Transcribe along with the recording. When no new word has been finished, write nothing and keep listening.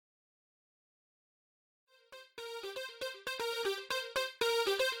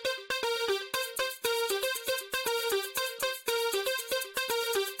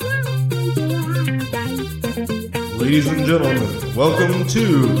Ladies and gentlemen, welcome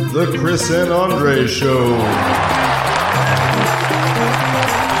to the Chris and Andre Show.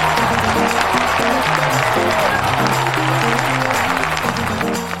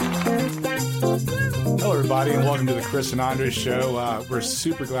 Hello, everybody, and welcome to the Chris and Andre Show. We're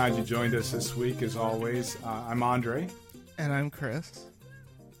super glad you joined us this week, as always. I'm Andre. And I'm Chris.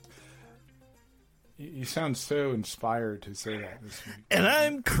 You sound so inspired to say that this week. And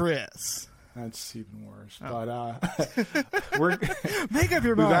I'm Chris. That's even worse. Oh. But we're make up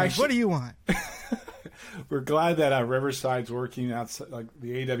your mind. What do you want? We're glad that Riverside's working out. Like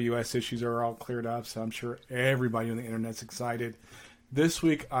the AWS issues are all cleared up, so I'm sure everybody on the internet's excited. This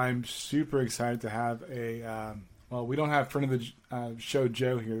week, I'm super excited to have we don't have friend of the show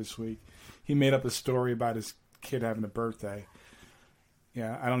Joe here this week. He made up a story about his kid having a birthday.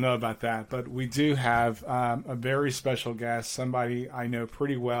 Yeah, I don't know about that, but we do have a very special guest, somebody I know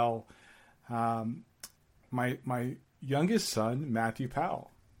pretty well. My youngest son, Matthew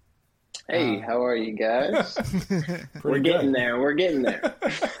Powell. Hey, how are you guys? We're getting there.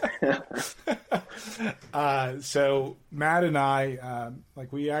 So Matt and I,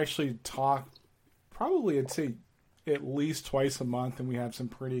 we actually talk probably, I'd say, at least twice a month, and we have some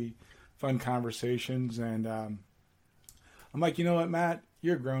pretty fun conversations. And I'm like, you know what, Matt?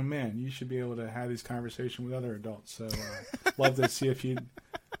 You're a grown man. You should be able to have these conversations with other adults. So love to see if you'd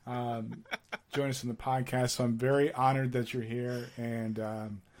join us in the podcast. So I'm very honored that you're here. And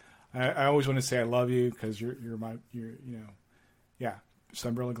I always want to say I love you because you're So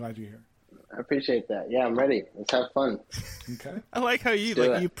I'm really glad you're here. I appreciate that. Yeah, I'm ready. Let's have fun. Okay. I like how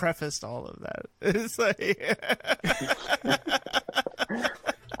you prefaced all of that. It's like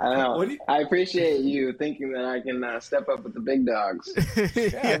I know. I appreciate you thinking that I can step up with the big dogs.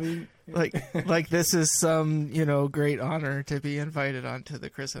 Yeah, I mean, like this is some great honor to be invited onto the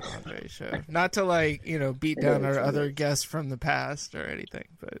Chris and Andre Show. Not to beat down our other guests from the past or anything,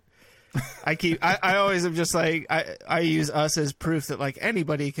 but I always am just like I use us as proof that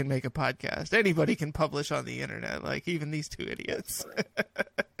anybody can make a podcast, anybody can publish on the internet, even these two idiots.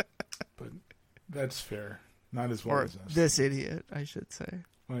 But that's fair. Not as well or as us. This idiot, I should say.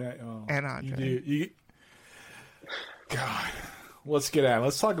 And Andre. God, let's get at it.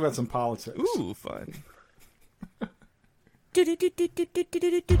 Let's talk about some politics. Ooh, fun. It's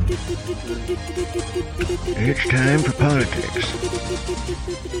time for politics.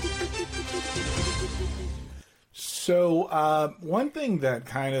 So, one thing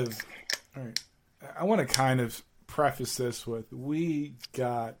that I want to kind of preface this with, we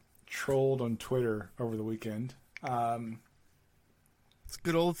got trolled on Twitter over the weekend. It's a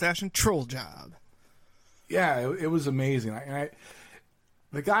good old-fashioned troll job. Yeah, it was amazing.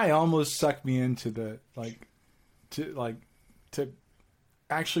 The guy almost sucked me into to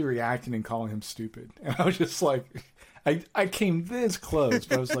actually reacting and calling him stupid. And I was just like, I came this close,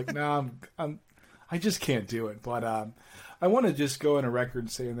 but I was like, no, I just can't do it. But I want to just go on a record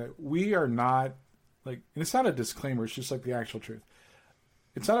saying that we are not and it's not a disclaimer. It's just the actual truth.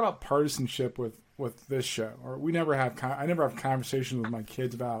 It's not about partisanship with this show, or I never have conversations with my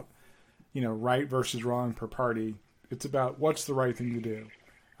kids about, right versus wrong per party. It's about what's the right thing to do.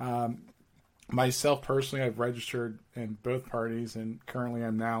 Myself personally, I've registered in both parties, and currently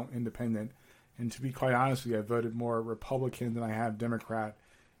I'm now independent. And to be quite honest with you, I voted more Republican than I have Democrat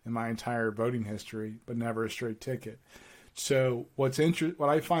in my entire voting history, but never a straight ticket. So what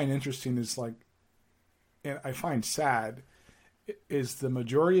I find interesting is and I find sad, is the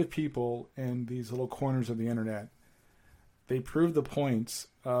majority of people in these little corners of the internet, they prove the points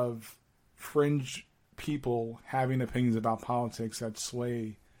of fringe people having opinions about politics that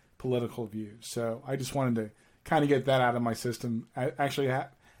sway political views. So I just wanted to kind of get that out of my system. I actually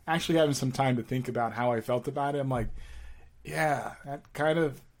having some time to think about how I felt about it. I'm like, yeah,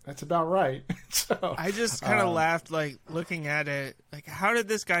 that's about right. So I just kind of laughed, looking at it, how did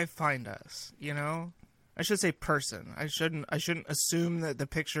this guy find us? I should say person. I shouldn't assume that the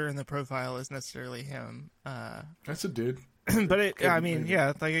picture in the profile is necessarily him. That's a dude. But he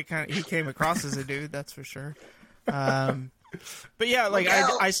came across as a dude, that's for sure. But yeah,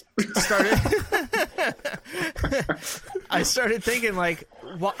 I started thinking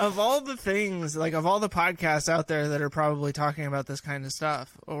of all the things, of all the podcasts out there that are probably talking about this kind of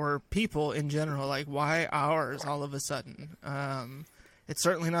stuff, or people in general, why ours all of a sudden? It's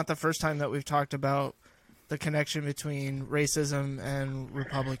certainly not the first time that we've talked about the connection between racism and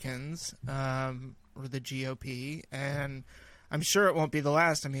Republicans, or the GOP, and I'm sure it won't be the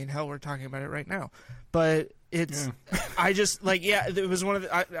last. I mean, hell, we're talking about it right now. But it's, I just, it was one of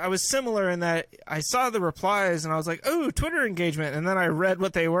the, I was similar in that I saw the replies and I was like, oh, Twitter engagement. And then I read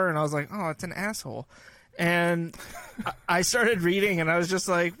what they were and I was like, oh, it's an asshole. And I started reading, and I was just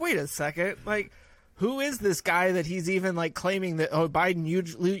like, wait a second, like, who is this guy that he's even like claiming that, oh, Biden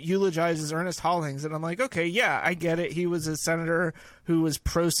eulogizes Ernest Hollings? And I'm like, okay, yeah, I get it. He was a senator who was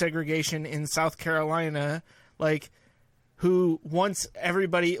pro-segregation in South Carolina, like, who once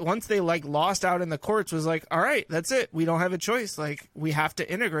they like lost out in the courts was like, all right, that's it. We don't have a choice. Like, we have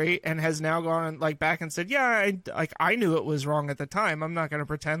to integrate, and has now gone like back and said, yeah, I knew it was wrong at the time. I'm not going to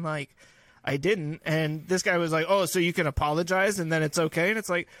pretend like I didn't. And this guy was like, oh, so you can apologize and then it's okay. And it's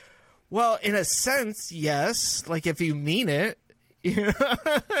like, well, in a sense, yes. Like, if you mean it, you know?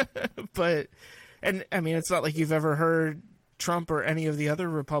 But, and I mean, it's not like you've ever heard Trump or any of the other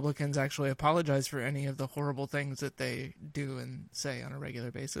Republicans actually apologize for any of the horrible things that they do and say on a regular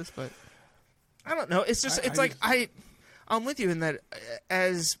basis. But I don't know. It's just, I'm with you in that,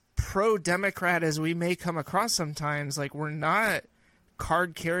 as pro-Democrat as we may come across sometimes, like, we're not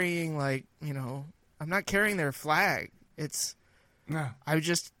card carrying, like, you know, I'm not carrying their flag. It's, no,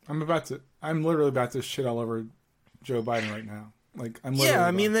 I'm literally about to shit all over Joe Biden right now. Like, I'm literally. Yeah,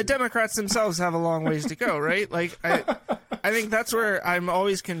 I mean, the Democrats themselves have a long ways to go, right? Like, I think that's where I'm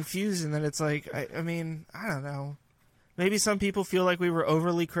always confused, in that it's like, I mean, I don't know. Maybe some people feel like we were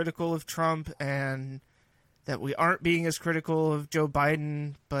overly critical of Trump and that we aren't being as critical of Joe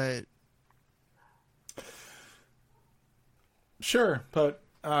Biden, but. Sure, but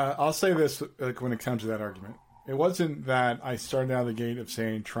I'll say this, like, when it comes to that argument. It wasn't that I started out of the gate of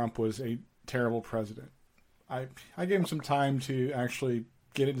saying Trump was a terrible president. I gave him some time to actually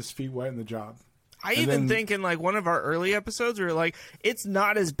get his feet wet in the job. I even think in, like, one of our early episodes, we were like, it's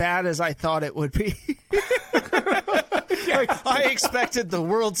not as bad as I thought it would be. Like, I expected the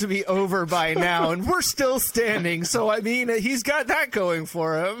world to be over by now, and we're still standing. So, I mean, he's got that going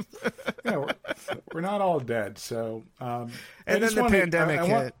for him. Yeah, we're not all dead. So, and then the pandemic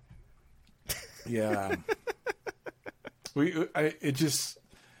hit. Yeah.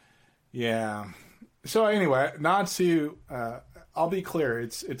 Yeah. So anyway, not to, I'll be clear.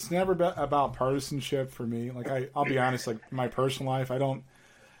 It's never about partisanship for me. Like, I'll be honest, like, my personal life, I don't,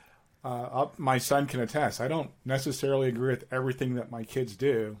 my son can attest, I don't necessarily agree with everything that my kids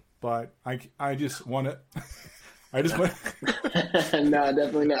do, but I just want to, No,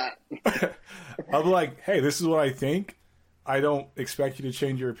 definitely not. I'm like, hey, this is what I think. I don't expect you to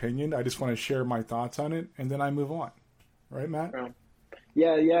change your opinion. I just want to share my thoughts on it, and then I move on. Right, Matt?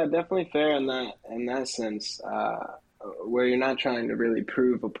 Yeah, definitely fair in that sense, where you're not trying to really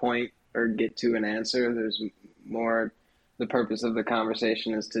prove a point or get to an answer. There's more, the purpose of the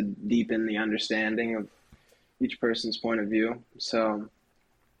conversation is to deepen the understanding of each person's point of view. So,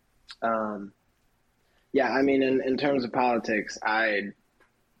 yeah, I mean, in terms of politics, I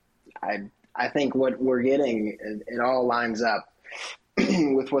think what we're getting, it all lines up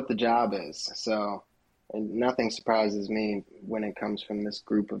with what the job is. So, and nothing surprises me when it comes from this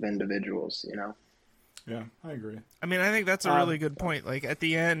group of individuals, you know? Yeah, I agree. I mean, I think that's a really good point. Like, at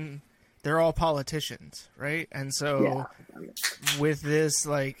the end, they're all politicians, right? And so with this,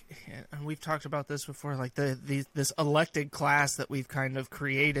 like, and we've talked about this before, like this elected class that we've kind of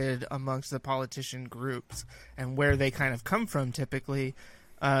created amongst the politician groups and where they kind of come from typically,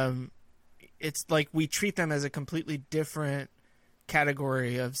 it's like we treat them as a completely different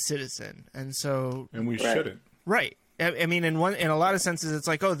category of citizen, and we shouldn't. Right. I mean, in a lot of senses, it's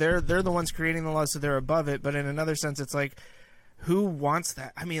like, oh, they're the ones creating the law, so they're above it. But in another sense, it's like, who wants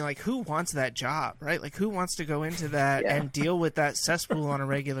that? I mean, like, who wants that job, right? Like, who wants to go into that and deal with that cesspool on a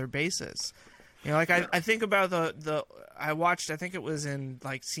regular basis? You know, like, I think about I watched, I think it was in,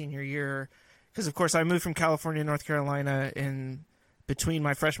 like, senior year, because, of course, I moved from California to North Carolina in between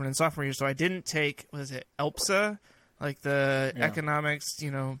my freshman and sophomore year, so I didn't take, was it ELPSA? Like the economics, you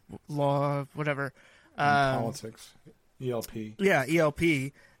know, law, whatever. Politics. ELP. Yeah,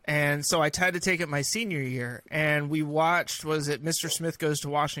 ELP. And so I had to take it my senior year. And we watched, was it Mr. Smith Goes to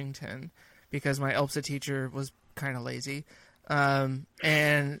Washington? Because my ELPSA teacher was kind of lazy.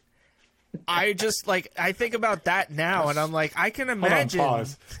 And I just, like, I think about that now, and I'm like, I can imagine. Hold on,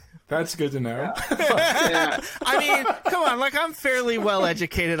 pause. That's good to know. I mean, come on, like, I'm fairly well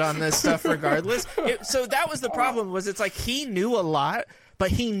educated on this stuff regardless. So that was the problem, was it's like he knew a lot,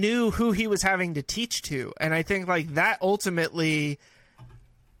 but he knew who he was having to teach to. And I think, like, that ultimately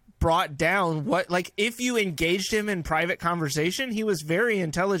brought down what, like, if you engaged him in private conversation, he was very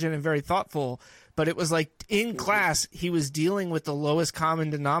intelligent and very thoughtful. But it was like in class, he was dealing with the lowest common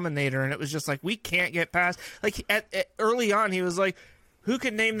denominator. And it was just like, we can't get past, like, early on, he was like, who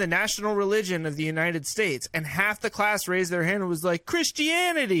could name the national religion of the United States? And half the class raised their hand and was like,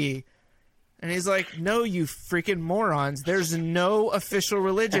 Christianity. And he's like, no, you freaking morons. There's no official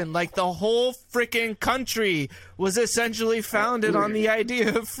religion. Like, the whole freaking country was essentially founded on the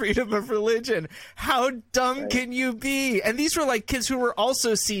idea of freedom of religion. How dumb can you be? And these were, like, kids who were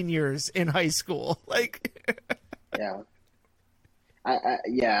also seniors in high school. Like, Yeah.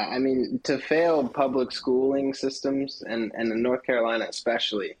 I mean, to fail public schooling systems, and in North Carolina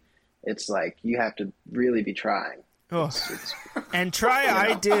especially, it's like you have to really be trying. oh. And try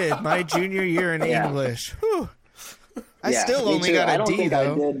I did my junior year in English. Whew. I still me only too. got I a don't D, think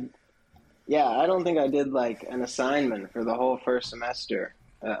though. I did. Yeah, I don't think I did like an assignment for the whole first semester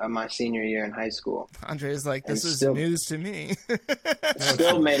of my senior year in high school. Andre's like, this And is still- news to me.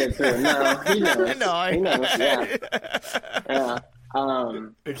 Still made it through. No, he knows. No, he knows. Yeah. Yeah.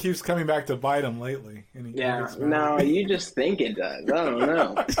 It keeps coming back to bite him lately. And he Yeah, gets mad. no, you just think it does. I don't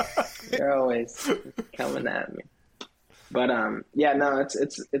know. You're always coming at me. But yeah, no,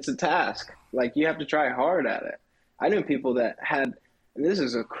 it's a task. Like, you have to try hard at it. I knew people that had, and this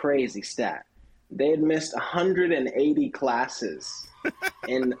is a crazy stat, they had missed 180 classes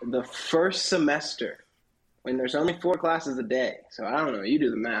in the first semester when there's only 4 classes a day. So I don't know, you do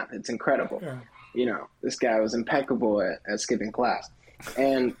the math. It's incredible. Yeah. You know, this guy was impeccable at skipping class.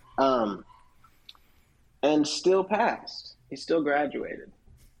 And still passed. He still graduated.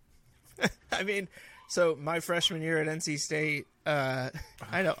 I mean, so my freshman year at NC State, I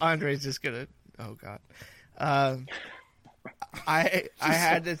know Andre's just gonna. Oh God, I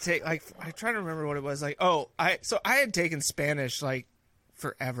had to take, like, I try to remember what it was like. I had taken Spanish like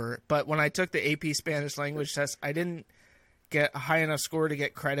forever, but when I took the AP Spanish language test, I didn't get a high enough score to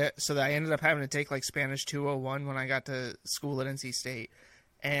get credit, so that I ended up having to take like Spanish 201 when I got to school at NC State,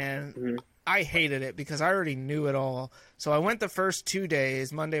 and I hated it because I already knew it all. So I went the first 2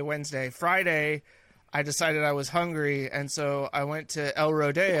 days, Monday, Wednesday. Friday, I decided I was hungry, and so I went to El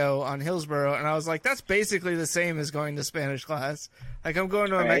Rodeo on Hillsborough, and I was like, that's basically the same as going to Spanish class. Like, I'm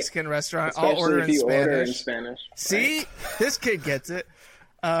going to a Mexican restaurant, I'll order in Spanish. Order in Spanish. See? Right. This kid gets it.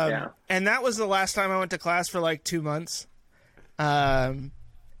 Yeah. And that was the last time I went to class for like 2 months. And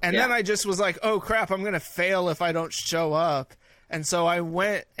then I just was like, oh crap, I'm going to fail if I don't show up. And so I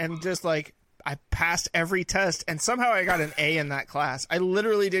went and just like, I passed every test, and somehow I got an A in that class. I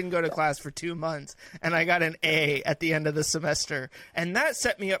literally didn't go to class for 2 months, and I got an A at the end of the semester. And that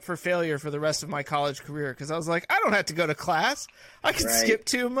set me up for failure for the rest of my college career, because I was like, I don't have to go to class. I can skip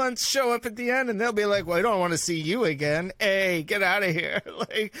 2 months, show up at the end, and they'll be like, well, I don't want to see you again. A, get out of here.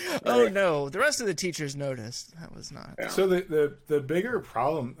 Like, oh no. The rest of the teachers noticed. That was not. Yeah. So the bigger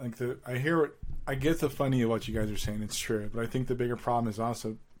problem, like I get the funny of what you guys are saying. It's true, but I think the bigger problem is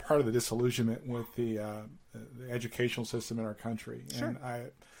also part of the disillusionment with the educational system in our country. Sure.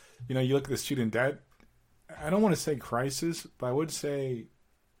 And you look at the student debt. I don't want to say crisis, but I would say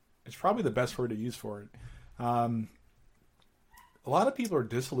it's probably the best word to use for it. A lot of people are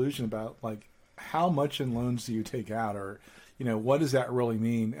disillusioned about like how much in loans do you take out, or what does that really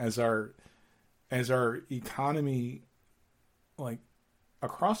mean as our economy, like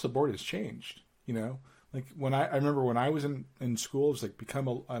across the board, has changed. Like when I remember when I was in school, it was like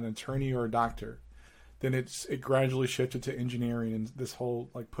become an attorney or a doctor. Then it gradually shifted to engineering and this whole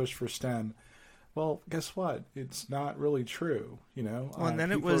like push for STEM. Well, guess what? It's not really true, Well, and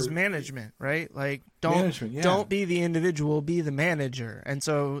then it was management, right? Like, don't be the individual, be the manager. And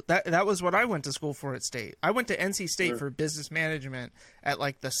so that was what I went to school for at State. I went to NC State for business management at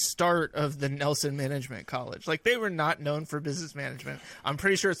like the start of the Nelson Management College. Like, they were not known for business management. I'm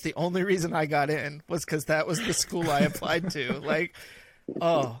pretty sure it's the only reason I got in was because that was the school I applied to. Like,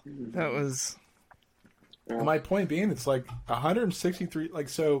 that was. My point being, it's like 163. Like,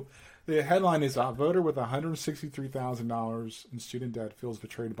 so. The headline is a voter with $163,000 in student debt feels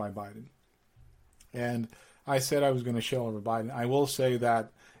betrayed by Biden. And I said I was going to shell over Biden. I will say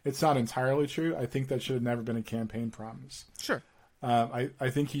that it's not entirely true. I think that should have never been a campaign promise. Sure. I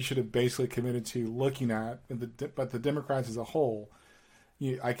think he should have basically committed to looking at, but the Democrats as a whole,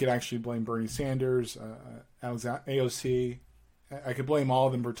 I could actually blame Bernie Sanders, AOC. I could blame all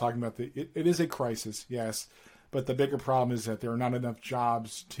of them for talking about it is a crisis, yes. But the bigger problem is that there are not enough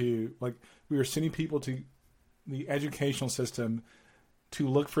jobs to, like, we are sending people to the educational system to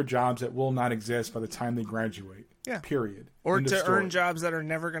look for jobs that will not exist by the time they graduate. Yeah. Period. Or End of to story. earn jobs that are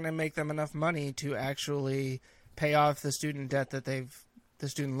never going to make them enough money to actually pay off the student loan debt that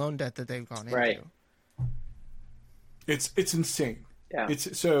they've gone into. It's insane. Yeah.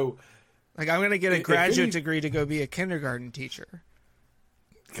 It's so. Like, I'm going to get a graduate degree to go be a kindergarten teacher.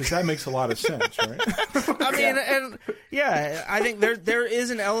 Because that makes a lot of sense, right? I mean, and yeah, I think there is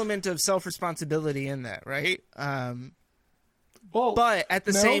an element of self-responsibility in that, right? Well, but at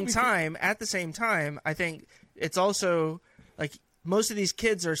the no, same because- time, I think it's also like most of these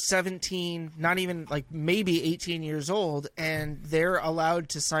kids are 17, not even like maybe 18 years old, and they're allowed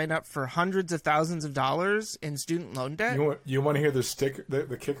to sign up for hundreds of thousands of dollars in student loan debt. You want to hear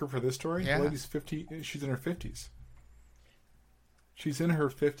the kicker for this story? Yeah. The lady's 50. She's in her 50s. She's in her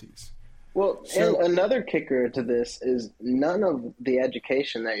 50s. Well, So- and another kicker to this is none of the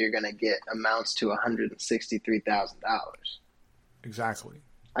education that you're going to get amounts to $163,000. Exactly.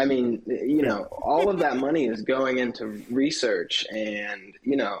 I mean, all of that money is going into research, and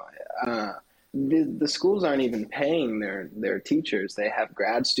the schools aren't even paying their teachers. They have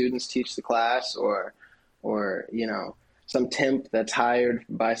grad students teach the class, or some temp that's hired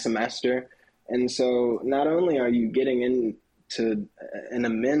by semester, and so not only are you getting into an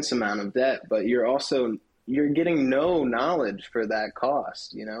immense amount of debt, but you're getting no knowledge for that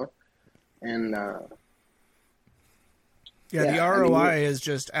cost, and. Yeah, the ROI is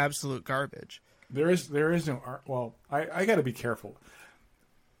just absolute garbage. There is no. Well, I got to be careful.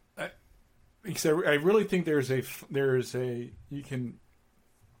 Because I really think you can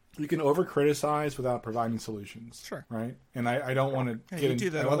over criticize without providing solutions. Sure. Right. And I don't want to Yeah, get you in, do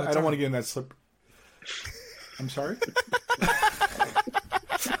that I all the don't want to time. get in that slip. I'm sorry.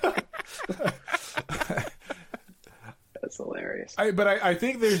 That's hilarious. But I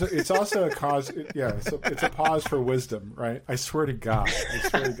think it's also a cause. Yeah, it's a pause for wisdom, right? I swear to God.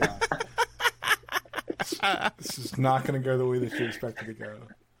 This is not going to go the way that you expect it to go.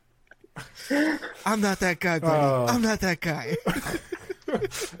 I'm not that guy, buddy. I'm not that guy.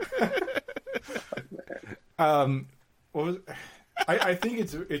 What was? I think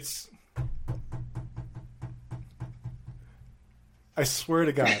it's. I swear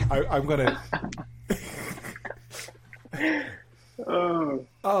to God, I'm gonna.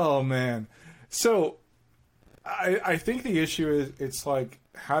 Oh man, so I think the issue is it's like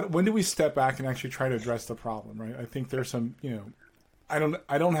when do we step back and actually try to address the problem, right? I think there's some I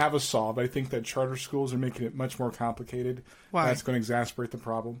don't have a solve. I think that charter schools are making it much more complicated. Why? That's going to exacerbate the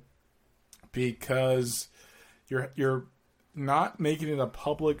problem because you're not making it a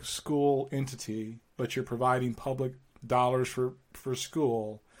public school entity, but you're providing public dollars for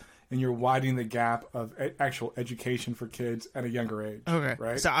school, and you're widening the gap of actual education for kids at a younger age. Okay.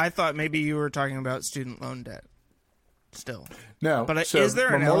 Right? So I thought maybe you were talking about student loan debt still. No. But so is there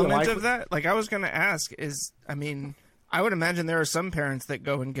an more than element likely- of that? Like I was going to ask I would imagine there are some parents that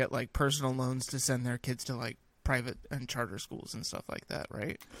go and get like personal loans to send their kids to like private and charter schools and stuff like that,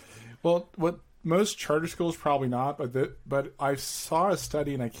 right? Well, what most charter schools probably not, but I saw a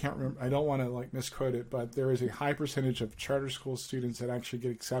study and I can't remember. I don't want to like misquote it, but there is a high percentage of charter school students that actually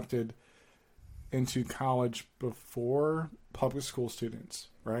get accepted into college before public school students,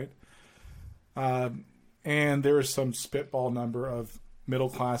 right? And there is some spitball number of middle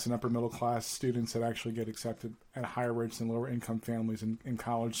class and upper middle class students that actually get accepted at higher rates than lower income families in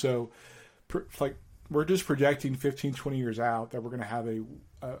college. So, we're just projecting 15, 20 years out that we're going to have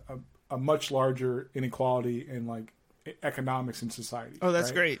a much larger inequality in like economics in society. Oh, that's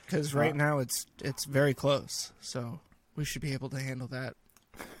right? great because right now it's very close. So we should be able to handle that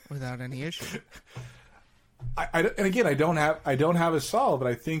without any issue. And again, I don't have a solve, but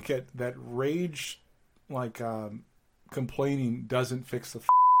I think that rage, complaining doesn't fix the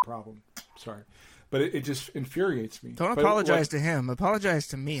problem. Sorry, but it just infuriates me. Don't But apologize to him. Apologize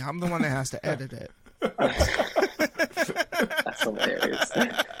to me. I'm the one that has to edit it. That's hilarious.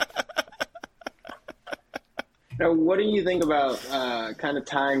 Now, what do you think about kind of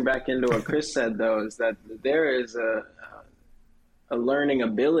tying back into what Chris said, though, is that there is a learning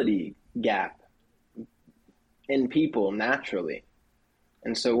ability gap in people naturally,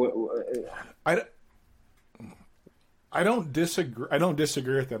 and so I don't disagree. I don't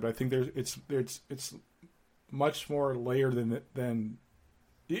disagree with that, but I think it's much more layered than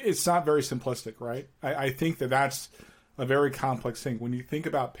it's not very simplistic, right? I think that's a very complex thing. When you think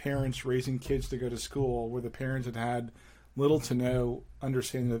about parents raising kids to go to school where the parents had little to no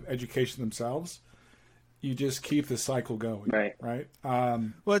understanding of education themselves, you just keep the cycle going, right?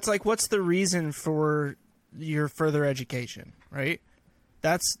 Well, it's like, what's the reason for your further education, right?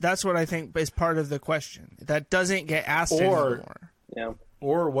 That's what I think is part of the question. That doesn't get asked anymore. Yeah.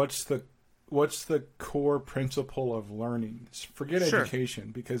 Or what's the core principle of learning? Forget Sure. education,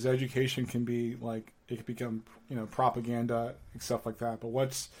 because education can be like, it can become, propaganda and stuff like that.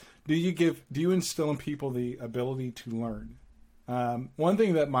 But do you instill in people the ability to learn? One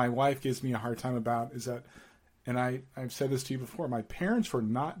thing that my wife gives me a hard time about is that, and I've said this to you before, my parents were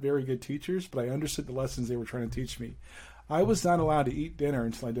not very good teachers, but I understood the lessons they were trying to teach me. I was not allowed to eat dinner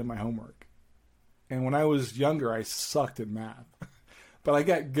until I did my homework. And when I was younger, I sucked at math. But I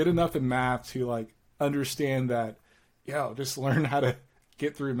got good enough in math to like understand that, just learn how to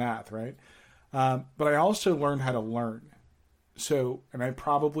get through math, right? But I also learned how to learn. So, and I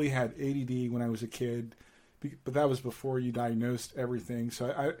probably had ADD when I was a kid, but that was before you diagnosed everything.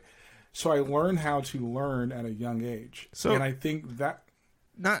 So I learned how to learn at a young age. So, and I think that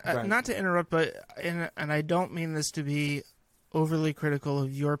not to interrupt, but and I don't mean this to be overly critical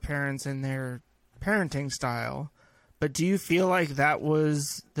of your parents and their parenting style, but do you feel like that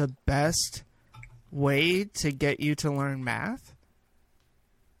was the best way to get you to learn math?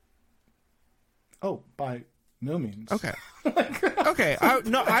 Oh, by no means. Okay. Okay.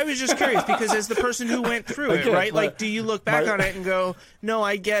 I was just curious because as the person who went through it, right? Like, do you look back on it and go, no,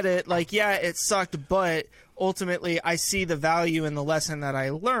 I get it. Like, yeah, it sucked, but ultimately I see the value in the lesson that I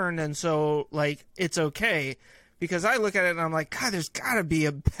learned. And so, like, it's okay. Because I look at it and I'm like, God, there's got to be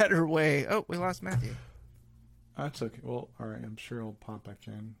a better way. Oh, we lost Matthew. That's okay. Well, all right. I'm sure he'll pop back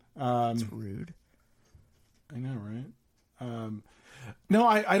in. That's rude. I know, right? No,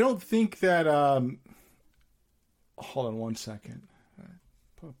 I don't think that... hold on one second.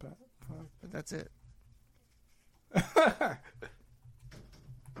 Pop back. But that's it.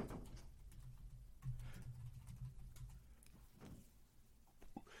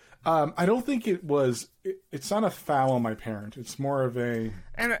 I don't think it was. It's not a foul on my parent. It's more of a.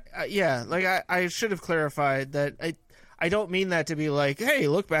 And I should have clarified that I don't mean that to be like, hey,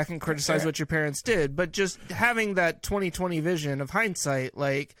 look back and criticize what your parents did, but just having that 20/20 vision of hindsight,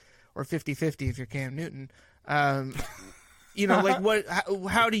 like, or 50/50 if you're Cam Newton. Like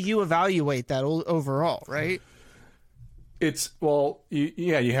how do you evaluate that overall, right? It's,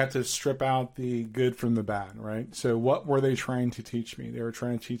 you have to strip out the good from the bad, right? So what were they trying to teach me? They were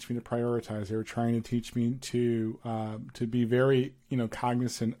trying to teach me to prioritize. They were trying to teach me to be very,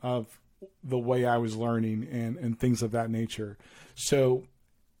 cognizant of the way I was learning and things of that nature. So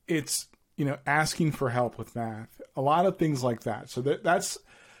it's, asking for help with math, a lot of things like that. So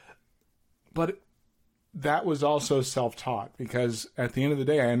but that was also self-taught because at the end of the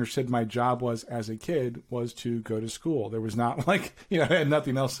day, I understood my job was as a kid was to go to school. There was not like, I had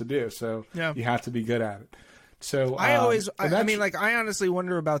nothing else to do. So you have to be good at it. So I honestly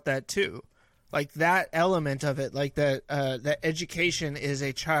wonder about that too. Like that element of it, like that education is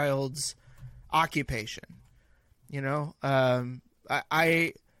a child's occupation, when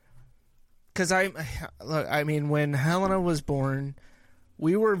Helena was born,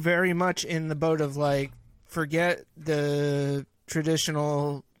 we were very much in the boat of like, forget the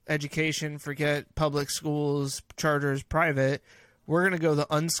traditional education, forget public schools, charters, private. We're going to go the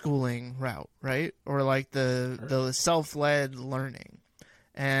unschooling route, right? Or like the self-led learning.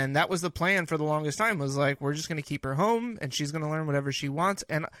 And that was the plan for the longest time, was like, we're just going to keep her home and she's going to learn whatever she wants.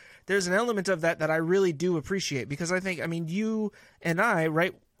 And there's an element of that I really do appreciate because I think, you and I,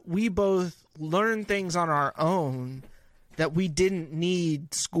 right, we both learn things on our own that we didn't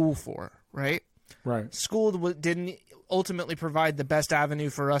need school for, right? Right. School didn't ultimately provide the best avenue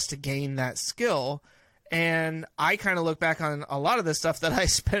for us to gain that skill. And I kind of look back on a lot of the stuff that I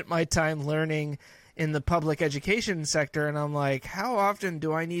spent my time learning in the public education sector, and I'm like, how often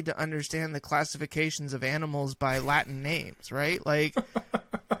do I need to understand the classifications of animals by Latin names, right? Like,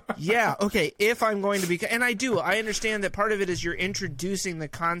 yeah, okay, if I'm going to be... And I understand that part of it is you're introducing the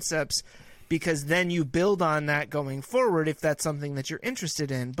concepts because then you build on that going forward if that's something that you're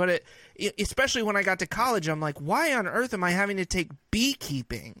interested in. But especially when I got to college, I'm like, why on earth am I having to take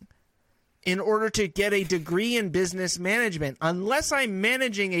beekeeping in order to get a degree in business management? Unless I'm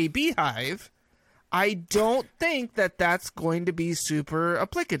managing a beehive, I don't think that that's going to be super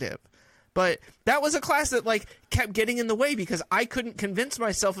applicative. But that was a class that like kept getting in the way because I couldn't convince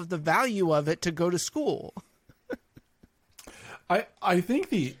myself of the value of it to go to school. I think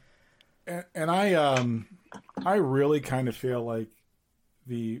I really kind of feel like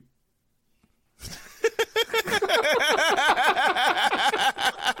the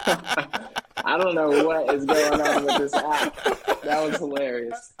I don't know what is going on with this app. That was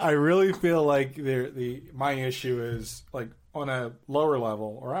hilarious. I really feel like my issue is like on a lower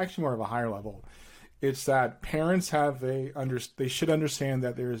level, or actually more of a higher level. It's that parents they should understand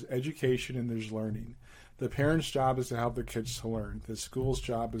that there's education and there's learning. The parent's job is to help the kids to learn. The school's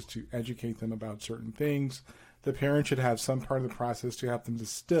job is to educate them about certain things. The parent should have some part of the process to help them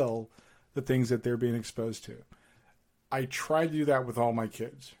distill the things that they're being exposed to. I try to do that with all my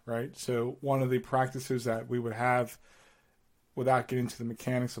kids, right? So one of the practices that we would have, without getting into the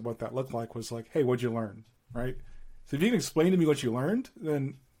mechanics of what that looked like, was like, hey, what'd you learn, right? So if you can explain to me what you learned,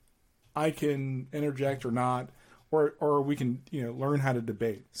 then I can interject or not, or we can learn how to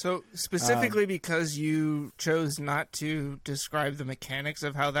debate. So specifically because you chose not to describe the mechanics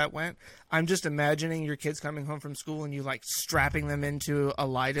of how that went, I'm just imagining your kids coming home from school and you like strapping them into a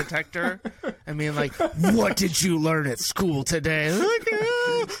lie detector and being like, "What did you learn at school today?" Like,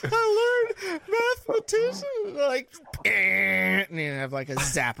 I learned mathematician. Like, and you have like a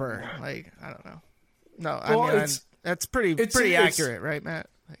zapper. Like, I don't know. No, I mean that's pretty accurate, right, Matt?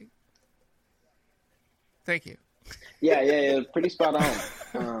 Like, thank you. Yeah, pretty spot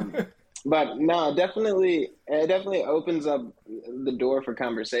on. But no, it definitely opens up the door for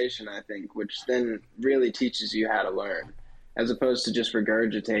conversation, I think, which then really teaches you how to learn, as opposed to just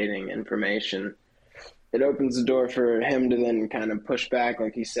regurgitating information. It opens the door for him to then kind of push back,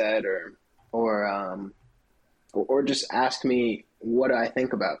 like he said, or just ask me what I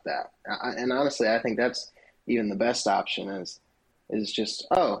think about that. And honestly, I think that's even the best option is just,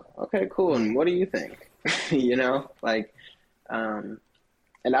 oh, okay, cool, and what do you think?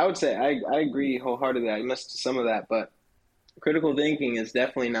 And I would say I agree wholeheartedly. I missed some of that, but critical thinking is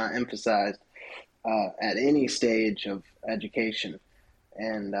definitely not emphasized at any stage of education.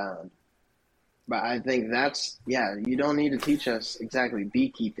 And but I think you don't need to teach us exactly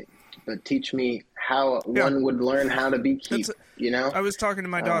beekeeping, but teach me how one would learn how to beekeep. I was talking to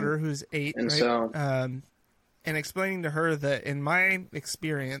my daughter who's 8, and right? so and explaining to her that in my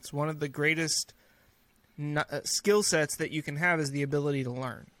experience, one of the greatest skill sets that you can have is the ability to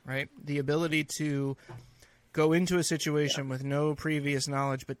learn, right? The ability to go into a situation with no previous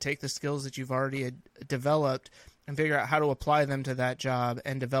knowledge, but take the skills that you've already developed and figure out how to apply them to that job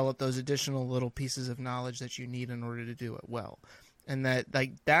and develop those additional little pieces of knowledge that you need in order to do it well. And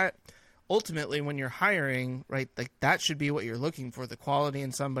that ultimately, when you're hiring, right, like that should be what you're looking for, the quality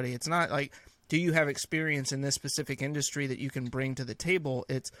in somebody. It's not like, do you have experience in this specific industry that you can bring to the table?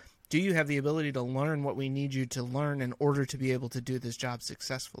 It's, do you have the ability to learn what we need you to learn in order to be able to do this job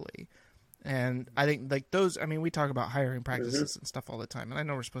successfully? And I think like those, I mean, we talk about hiring practices and stuff all the time, and I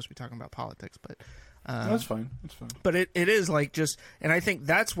know we're supposed to be talking about politics, but that's fine. It's fine. But it is like just, and I think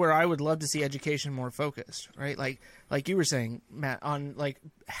that's where I would love to see education more focused, right? Like you were saying, Matt, on like,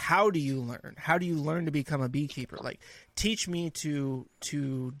 how do you learn? How do you learn to become a beekeeper? Like, teach me to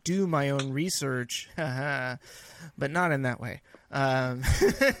do my own research, but not in that way. But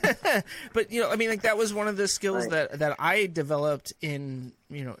I mean, like that was one of the skills that I developed in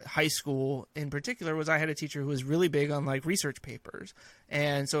high school. In particular, was I had a teacher who was really big on like research papers,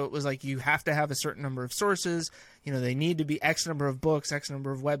 and so it was like you have to have a certain number of sources. They need to be X number of books, X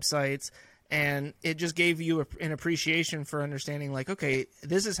number of websites. And it just gave you an appreciation for understanding, like, okay,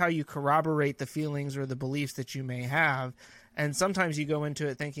 this is how you corroborate the feelings or the beliefs that you may have. And sometimes you go into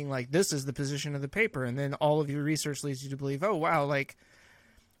it thinking, like, this is the position of the paper. And then all of your research leads you to believe, oh, wow, like,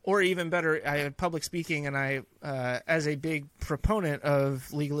 or even better, I had public speaking, and I, as a big proponent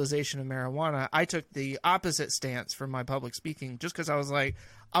of legalization of marijuana, I took the opposite stance for my public speaking just because I was like,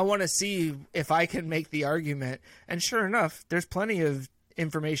 I want to see if I can make the argument. And sure enough, there's plenty of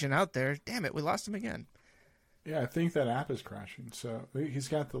information out there. Damn it, we lost him again. Yeah, I think that app is crashing. So he's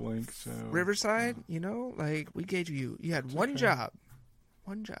got the link. So Riverside, like we gave you had one job.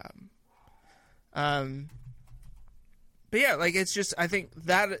 But yeah, like it's just, I think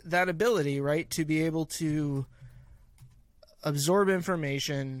that ability, right, to be able to absorb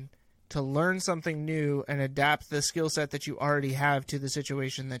information, to learn something new and adapt the skill set that you already have to the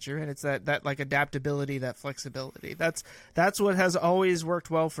situation that you're in. It's that like adaptability, that flexibility. That's what has always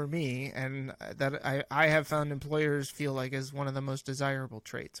worked well for me, and that I have found employers feel like is one of the most desirable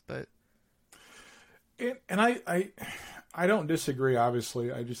traits. But and I don't disagree,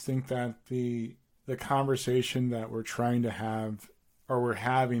 obviously. I just think that the conversation that we're trying to have or we're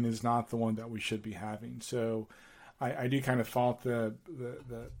having is not the one that we should be having. So I do kind of fault the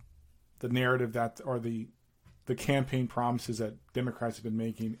narrative that, or the campaign promises that Democrats have been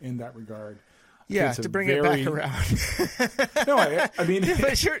making in that regard. Yeah, to bring it back around. No, I mean,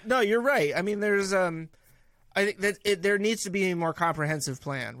 but you're right. I mean, there's I think that there needs to be a more comprehensive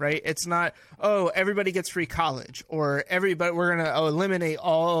plan, right? It's not, everybody gets free college, or we're going to eliminate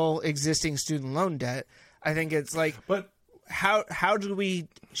all existing student loan debt. I think it's like, but how do we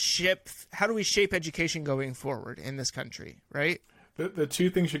shape education going forward in this country, right? The two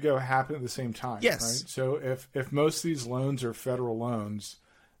things should happen at the same time. Yes. Right? So if most of these loans are federal loans,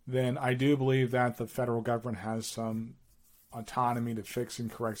 then I do believe that the federal government has some autonomy to fix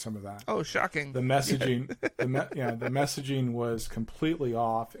and correct some of that. Oh, shocking! The messaging, the messaging was completely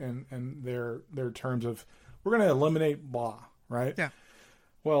off, and their terms of we're going to eliminate blah, right? Yeah.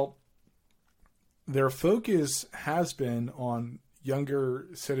 Well, their focus has been on younger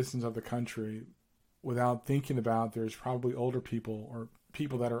citizens of the country without thinking about, there's probably older people or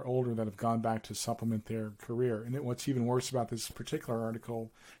people that are older that have gone back to supplement their career. And what's even worse about this particular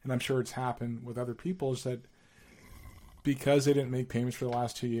article, and I'm sure it's happened with other people, is that because they didn't make payments for the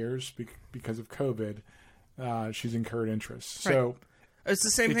last 2 years because of COVID, she's incurred interest. Right. So it's the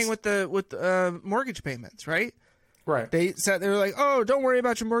same thing with mortgage payments, right? Right. They were like, "Oh, don't worry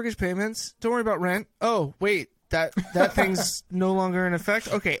about your mortgage payments. Don't worry about rent." Oh, wait, that thing's no longer in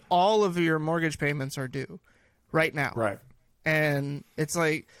effect. Okay, all of your mortgage payments are due right now. Right. And it's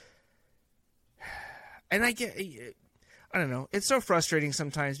like, and I don't know. It's so frustrating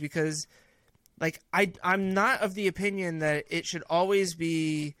sometimes because, like, I'm not of the opinion that it should always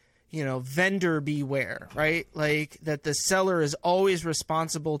be, vendor beware, right? Like that the seller is always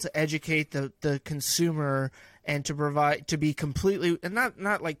responsible to educate the consumer and to be completely, and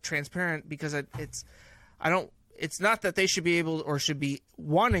not like transparent, because it's not that they should be able or should be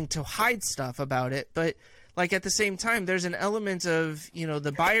wanting to hide stuff about it, but like at the same time, there's an element of,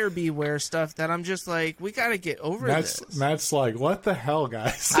 the buyer beware stuff that I'm just like, we got to get over this. Matt's like, what the hell,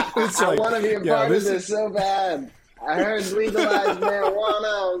 guys? It's I want to be a part of this so bad. I heard legalize marijuana.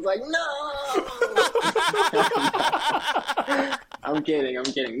 I was like, no. I'm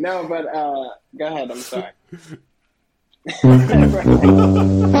kidding. No, but go ahead. I'm sorry.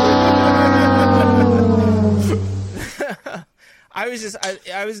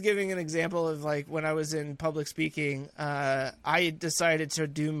 I was giving an example of, like, when I was in public speaking, I decided to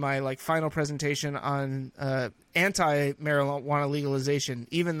do my, like, final presentation on anti-marijuana legalization,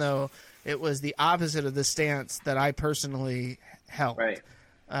 even though it was the opposite of the stance that I personally held. Right.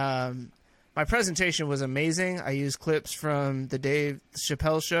 My presentation was amazing. I used clips from the Dave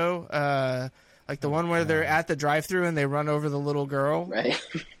Chappelle show, like the one where they're at the drive-thru and they run over the little girl. Right.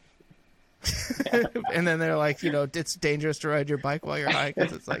 And then they're like, it's dangerous to ride your bike while you're high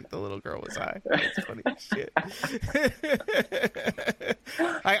because it's like the little girl was high. It's funny as shit.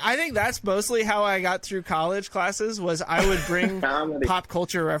 I think that's mostly how I got through college classes, was I would bring pop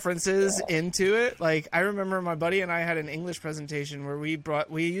culture references into it. Like, I remember my buddy and I had an English presentation where we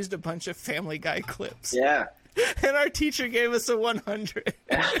used a bunch of Family Guy clips. Yeah. And our teacher gave us a 100.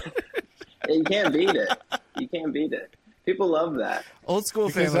 You can't beat it. People love that. Old school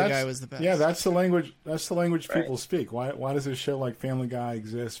Family Guy was the best. Yeah, that's the language. That's the language Right. people speak. Why does a show like Family Guy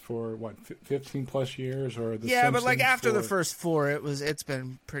exist for 15 plus years? Or the yeah, but like Simpsons after the first 4, it's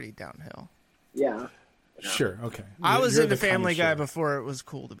been pretty downhill. Yeah. Sure. Okay. I was You're into the kind of Family Guy show. before it was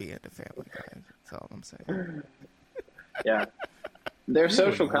cool to be into Family Guy. That's all I'm saying. Yeah. Their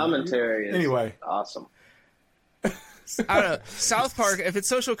social commentary is Anyway. awesome. I don't know. South Park, if it's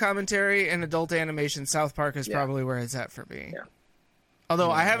social commentary and adult animation, South Park is Yeah. probably where it's at for me. Yeah. Although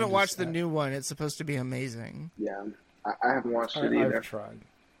I haven't watched the new one. It's supposed to be amazing. Yeah. I haven't watched it either. I've tried.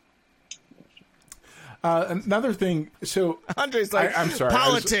 Another thing. So Andre's like, I'm sorry.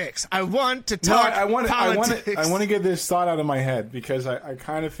 politics. I want to No, talk I want politics. to get this thought out of my head, because I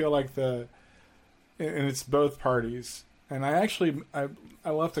kind of feel like and it's both parties. And I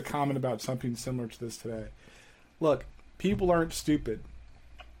left a comment about something similar to this today. Look, people aren't stupid.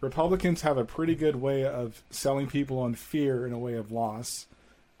 Republicans have a pretty good way of selling people on fear in a way of loss.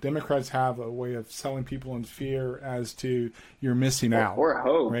 Democrats have a way of selling people in fear as to you're missing out. Or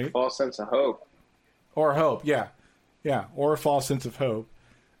hope. Right? False sense of hope. Or hope, yeah. Yeah, or a false sense of hope.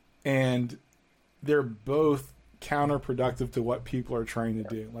 And they're both counterproductive to what people are trying to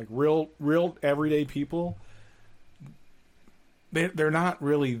do. Like real everyday people, they're not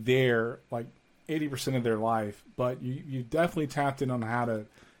really there like 80% of their life, but you definitely tapped in on how to,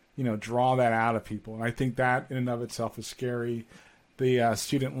 draw that out of people. And I think that in and of itself is scary. The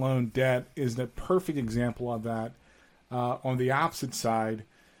student loan debt is the perfect example of that. On the opposite side,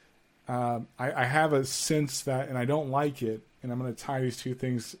 I have a sense that, and I don't like it, and I'm going to tie these two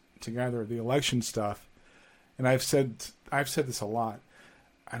things together, the election stuff. And I've said this a lot.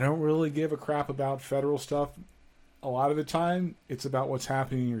 I don't really give a crap about federal stuff. A lot of the time, it's about what's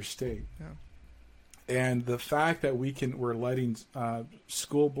happening in your state. Yeah. And the fact that we're letting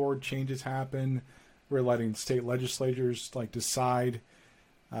school board changes happen, we're letting state legislatures decide,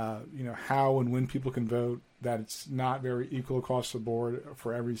 how and when people can vote, that it's not very equal across the board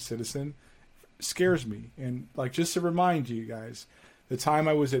for every citizen, scares me. And just to remind you guys, the time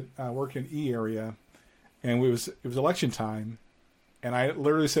I was at working in E area, and it was election time, and I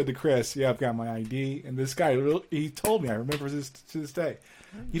literally said to Chris, "Yeah, I've got my ID." And this guy, he told me, I remember this to this day,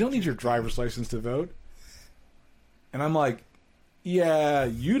 "You don't need your driver's license to vote." And I'm like, "Yeah,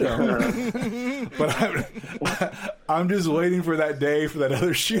 you don't." But I'm just waiting for that day for that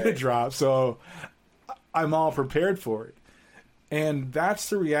other shoe to drop, so I'm all prepared for it. And that's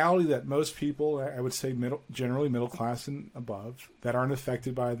the reality that most people, I would say, generally middle class and above, that aren't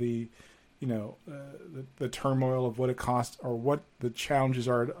affected by the, the turmoil of what it costs or what the challenges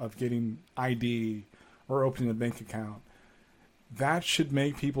are of getting ID or opening a bank account. That should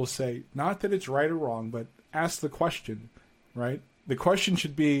make people say, not that it's right or wrong, but ask the question, right? The question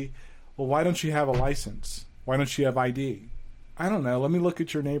should be, well, why don't you have a license? Why don't you have ID? I don't know. Let me look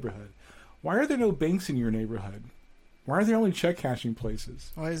at your neighborhood. Why are there no banks in your neighborhood? Why are there only check cashing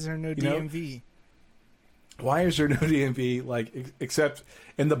places? Why is there no DMV? Why is there no DMV? Except,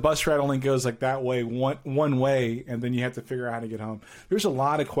 and the bus route only goes like that way, one way, and then you have to figure out how to get home. There's a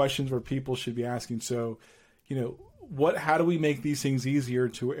lot of questions where people should be asking. So, how do we make these things easier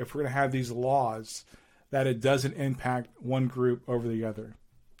if we're going to have these laws that it doesn't impact one group over the other?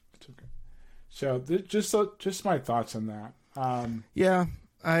 It's okay. So just my thoughts on that. Yeah,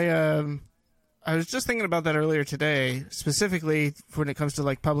 I was just thinking about that earlier today, specifically when it comes to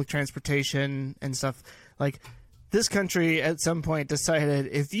like public transportation and stuff. Like, this country at some point decided,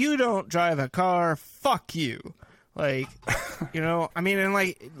 if you don't drive a car, fuck you. Like, I mean, and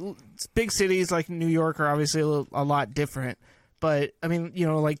like big cities like New York are obviously a lot different. But I mean,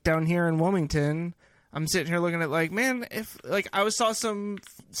 like down here in Wilmington, I'm sitting here looking at like, man, if like I saw some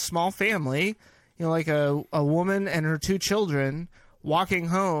small family, like a woman and her 2 children walking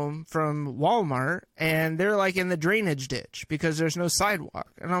home from Walmart, and they're like in the drainage ditch because there's no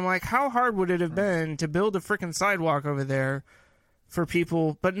sidewalk. And I'm like, how hard would it have been to build a freaking sidewalk over there for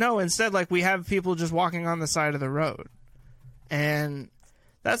people? But no, instead, like, we have people just walking on the side of the road. And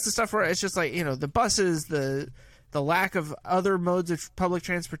that's the stuff where it's just like, the buses, the lack of other modes of public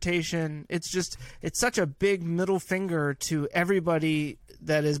transportation. It's such a big middle finger to everybody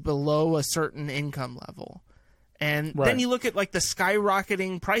that is below a certain income level. And then you look at like the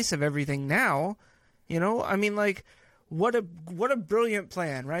skyrocketing price of everything now, I mean, like, what a brilliant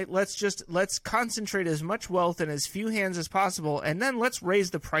plan, right? Let's concentrate as much wealth in as few hands as possible, and then let's raise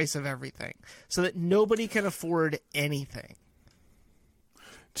the price of everything so that nobody can afford anything.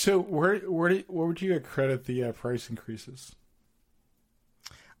 So where would you accredit the price increases?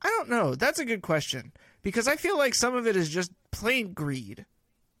 I don't know. That's a good question, because I feel like some of it is just plain greed.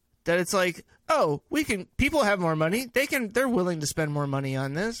 That it's like, oh, people have more money. They're willing to spend more money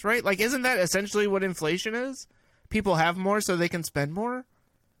on this, right? Like, isn't that essentially what inflation is? People have more so they can spend more?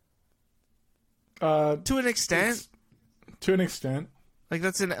 To an extent. To an extent. Like,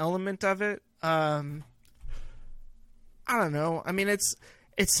 that's an element of it. I don't know. I mean,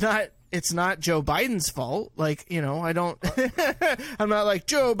 it's not Joe Biden's fault. Like, I don't, I'm not like,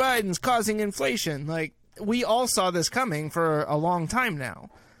 Joe Biden's causing inflation. Like, we all saw this coming for a long time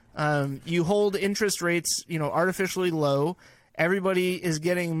now. You hold interest rates, artificially low. Everybody is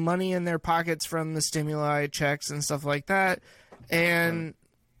getting money in their pockets from the stimuli checks and stuff like that. And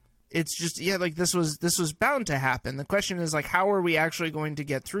it's just, like this was bound to happen. The question is like, how are we actually going to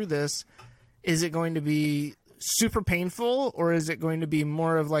get through this? Is it going to be super painful, or is it going to be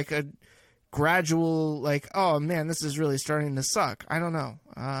more of like a gradual, like, oh man, this is really starting to suck? I don't know.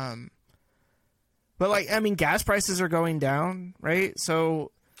 But like, I mean, gas prices are going down, right?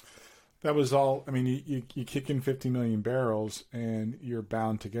 So that was all. I mean, you kick in 50 million barrels, and you're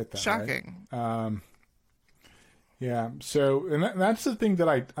bound to get that. Shocking. Right? Yeah. So, and that's the thing that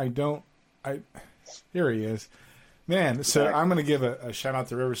I don't. Here he is, man. So I'm going to give a shout out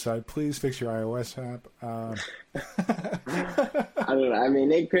to Riverside. Please fix your iOS app. I don't know. I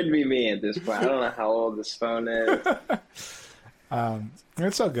mean, it could be me at this point. I don't know how old this phone is.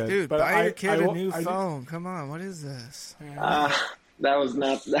 It's all good. Dude, but buy your kid a new phone. Come on, what is this? That was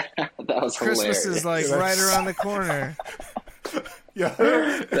not that. That was Christmas hilarious. is like right around the corner. Yeah.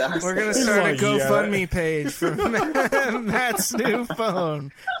 We're gonna start a GoFundMe page for Matt's new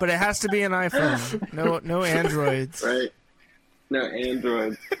phone, but it has to be an iPhone. No Androids. Right. No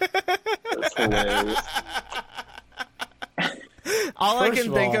Androids. That's hilarious. All I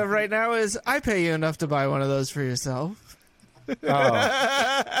can think of right now is I pay you enough to buy one of those for yourself. Oh.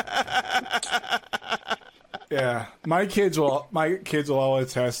 Yeah, my kids will all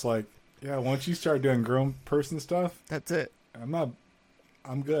attest. Like, yeah, once you start doing grown person stuff, that's it.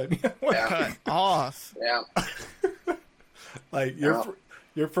 I'm good. Cut off. Yeah. Like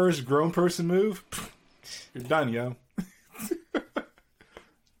your first grown person move, you're done, yo.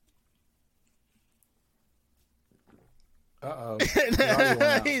 Uh-oh.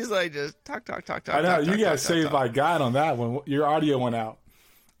 He's like, just talk. I know, you got saved talk. by God on that one. Your audio went out.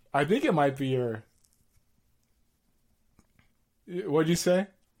 I think it might be your... What'd you say?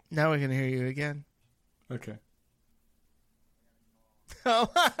 Now we can hear you again. Okay.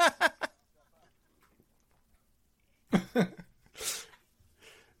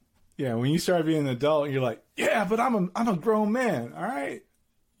 Yeah, when you start being an adult, you're like, yeah, but I'm a grown man. All right,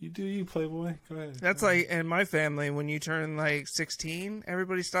 you do you, Playboy. Go ahead. That's like in my family. When you turn like 16,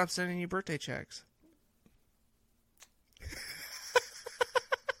 everybody stops sending you birthday checks.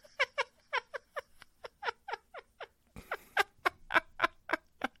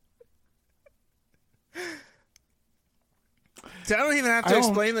 I don't even have to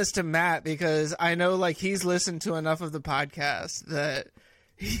explain this to Matt because I know like he's listened to enough of the podcast that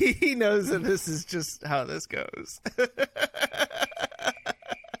he knows that this is just how this goes.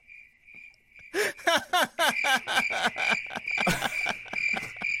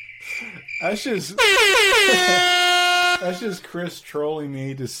 That's just Chris trolling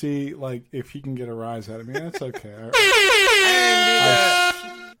me to see like if he can get a rise out of me. That's okay.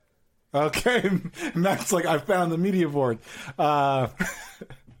 Okay, Matt's like, I found the media board.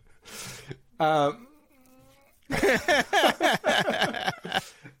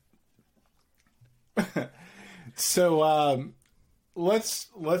 So let's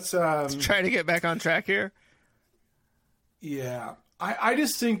try to get back on track here. Yeah, I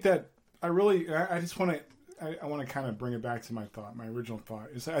just think that I want to kind of bring it back to my original thought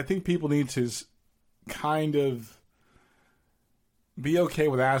is I think people need to kind of be okay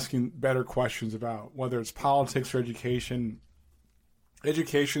with asking better questions about whether it's politics or education.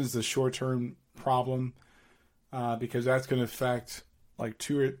 Education is the short-term problem because that's going to affect like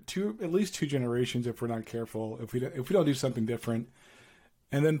at least two generations if we're not careful. If we don't do something different,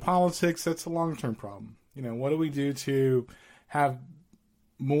 and then politics, that's a long-term problem. You know, what do we do to have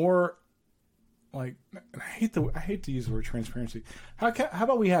more? Like, I hate to use the word transparency. How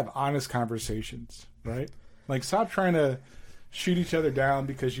about we have honest conversations, right? Like, stop trying to shoot each other down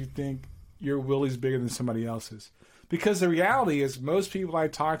because you think your willy's bigger than somebody else's. Because the reality is most people I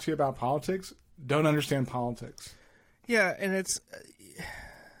talk to about politics don't understand politics. Yeah, and it's...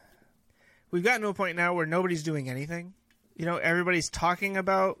 we've gotten to a point now where nobody's doing anything. You know, everybody's talking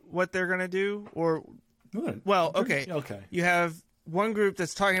about what they're going to do or... Well, okay. You have one group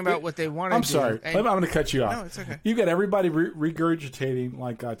that's talking about what they want to do. I'm sorry. I'm going to cut you off. No, it's okay. You've got everybody regurgitating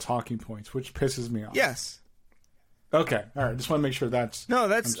like talking points, which pisses me off. Yes. Okay. All right. Just want to make sure that's... No,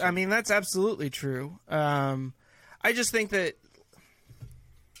 that's absolutely true. I just think that...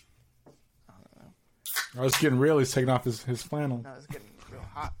 I was getting real. He's taking off his flannel. No, it's getting real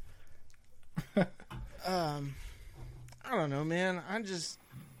hot. I don't know, man. I just...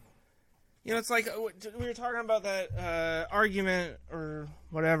 You know, it's like we were talking about that argument or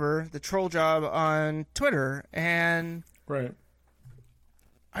whatever, the troll job on Twitter, and... Right.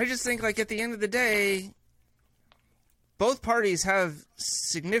 I just think, like, at the end of the day... Both parties have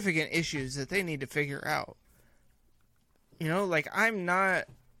significant issues that they need to figure out. You know, like, I'm not...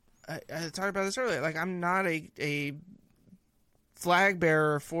 I talked about this earlier. Like, I'm not a flag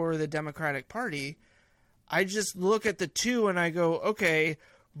bearer for the Democratic Party. I just look at the two and I go, okay,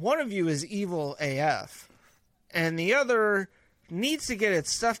 one of you is evil AF. And the other needs to get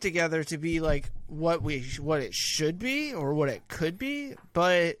its stuff together to be, like, what it should be or what it could be.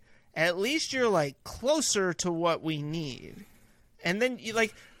 But... at least you're, like, closer to what we need. And then, you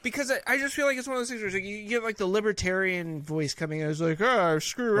like, because I just feel like it's one of those things where it's like you get, like, the libertarian voice coming in. It's like,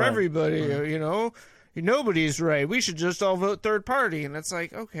 screw everybody, you know? Nobody's right. We should just all vote third party. And it's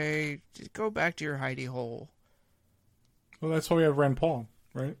like, okay, just go back to your hidey hole. Well, that's why we have Rand Paul,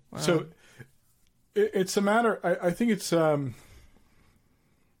 right? So it's a matter, I think it's...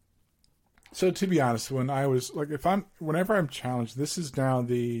 So to be honest, when I was like, whenever I'm challenged, this is now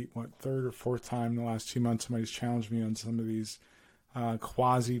the third or fourth time in the last 2 months somebody's challenged me on some of these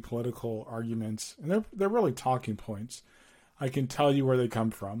quasi-political arguments, and they're really talking points. I can tell you where they come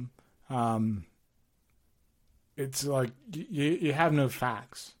from. It's like you have no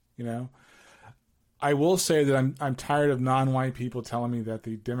facts, you know. I will say that I'm tired of non-white people telling me that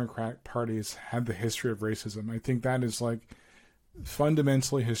the Democratic Party has had the history of racism. I think that is like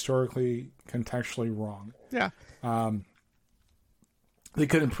fundamentally, historically, contextually wrong. Yeah. They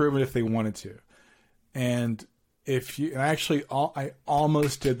couldn't prove it if they wanted to. And I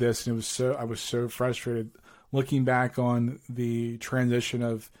almost did this, and I was so frustrated looking back on the transition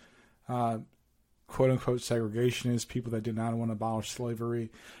of quote unquote segregationists, people that did not want to abolish slavery.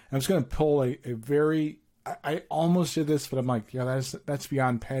 And I was going to pull I almost did this, but I'm like, yeah, that's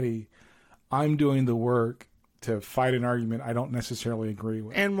beyond petty. I'm doing the work to fight an argument I don't necessarily agree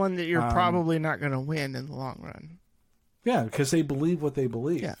with. And one that you're probably not going to win in the long run. Yeah, because they believe what they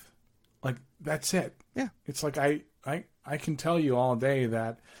believe. Yeah. Like, that's it. Yeah. It's like I can tell you all day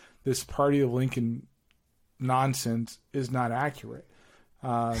that this Party of Lincoln nonsense is not accurate.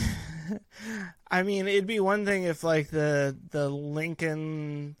 I mean, it'd be one thing if, like, the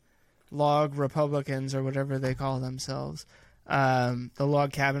Lincoln log Republicans or whatever they call themselves. The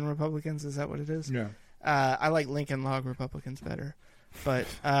log cabin Republicans, is that what it is? Yeah. I like Lincoln log Republicans better. But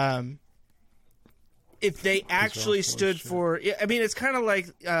if they actually stood for... I mean, it's kind of like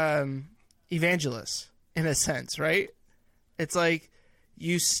evangelists, in a sense, right? It's like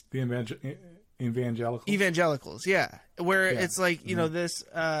you... The evangelicals? Evangelicals, yeah. Where it's like, you know, this...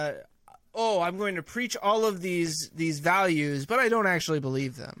 I'm going to preach all of these values, but I don't actually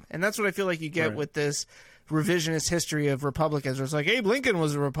believe them. And that's what I feel like you get with this revisionist history of Republicans, where it's like, Abe Lincoln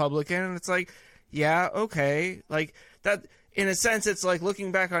was a Republican, and it's like, yeah, okay. Like, that, in a sense, it's like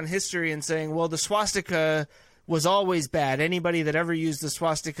looking back on history and saying, well, the swastika was always bad. Anybody that ever used the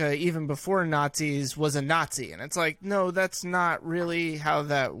swastika, even before Nazis, was a Nazi. And it's like, no, that's not really how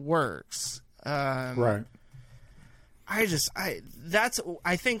that works. Right. I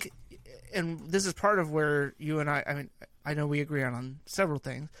think, and this is part of where you and I mean, I know we agree on several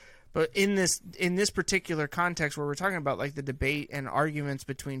things, but in this particular context where we're talking about like the debate and arguments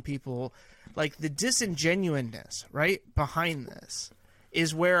between people, like the disingenuousness, right, behind this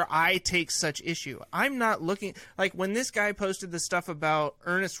is where I take such issue. I'm not looking, like when this guy posted the stuff about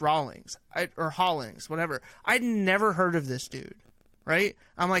Ernest Rawlings or Hollings, whatever, I'd never heard of this dude. Right?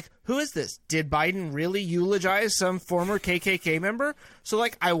 I'm like, who is this? Did Biden really eulogize some former KKK member? So,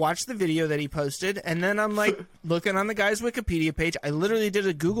 like, I watched the video that he posted, and then I'm, like, looking on the guy's Wikipedia page. I literally did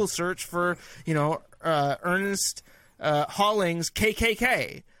a Google search for, you know, Ernest Hollings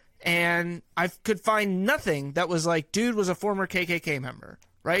KKK, and I could find nothing that was like, dude was a former KKK member,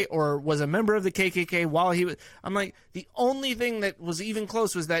 right? Or was a member of the KKK while he was... I'm like, the only thing that was even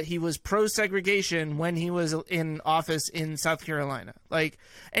close was that he was pro-segregation when he was in office in South Carolina. Like,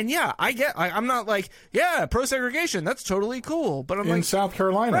 and yeah, I'm not like, yeah, pro-segregation, that's totally cool. But I'm like... In South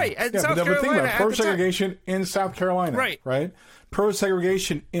Carolina. Right, South Carolina. Pro-segregation in South Carolina. Right?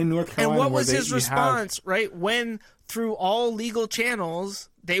 Pro-segregation in North Carolina. And what was his response, right, when through all legal channels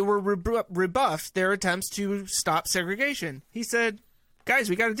they were rebuffed their attempts to stop segregation? He said...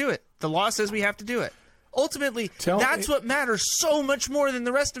 Guys, we got to do it. The law says we have to do it. Ultimately, that's what matters so much more than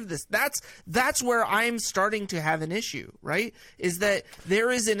the rest of this. That's where I'm starting to have an issue, right? Is that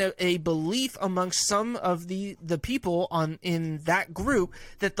there is a belief amongst some of the people in that group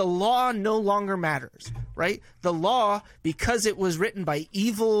that the law no longer matters, right? The law, because it was written by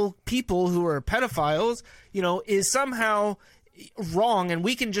evil people who are pedophiles, you know, is somehow wrong, and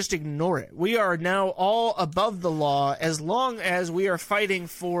we can just ignore it. We are now all above the law as long as we are fighting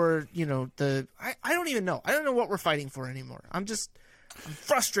for, you know, I don't even know. I don't know what we're fighting for anymore. I'm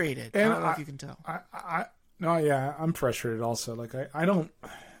frustrated. And I don't know if you can tell. I'm frustrated also. Like I don't,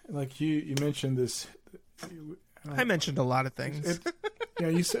 like you mentioned this. I mentioned a lot of things.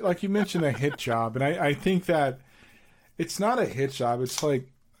 You said, like, you mentioned a hit job, and I think that it's not a hit job. It's like,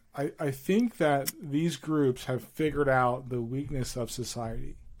 I think that these groups have figured out the weakness of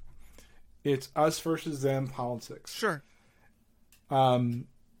society. It's us versus them politics. Sure. And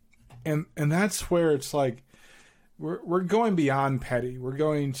that's where it's like we're going beyond petty. We're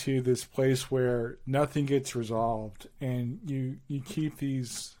going to this place where nothing gets resolved, and you keep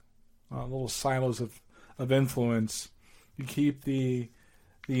these little silos of influence. You keep the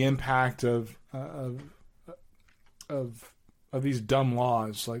impact of these dumb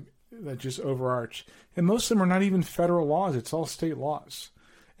laws like that just overarch, and most of them are not even federal laws. It's all state laws,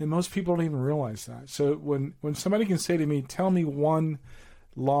 and most people don't even realize that. So when somebody can say to me, "Tell me one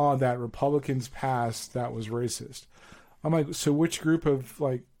law that Republicans passed that was racist," I'm like, "So which group of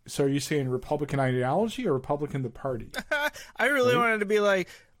like? So are you saying Republican ideology or Republican the party?" I really wanted to be like,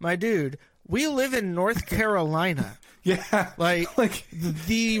 my dude, we live in North Carolina. Yeah, like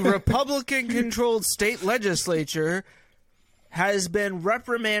the Republican-controlled state legislature has been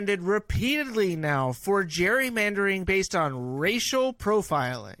reprimanded repeatedly now for gerrymandering based on racial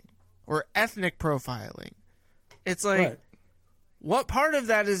profiling or ethnic profiling. It's like, what part of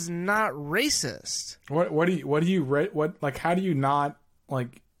that is not racist? How do you not,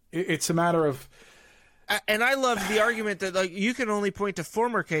 like, it's a matter of... And I love the argument that, like, you can only point to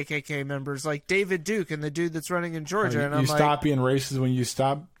former KKK members like David Duke and the dude that's running in Georgia. And I'm like, stop being racist when you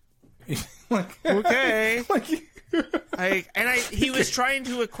stop... Okay. He was trying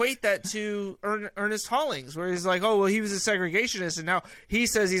to equate that to Ernest Hollings, where he's like, oh, well, he was a segregationist, and now he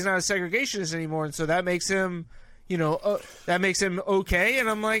says he's not a segregationist anymore, and so that makes him, you know, that makes him okay. And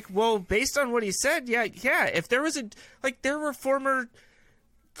I'm like, well, based on what he said, yeah. If there was there were former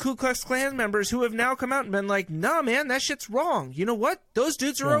Ku Klux Klan members who have now come out and been like, nah, man, that shit's wrong. You know what? Those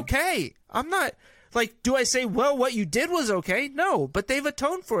dudes are okay. I'm not... Like, do I say, well, what you did was okay? No, but they've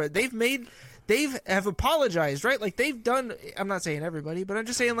atoned for it. They've made have apologized, right? Like they've done. I'm not saying everybody, but I'm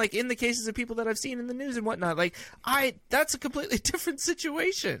just saying like in the cases of people that I've seen in the news and whatnot. Like that's a completely different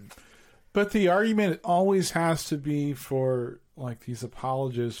situation. But the argument always has to be for like these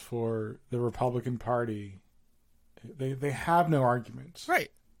apologists for the Republican Party. They have no arguments,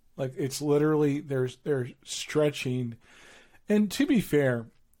 right? Like it's literally they're stretching. And to be fair,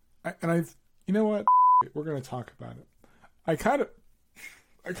 you know what? We're going to talk about it. I kind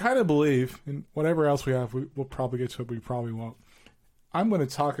of believe, and whatever else we have, we'll probably get to it, but we probably won't. I'm going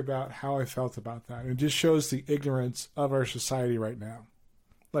to talk about how I felt about that. It just shows the ignorance of our society right now.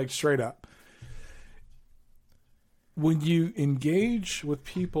 Like, straight up. When you engage with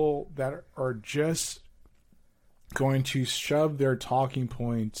people that are just going to shove their talking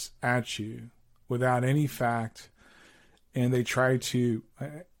points at you without any fact, and they try to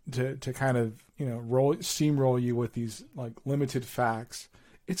kind of, you know, steamroll you with these like limited facts,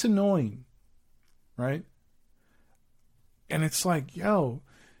 it's annoying, right? And it's like, yo,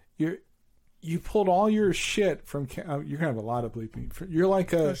 you pulled all your shit from. You're gonna have a lot of bleeping. You're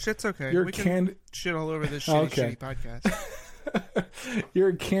like a. Oh, shit's okay. You're we can shit all over this shitty podcast. You're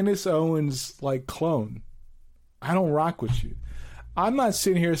a Candace Owens like clone. I don't rock with you. I'm not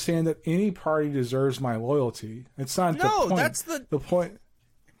sitting here saying that any party deserves my loyalty. It's not the point. No, that's the point.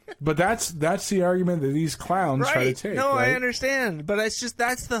 But that's the argument that these clowns try to take. No, right? I understand, but it's just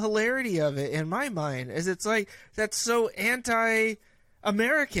that's the hilarity of it in my mind. Is it's like that's so anti-American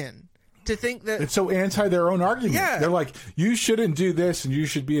to think that it's so anti their own argument. Yeah. They're like, you shouldn't do this, and you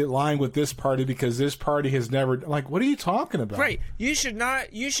should be in line with this party because this party has never. Like, what are you talking about? Right. You should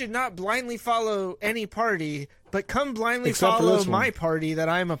not blindly follow any party, but come blindly Except follow my party that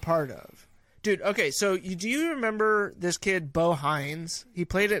I'm a part of. Dude, okay, so do you remember this kid, Bo Hines? He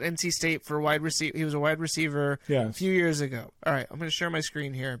played at NC State for wide receiver. He was a wide receiver a few years ago. All right, I'm going to share my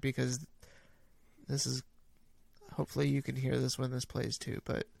screen here because this is. Hopefully, you can hear this when this plays too.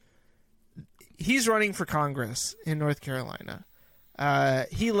 But he's running for Congress in North Carolina.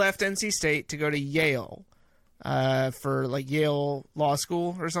 He left NC State to go to Yale for like Yale Law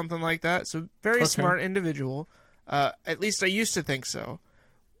School or something like that. So very smart individual. At least I used to think so.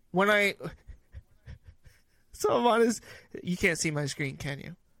 When so I'm on his. You can't see my screen, can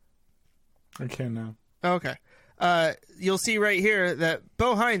you? I can now. Okay. You'll see right here that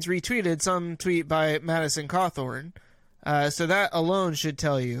Bo Hines retweeted some tweet by Madison Cawthorn. So that alone should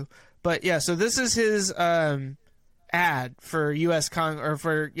tell you. But yeah, so this is his ad for U.S.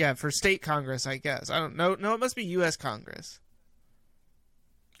 for state Congress, I guess. I don't know. No, it must be U.S. Congress.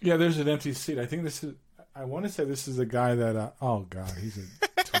 Yeah, there's an empty seat. I think this is. I want to say this is a guy that. Oh God, he's a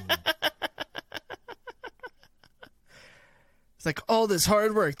tool. It's like all this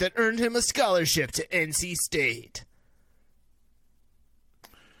hard work that earned him a scholarship to NC State.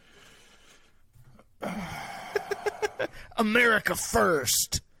 America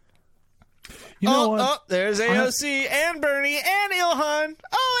first. You know what? Oh, there's AOC and Bernie and Ilhan.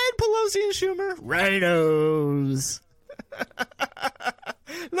 Oh, and Pelosi and Schumer. Rhinos.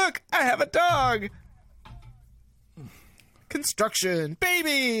 Look, I have a dog. Construction,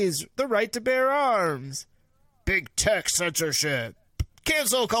 babies, the right to bear arms. Big tech censorship,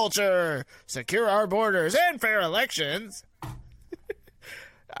 cancel culture, secure our borders, and fair elections.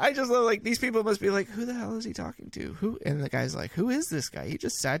 I just love, like, these people must be like, who the hell is he talking to? Who? And the guy's like, who is this guy? He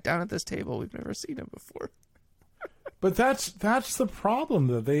just sat down at this table. We've never seen him before. But that's the problem,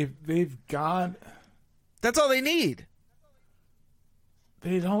 though. They've got. That's all they need.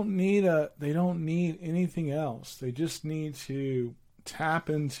 They don't need anything else. They just need to tap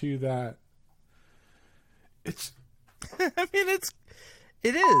into that. It's. I mean,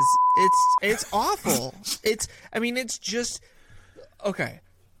 it is. It's awful. It's just okay.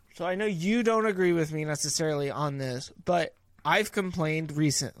 So I know you don't agree with me necessarily on this, but I've complained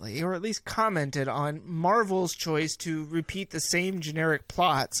recently, or at least commented on Marvel's choice to repeat the same generic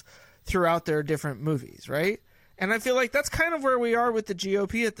plots throughout their different movies, right? And I feel like that's kind of where we are with the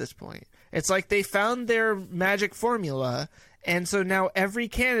GOP at this point. It's like they found their magic formula, and so now every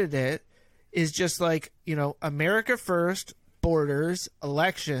candidate is just like, you know, America first, borders,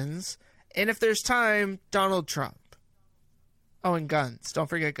 elections, and if there's time, Donald Trump. Oh, and guns. Don't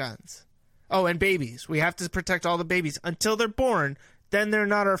forget guns. Oh, and babies. We have to protect all the babies until they're born. Then they're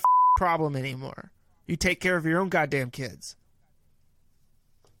not our problem anymore. You take care of your own goddamn kids.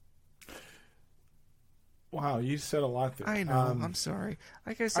 Wow, you said a lot there. I know. I'm sorry.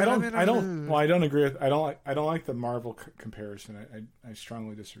 Like I said, I don't agree with. I don't like the Marvel comparison. I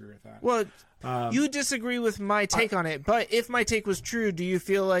strongly disagree with that. Well, you disagree with my take on it, but if my take was true, do you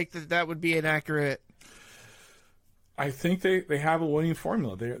feel like that would be inaccurate? I think they have a winning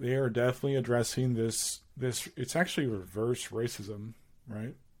formula. They are definitely addressing this. It's actually reverse racism,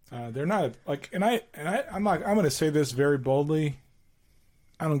 right? They're not like, I'm going to say this very boldly.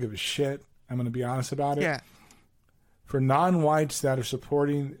 I don't give a shit. I'm going to be honest about it. Yeah. For non-whites that are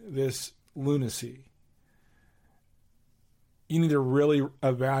supporting this lunacy, you need to really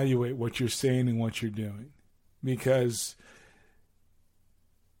evaluate what you're saying and what you're doing, because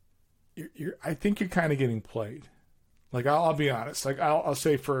I think you're kind of getting played. Like, I'll be honest. Like, I'll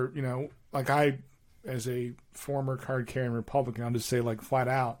say, for, like, I, as a former card-carrying Republican, I'll just say, like, flat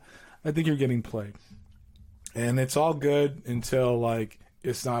out, I think you're getting played. And it's all good until, like,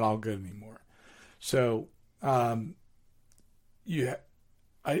 it's not all good anymore. So, I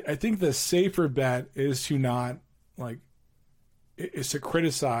think the safer bet is to not, like, is to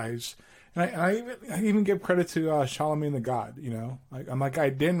criticize. And I even give credit to Charlemagne the God, Like, I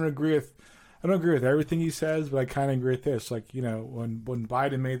don't agree with everything he says, but I kind of agree with this. Like, when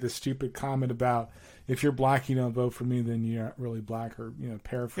Biden made this stupid comment about, if you're black, you don't vote for me, then you're not really black, or,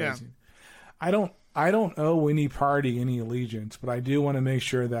 paraphrasing. Yeah. I don't owe any party any allegiance, but I do want to make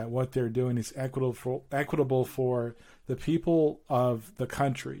sure that what they're doing is equitable for the people of the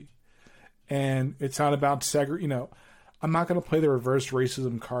country. And it's not about I'm not going to play the reverse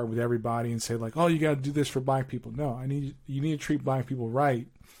racism card with everybody and say, like, oh, you got to do this for black people. No, you need to treat black people right.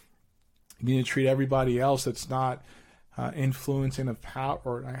 You need to treat everybody else that's not influencing of power,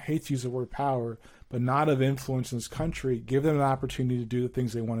 or I hate to use the word power, but not of influence in this country. Give them an opportunity to do the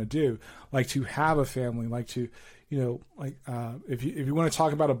things they want to do, like to have a family, like to, if you want to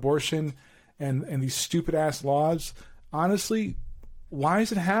talk about abortion and these stupid ass laws, honestly, why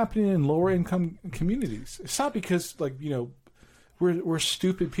is it happening in lower income communities? It's not because, like, we're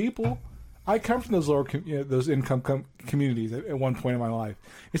stupid people. I come from those those income communities at one point in my life.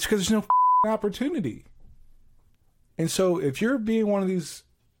 It's because there's no opportunity. And so if you're being one of these,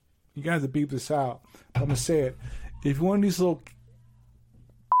 you guys have to beep this out, but I'm going to say it. If you're one of these little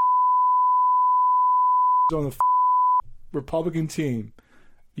on the Republican team,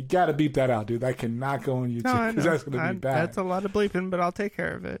 you got to beep that out, dude. That cannot go on YouTube, because that's going to be bad. That's a lot of bleeping, but I'll take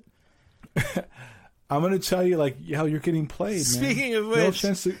care of it. I'm going to tell you, like, you're getting played, man. Speaking of which,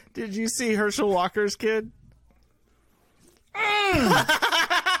 did you see Herschel Walker's kid?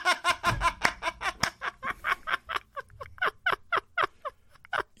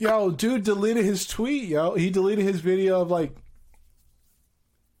 Yo, dude deleted his tweet, yo. He deleted his video of, like,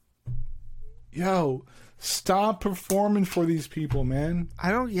 yo, stop performing for these people, man. I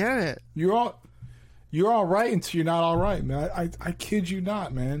don't get it. You're all right until you're not all right, man. I kid you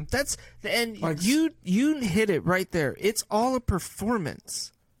not, man. Like, you hit it right there. It's all a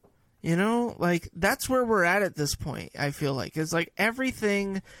performance. Like, that's where we're at this point, I feel like. It's like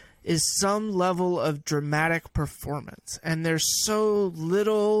everything is some level of dramatic performance, and there's so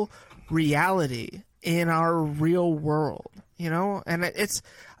little reality in our real world, and it's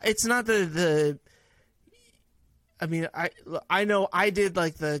not I mean, I know I did,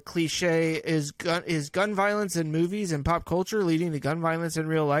 like, the cliche is gun violence in movies and pop culture leading to gun violence in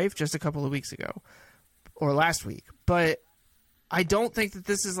real life just a couple of weeks ago or last week, but I don't think that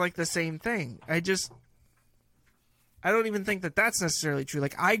this is, like, the same thing. I don't even think that that's necessarily true.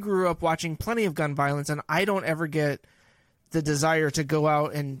 Like, I grew up watching plenty of gun violence, and I don't ever get the desire to go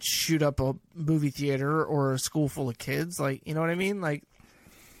out and shoot up a movie theater or a school full of kids. Like, you know what I mean? Like,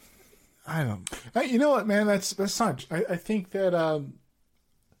 I don't. You know what, man? That's not. I think that. I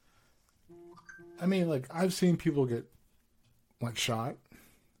mean, like, I've seen people get, like, shot.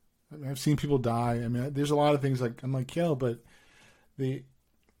 I mean, I've seen people die. I mean, there's a lot of things, like, I'm like, yo, but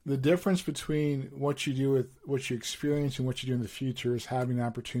the difference between what you do with what you experience and what you do in the future is having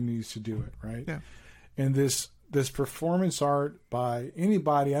opportunities to do it, right? Yeah. And this performance art by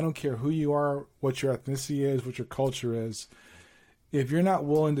anybody, I don't care who you are, what your ethnicity is, what your culture is, if you're not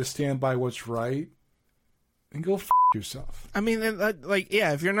willing to stand by what's right, then go yourself. I mean, like,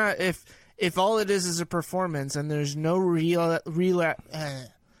 yeah, if you're not, if all it is a performance and there's no reality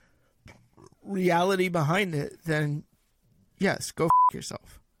behind it, then yes, go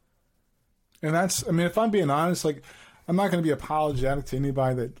yourself. And that's, I mean, if I'm being honest, like, I'm not going to be apologetic to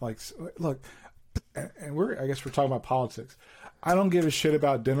anybody that, like, look, and I guess we're talking about politics. I don't give a shit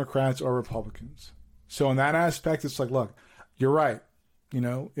about Democrats or Republicans. So in that aspect, it's like, look, you're right.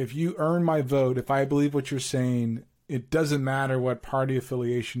 If you earn my vote, if I believe what you're saying, it doesn't matter what party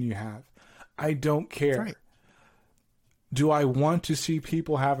affiliation you have. I don't care. Right. Do I want to see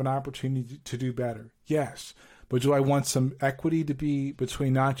people have an opportunity to do better? Yes. But do I want some equity to be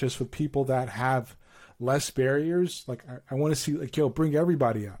between, not just with people that have less barriers? Like, I want to see, like, yo, bring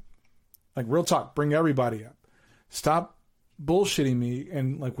everybody up. Like, real talk, bring everybody up. Stop bullshitting me.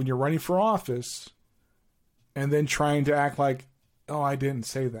 And like when you're running for office and then trying to act like, oh, I didn't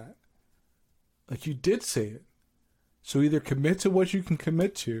say that. Like you did say it. So either commit to what you can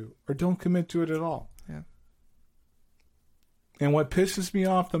commit to or don't commit to it at all. Yeah. And what pisses me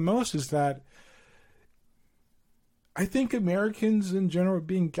off the most is that I think Americans in general are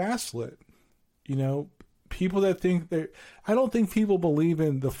being gaslit. You know, people that think I don't think people believe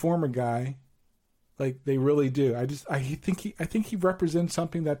in the former guy like they really do. I think he represents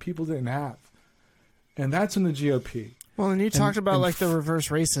something that people didn't have. And that's in the GOP. Well, and you talked about like the reverse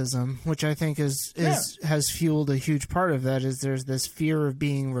racism, which I think has fueled a huge part of that. Is there's this fear of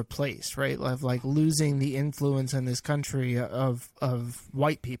being replaced, right? Of like losing the influence in this country of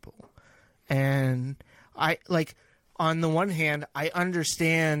white people. And I like, on the one hand, I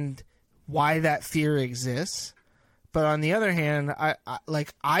understand why that fear exists, but on the other hand,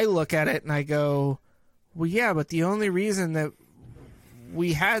 I look at it and I go, well, yeah, but the only reason that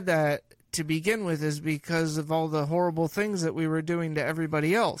we had that to begin with is because of all the horrible things that we were doing to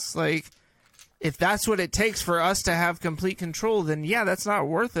everybody else. Like, if that's what it takes for us to have complete control, then yeah, that's not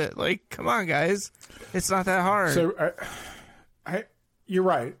worth it. Like, come on, guys, it's not that hard. So, you're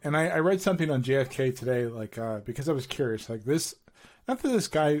right. And I read something on JFK today, like because I was curious, like this. Not that this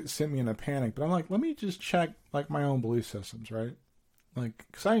guy sent me in a panic, but I'm like, let me just check like my own belief systems, right? Like,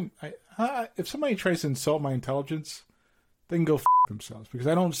 because if somebody tries to insult my intelligence, they can go f*** themselves, because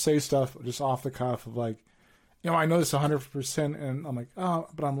I don't say stuff just off the cuff of like, you know, I know this 100% and I'm like, oh,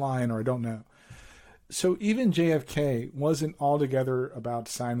 but I'm lying or I don't know. So even JFK wasn't altogether about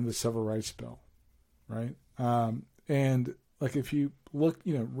signing the Civil Rights Bill, right? And like if you look,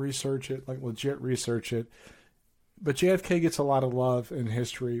 you know, research it, like legit research it. But JFK gets a lot of love in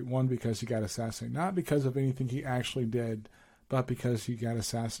history, one, because he got assassinated, not because of anything he actually did, but because he got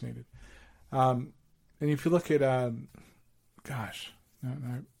assassinated. And if you look at gosh,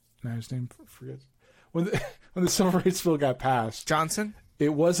 now his name forgets. When the Civil Rights Bill got passed, Johnson?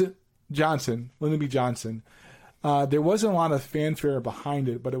 It wasn't Johnson, Lyndon B. Johnson. There wasn't a lot of fanfare behind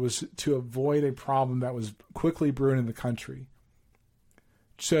it, but it was to avoid a problem that was quickly brewing in the country.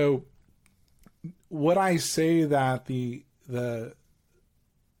 So, would I say that the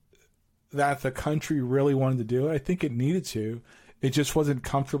country really wanted to do it? I think it needed to. It just wasn't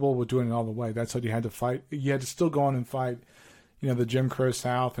comfortable with doing it all the way. That's what you had to fight. You had to still go on and fight, you know, the Jim Crow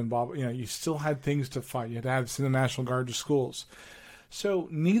South and blah, blah. You know, you still had things to fight. You had to send the National Guard to schools. So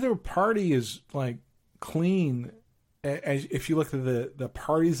neither party is like clean as if you look at the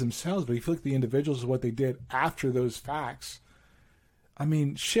parties themselves, but if you look at the individuals of what they did after those facts. I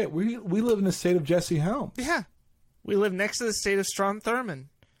mean, shit, we live in the state of Jesse Helms. Yeah. We live next to the state of Strom Thurmond.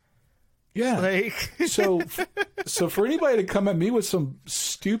 Yeah. Like so for anybody to come at me with some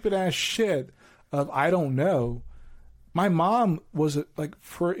stupid ass shit of I don't know, my mom was like,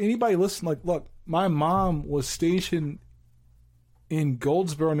 for anybody listening, like, look, my mom was stationed in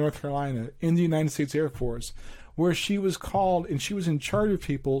Goldsboro, North Carolina, in the United States Air Force, where she was called, and she was in charge of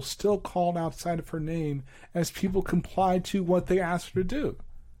people, still called outside of her name as people complied to what they asked her to do.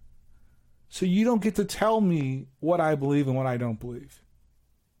 So you don't get to tell me what I believe and what I don't believe.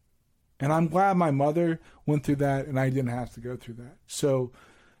 And I'm glad my mother went through that and I didn't have to go through that. So,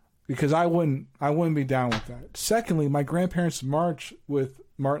 because I wouldn't be down with that. Secondly, my grandparents marched with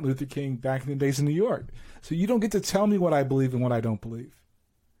Martin Luther King back in the days in New York. So you don't get to tell me what I believe and what I don't believe.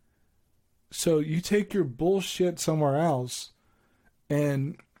 So you take your bullshit somewhere else,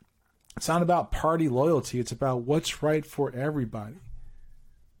 and it's not about party loyalty. It's about what's right for everybody.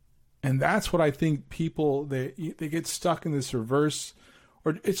 And that's what I think people, they get stuck in this reverse,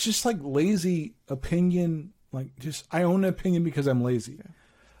 or it's just like lazy opinion. Like, just, I own an opinion because I'm lazy. Yeah.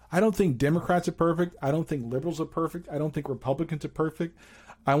 I don't think Democrats are perfect. I don't think liberals are perfect. I don't think Republicans are perfect.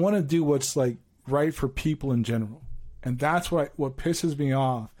 I want to do what's like right for people in general. And that's what pisses me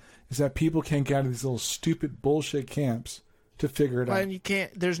off, is that people can't get out of these little stupid bullshit camps to figure it out. And you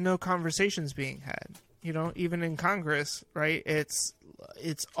can't, there's no conversations being had. You know, even in Congress, right? It's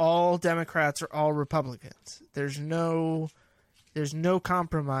all Democrats or all Republicans. There's no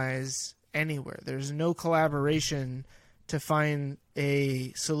compromise anywhere. There's no collaboration to find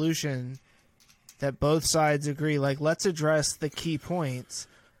a solution that both sides agree. Like, let's address the key points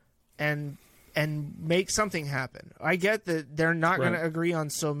and make something happen. I get that they're not going to agree on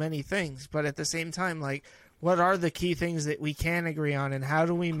so many things, but at the same time, like, what are the key things that we can agree on, and how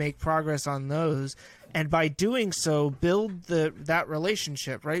do we make progress on those? And by doing so, build that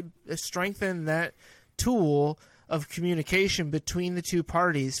relationship, right? Strengthen that tool of communication between the two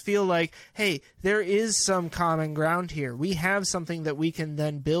parties. Feel like, hey, there is some common ground here. We have something that we can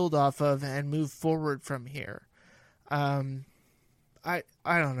then build off of and move forward from here. I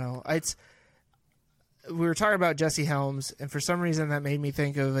don't know. We were talking about Jesse Helms, and for some reason that made me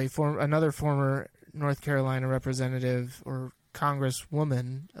think of another former North Carolina representative or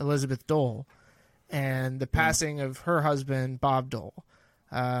congresswoman, Elizabeth Dole, and the passing of her husband, Bob Dole,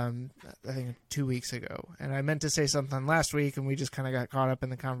 I think 2 weeks ago. And I meant to say something last week, and we just kind of got caught up in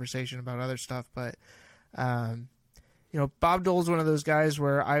the conversation about other stuff. But, Bob Dole's one of those guys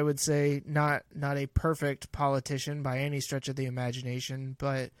where I would say not a perfect politician by any stretch of the imagination,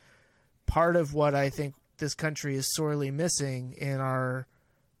 but part of what I think this country is sorely missing in our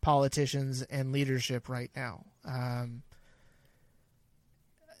politicians and leadership right now.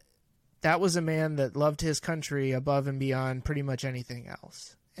 That was a man that loved his country above and beyond pretty much anything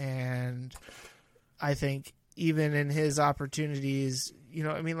else. And I think even in his opportunities,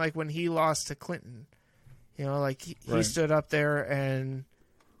 like when he lost to Clinton, he stood up there and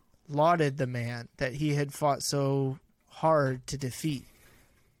lauded the man that he had fought so hard to defeat.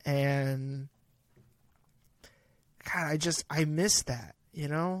 And God, I miss that,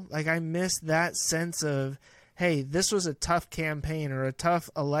 I miss that sense of, hey, this was a tough campaign or a tough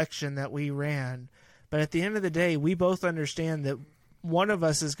election that we ran. But at the end of the day, we both understand that one of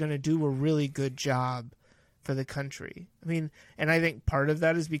us is going to do a really good job for the country. And I think part of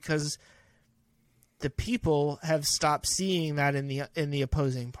that is because the people have stopped seeing that in the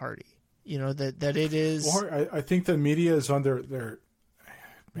opposing party. That it is. Or I think the media is on their.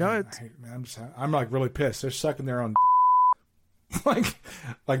 Man, I'm like really pissed. They're sucking their own.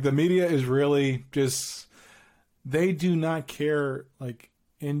 like the media is really just. They do not care,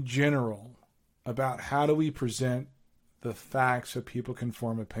 in general, about how do we present the facts so people can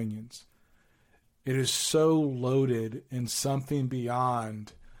form opinions. It is so loaded in something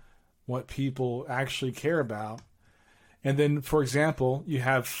beyond what people actually care about. And then, for example, you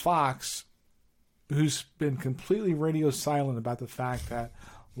have Fox, who's been completely radio silent about the fact that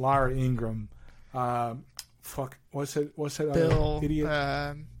Laura Ingraham, what's that Bill,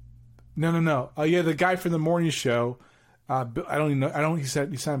 idiot? No. Oh yeah, the guy from the morning show. I don't even know. He's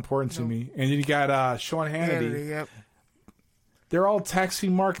not important to me. And then you got Sean Hannity. Yep. They're all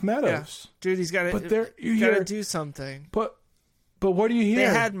texting Mark Meadows. Yeah. Dude, he's got to do something. But what do you hear?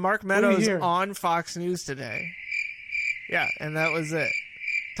 They had Mark Meadows on Fox News today. Yeah, and that was it.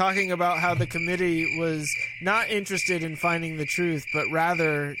 Talking about how the committee was not interested in finding the truth, but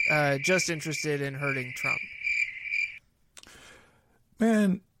rather just interested in hurting Trump.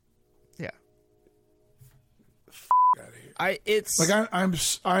 Man.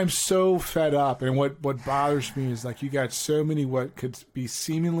 I'm so fed up, and what bothers me is you got so many what could be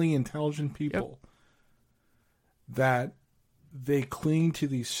seemingly intelligent people that they cling to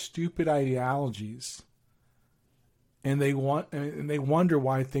these stupid ideologies, and they wonder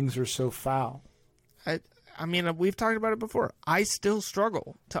why things are so foul. We've talked about it before. I still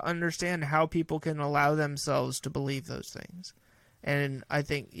struggle to understand how people can allow themselves to believe those things. And I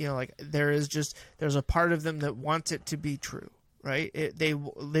think, there's a part of them that wants it to be true, right? They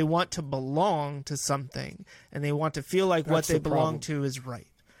want to belong to something, and they want to feel like what they belong to is right.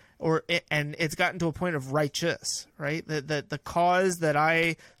 And it's gotten to a point of righteous, right? That the cause that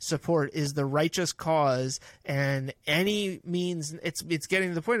I support is the righteous cause, and any means, it's getting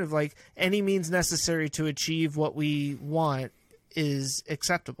to the point of any means necessary to achieve what we want is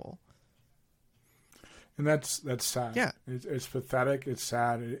acceptable. And that's sad. Yeah, it's pathetic. It's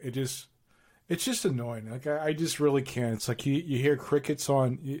sad. It's just annoying. I just really can't. It's you hear crickets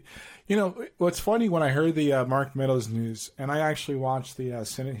on. What's funny, when I heard the Mark Meadows news, and I actually watched the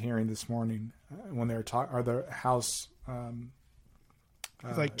Senate hearing this morning when they were talking, or the House.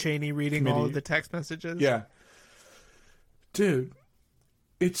 Cheney reading committee. All of the text messages. Yeah, dude,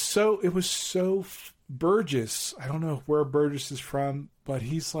 it was so Burgess. I don't know where Burgess is from, but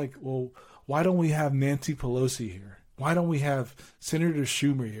he's like, well, why don't we have Nancy Pelosi here? Why don't we have Senator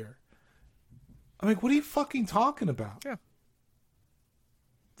Schumer here? I'm like, what are you fucking talking about? Yeah.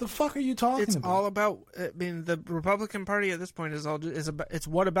 The fuck are you talking about? It's all about. The Republican Party at this point it's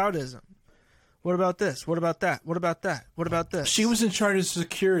whataboutism. What about this? What about that? What about that? What about this? She was in charge of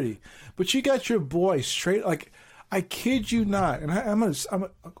security, but you got your boy straight. I kid you not, and I'm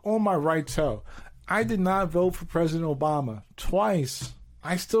on my right toe. I did not vote for President Obama twice.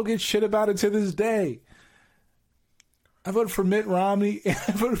 I still get shit about it to this day. I voted for Mitt Romney and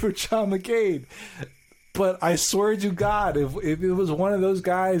I voted for John McCain. But I swear to God, if it was one of those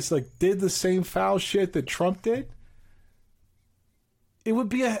guys did the same foul shit that Trump did, it would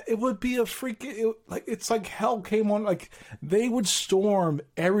be a freaking it's like hell came on. They would storm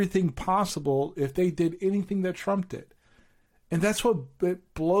everything possible if they did anything that Trump did. And that's what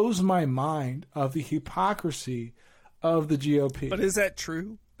blows my mind, of the hypocrisy of the GOP. But is that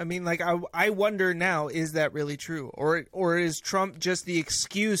true? I mean, like, I wonder now, is that really true? Or is Trump just the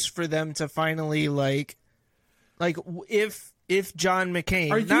excuse for them to finally, like if John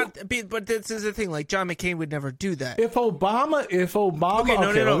McCain, but this is the thing, like, John McCain would never do that. If Obama,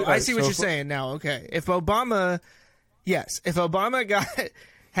 okay, no, I see what you're saying now. Okay. If Obama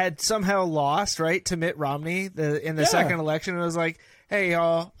had somehow lost, right, to Mitt Romney in the second election, and was like, hey,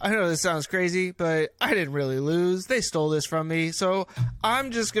 y'all, I know this sounds crazy, but I didn't really lose. They stole this from me. So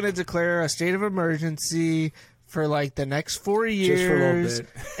I'm just going to declare a state of emergency for like the next 4 years. Just for a little bit.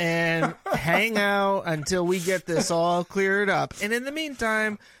 And hang out until we get this all cleared up. And in the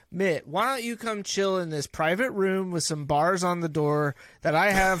meantime, Mitt, why don't you come chill in this private room with some bars on the door that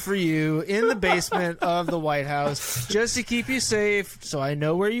I have for you in the basement of the White House just to keep you safe, so I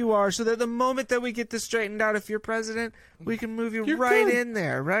know where you are, so that the moment that we get this straightened out, if you're president, we can move you right in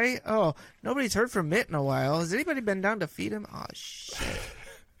there, right? Oh, nobody's heard from Mitt in a while. Has anybody been down to feed him? Oh, shit.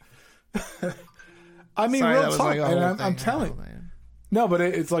 I mean, Sorry, real talk, and I'm telling you. No, but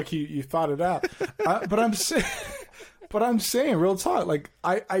it's like you thought it out. But I'm saying... But I'm saying, real talk, like,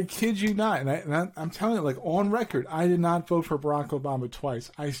 I kid you not, and I'm telling you, like, on record, I did not vote for Barack Obama twice.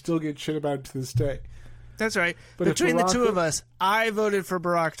 I still get shit about it to this day. That's right. But between the two of us, I voted for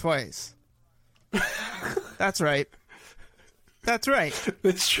Barack twice. That's right. That's right.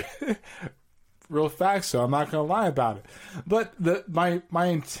 That's true. Real facts, so I'm not going to lie about it. But my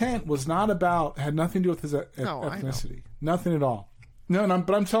intent was not about, had nothing to do with his ethnicity. Nothing at all. No,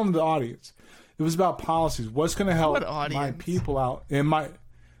 but I'm telling the audience. It was about policies. What's going to help my people out? And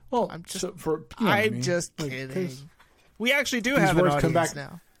I'm just kidding. We actually do have an audience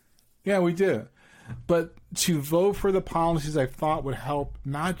now. Yeah, we do. But to vote for the policies I thought would help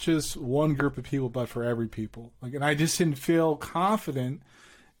not just one group of people, but for every people. Like, and I just didn't feel confident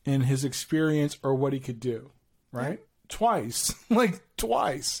in his experience or what he could do. Right? Twice.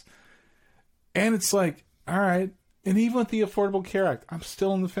 Twice. And it's like, all right. And even with the Affordable Care Act, I'm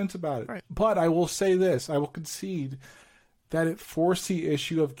still on the fence about it. Right. But I will say this. I will concede that it forced the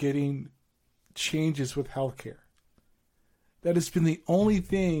issue of getting changes with health care. That has been the only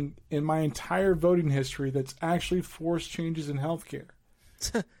thing in my entire voting history that's actually forced changes in health care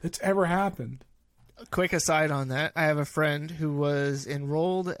that's ever happened. A quick aside on that. I have a friend who was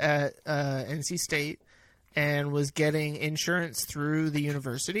enrolled at NC State and was getting insurance through the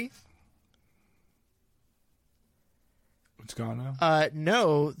university. It's gone now?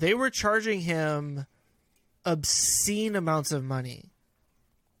 No, they were charging him obscene amounts of money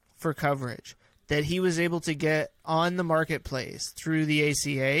for coverage that he was able to get on the marketplace through the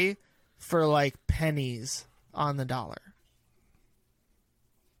ACA for like pennies on the dollar.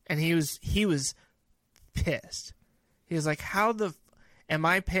 And he was pissed. He was like, how am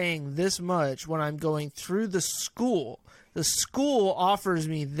I paying this much when I'm going through the school? The school offers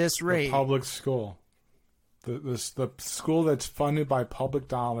me this rate. The public school. The school that's funded by public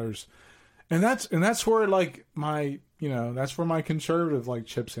dollars, and that's where like that's where my conservative like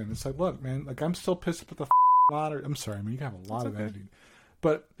chips in. It's like, look, man, like I'm still pissed at the lottery. I'm sorry, I mean you can have a lot of editing,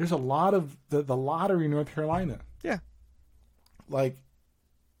 but there's a lot of the lottery in North Carolina. Yeah, like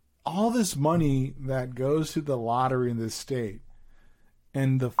all this money that goes to the lottery in this state,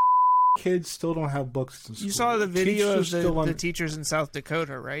 and the kids still don't have books in school. You saw the video of the teachers in South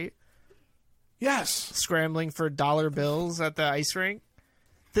Dakota, right? Yes. Scrambling for dollar bills at the ice rink.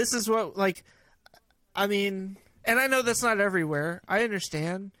 This is what, like, I mean, and I know that's not everywhere. I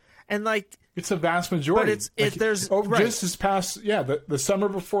understand. And, like, it's a vast majority. But there's just this past, the summer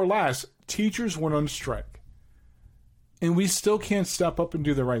before last, teachers went on strike. And we still can't step up and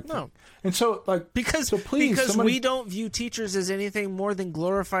do the right thing. No. And so, like, because we don't view teachers as anything more than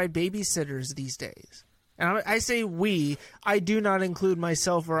glorified babysitters these days. And I say we, I do not include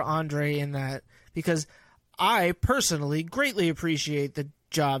myself or Andre in that, because I personally greatly appreciate the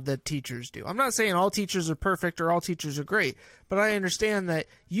job that teachers do. I'm not saying all teachers are perfect or all teachers are great, but I understand that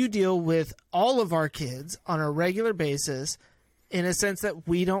you deal with all of our kids on a regular basis in a sense that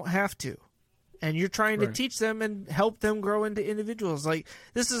we don't have to. And you're trying to teach them and help them grow into individuals. Like,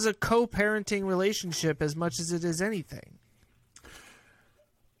 this is a co-parenting relationship as much as it is anything.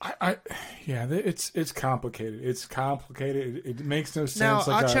 It's complicated. It's complicated. It makes no sense.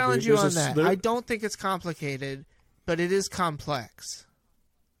 Now, I'll challenge you on that. I don't think it's complicated, but it is complex.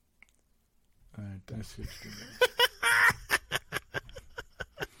 I'm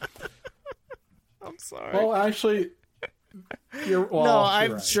sorry. Well, actually,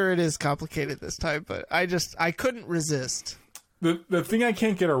 I'm sure it is complicated this time, but I couldn't resist. The thing I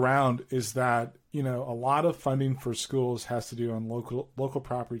can't get around is that, a lot of funding for schools has to do on local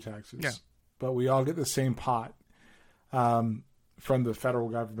property taxes. Yeah. But we all get the same pot. from the federal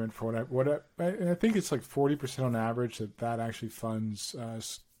government for whatever. I think it's like 40% on average that actually funds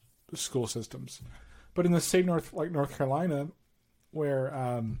school systems. But in the state like North Carolina, where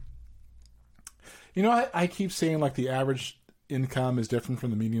I keep saying like the average income is different from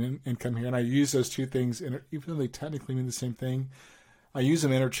the median income here, and I use those two things, even though they technically mean the same thing, I use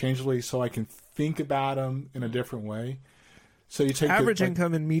them interchangeably so I can think about them in a different way. So you take average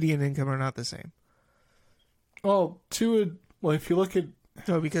income and median income are not the same. Well, if you look at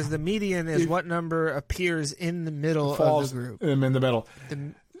because the median is what number appears in the middle of the group. In the middle.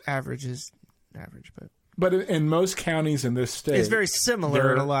 The average is average, but in most counties in this state, it's very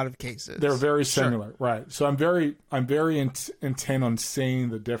similar in a lot of cases. They're very similar, right? So I'm very intent on seeing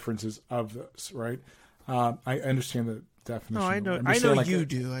the differences of those, right? I understand the definition. No, I know like you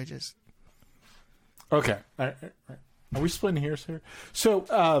do. I just okay. Are we splitting hairs here?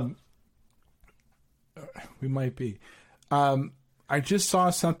 So we might be. I just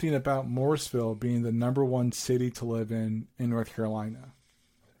saw something about Morrisville being the #1 city to live in North Carolina.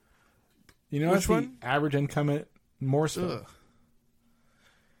 You know, which one? The average income at Morrisville. Ugh.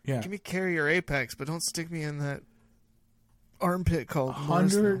 Yeah. Give me Cary or Apex, but don't stick me in that armpit called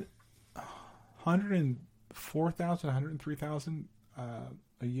Morrisville. 104,000, 103,000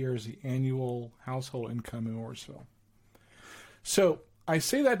 a year is the annual household income in Morrisville. So I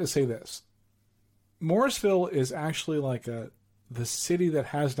say that to say this. Morrisville is actually like the city that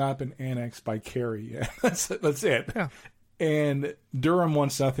has not been annexed by Cary yet. That's it. Yeah. And Durham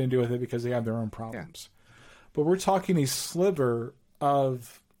wants nothing to do with it because they have their own problems. Yeah. But we're talking a sliver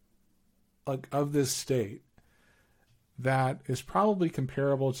of this state that is probably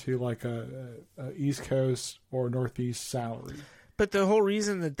comparable to like a East Coast or Northeast salary. But the whole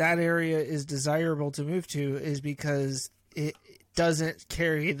reason that area is desirable to move to is because it doesn't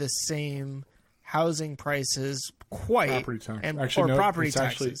carry the same housing prices quite, property tax. Property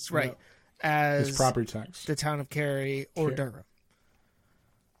taxes, right? As it's property tax. The town of Cary or Durham.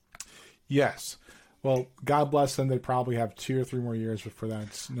 Yes. Well, God bless them. They probably have 2 or 3 more years before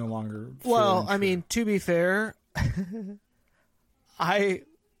that's no longer. Well, I mean, to be fair, when I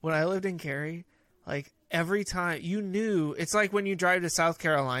lived in Cary, like every time you knew, it's like when you drive to South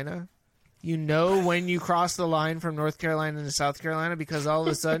Carolina. You know when you cross the line from North Carolina to South Carolina because all of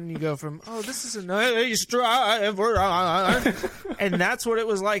a sudden you go from, oh, this is a nice drive, and that's what it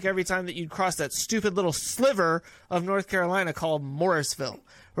was like every time that you'd cross that stupid little sliver of North Carolina called Morrisville,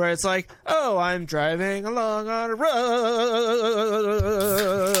 where it's like, oh, I'm driving along on a road,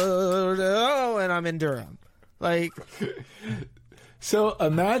 oh, and I'm in Durham. Like, so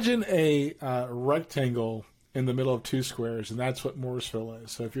imagine a rectangle in the middle of 2 squares, and that's what Morrisville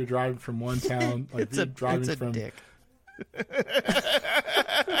is. So if you're driving from one town, like it's a dick.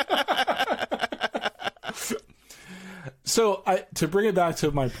 So to bring it back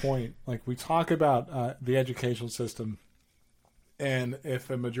to my point, like we talk about the educational system, and if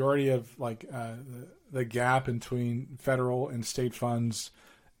a majority of like the gap between federal and state funds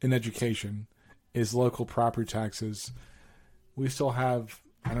in education is local property taxes, we still have,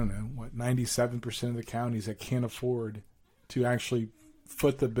 I don't know, 97% of the counties that can't afford to actually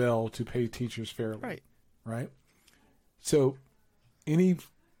foot the bill to pay teachers fairly. Right? So any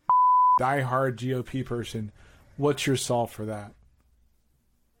diehard GOP person, what's your solve for that?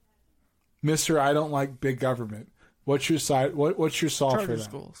 Mr. I don't like big government. What's your solve Charter for that?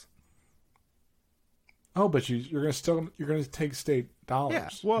 Schools. Oh, but you're going to take state dollars. Yeah,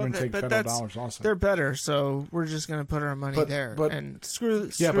 well, you're going to take federal dollars also. They're better, so we're just going to put our money there and screw.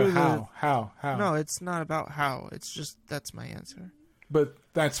 Yeah, but how? No, it's not about how. It's just that's my answer. But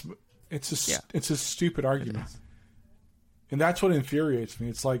it's a stupid argument, and that's what infuriates me.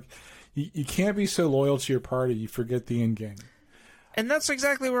 It's like you can't be so loyal to your party you forget the end game. And that's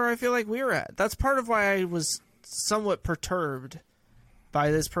exactly where I feel like we're at. That's part of why I was somewhat perturbed by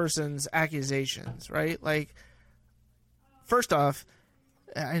this person's accusations, right? Like, first off,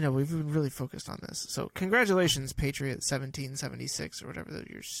 I know we've been really focused on this. So congratulations, Patriot 1776 or whatever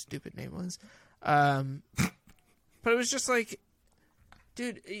your stupid name was. But it was just like,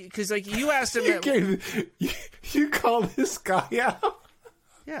 dude, because like you asked him, you called this guy out.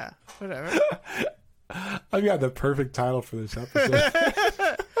 Yeah, whatever. I've got the perfect title for this episode.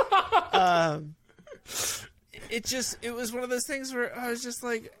 It was one of those things where I was just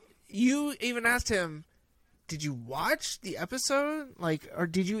like, you even asked him, did you watch the episode? Like, or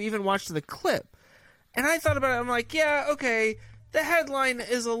did you even watch the clip? And I thought about it. I'm like, yeah, okay. The headline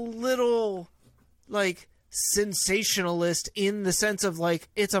is a little, like, sensationalist in the sense of like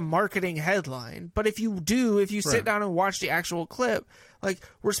it's a marketing headline, but if you sit down and watch the actual clip, like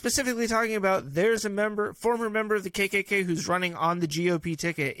we're specifically talking about there's a former member of the KKK who's running on the GOP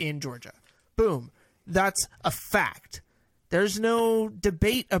ticket in Georgia. Boom. That's a fact. There's no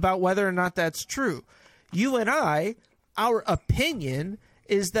debate about whether or not that's true. You and I, our opinion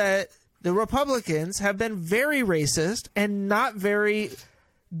is that the Republicans have been very racist and not very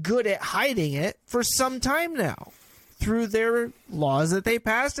good at hiding it for some time now through their laws that they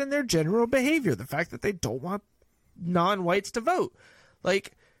passed and their general behavior. The fact that they don't want non-whites to vote.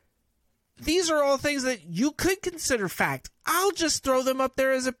 Like, these are all things that you could consider fact. I'll just throw them up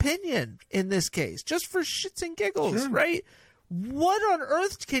there as opinion in this case, just for shits and giggles, right? What on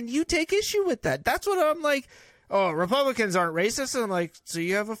earth can you take issue with that? That's what I'm like, oh, Republicans aren't racist. And I'm like, so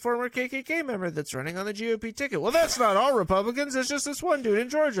you have a former KKK member that's running on the GOP ticket. Well, that's not all Republicans. It's just this one dude in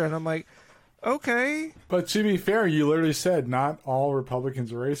Georgia. And I'm like, okay. But to be fair, you literally said not all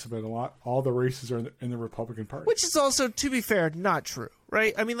Republicans are racist, but all the races are in the Republican Party. Which is also, to be fair, not true,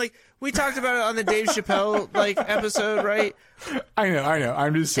 right? I mean, like, we talked about it on the Dave Chappelle, like, episode, right? I know.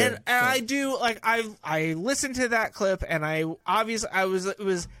 I'm just saying. And I do, like, I listened to that clip, and it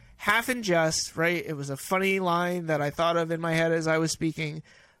was half in jest, right? It was a funny line that I thought of in my head as I was speaking.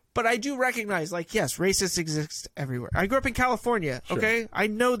 But I do recognize, like, yes, racists exist everywhere. I grew up in California, okay? I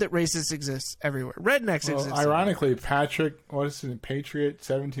know that racists exist everywhere. Rednecks exist ironically, everywhere. Patrick, what is it, Patriot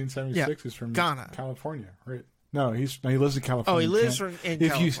 1776 is from Ghana. California, right? No, he lives in California. Oh, he lives in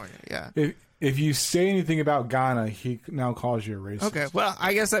California, yeah. If you say anything about Ghana, he now calls you a racist. Okay, well,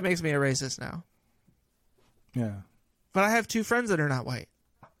 I guess that makes me a racist now. Yeah. But I have two friends that are not white.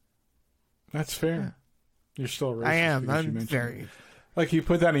 That's fair. Yeah. You're still a racist. I am. I'm very... Like, you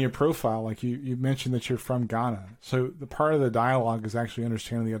put that in your profile, like you mentioned that you're from Ghana. So the part of the dialogue is actually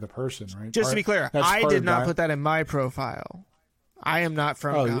understanding the other person, right? Just to be clear, I did not put that in my profile. I am not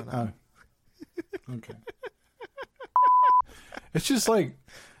from Ghana. Okay. It's just like...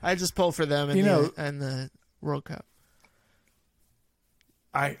 I just pull for them in the World Cup.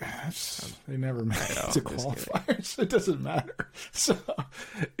 They never made it to qualifiers, so it doesn't matter. So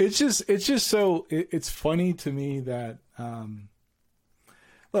it's just so it's funny to me that...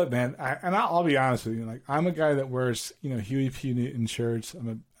 Look, man, I'll be honest with you. Like, I'm a guy that wears, Huey P. Newton shirts.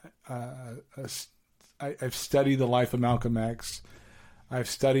 I've studied the life of Malcolm X. I've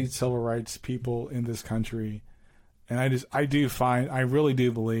studied civil rights people in this country, and I really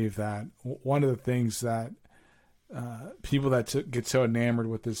do believe that one of the things that people that get so enamored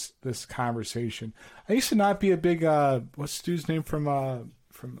with this conversation. I used to not be a big what's the dude's name from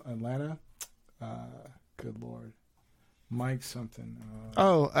Atlanta? Good Lord. Mike something.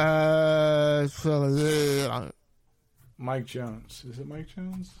 Mike Jones. Is it Mike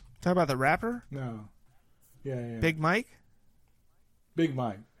Jones? Talk about the rapper? No. Yeah. Big Mike? Big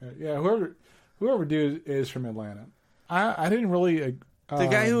Mike. Yeah, whoever dude is from Atlanta. I didn't really... the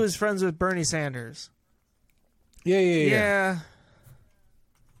guy who was friends with Bernie Sanders. Yeah.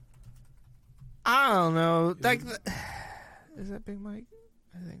 I don't know. Is that Big Mike?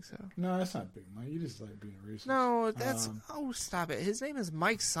 I think so. No, that's not Big Mike. You just like being racist. No, that's... stop it. His name is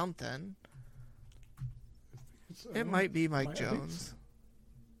Mike something. It might be Mike Jones.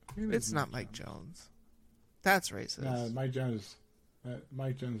 It's not Mike Jones. That's racist. No, Mike Jones.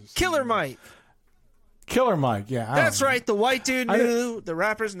 Mike Jones is... Killer Mike. Killer Mike, yeah. That's right. The white dude knew the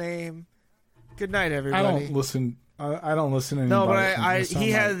rapper's name. Good night, everybody. I don't listen to anybody. No, but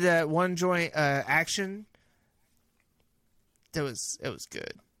he had that one joint action... It was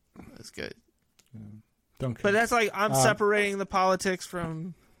good. It was good. Yeah. Don't care. But that's like I'm separating the politics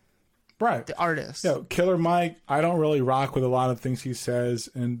from the artist. Yeah, Killer Mike, I don't really rock with a lot of things he says,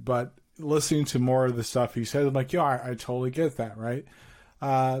 but listening to more of the stuff he says, I'm like, I totally get that, right?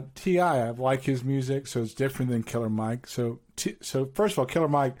 T.I., I like his music, so it's different than Killer Mike. So first of all, Killer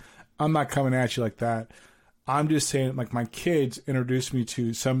Mike, I'm not coming at you like that. I'm just saying, like, my kids introduced me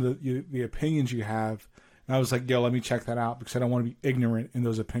to some of the opinions you have. And I was like, let me check that out because I don't want to be ignorant in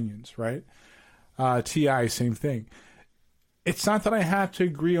those opinions, right? T.I., same thing. It's not that I have to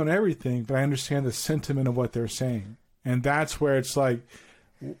agree on everything, but I understand the sentiment of what they're saying. And that's where it's like,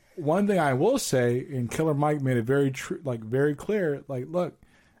 one thing I will say, and Killer Mike made it very clear, like, look,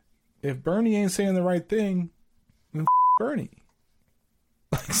 if Bernie ain't saying the right thing, then Bernie.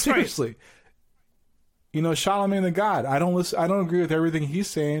 Like, seriously. Right. Charlemagne the God, I don't agree with everything he's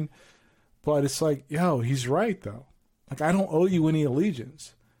saying. But it's like, he's right, though. Like, I don't owe you any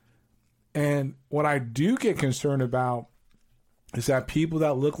allegiance. And what I do get concerned about is that people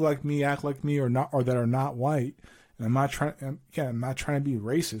that look like me, act like me, or that are not white, I'm not trying to be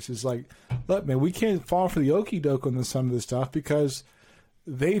racist. It's like, look, man, we can't fall for the okie doke on some of this stuff because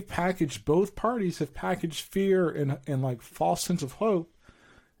both parties have packaged fear and like false sense of hope,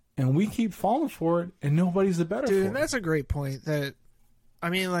 and we keep falling for it, and nobody's the better for it. Dude, and that's a great point. That, I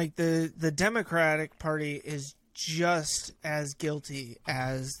mean, like the Democratic Party is just as guilty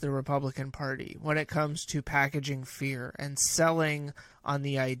as the Republican Party when it comes to packaging fear and selling on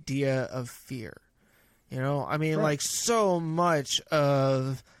the idea of fear. You know, I mean, like, so much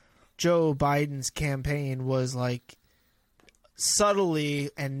of Joe Biden's campaign was like subtly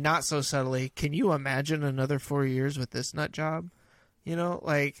and not so subtly, can you imagine another 4 years with this nut job? You know,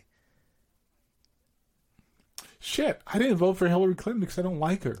 like, shit, I didn't vote for Hillary Clinton because I don't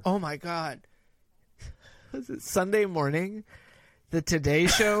like her. Oh my God. Was it Sunday morning? The Today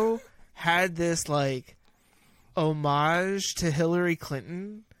Show had this like homage to Hillary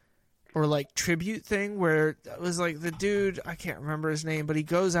Clinton or like tribute thing where it was like the dude, I can't remember his name, but he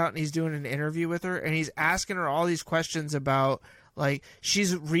goes out and he's doing an interview with her and he's asking her all these questions about, like,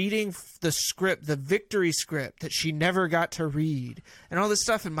 she's reading the script, the victory script that she never got to read and all this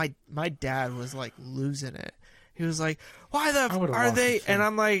stuff. And my dad was like losing it. He was like, why the are they? And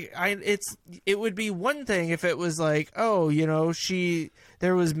I'm like, it would be one thing if it was like, oh, you know,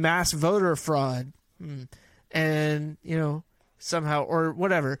 there was mass voter fraud and, you know, somehow or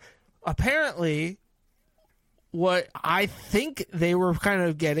whatever. Apparently, what I think they were kind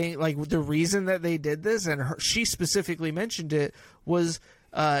of getting, like the reason that they did this, and she specifically mentioned it, was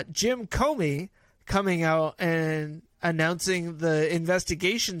Jim Comey coming out and announcing the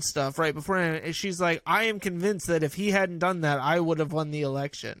investigation stuff right before, and she's like, I am convinced that if he hadn't done that, I would have won the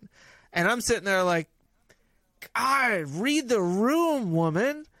election. And I'm sitting there like, God, read the room,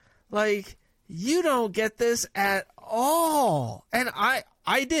 woman. Like, you don't get this at all. And I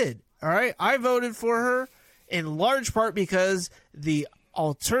did. All right. I voted for her in large part because the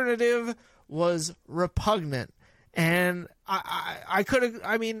alternative was repugnant. And I could have,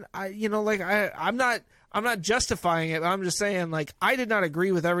 I mean, I'm not justifying it, but I'm just saying, like, I did not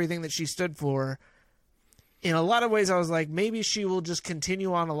agree with everything that she stood for. In a lot of ways, I was like, maybe she will just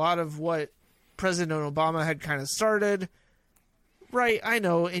continue on a lot of what President Obama had kind of started. Right, I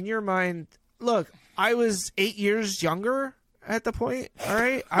know, in your mind, look, I was 8 years younger at the point, all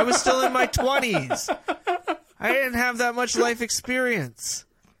right? I was still in my 20s. I didn't have that much life experience.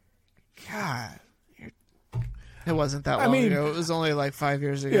 God. It wasn't that long ago. It was only like 5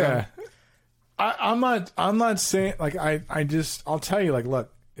 years ago. Yeah. I'm not saying, like, I'll tell you, like,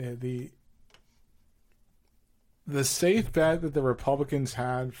 look, the safe bet that the Republicans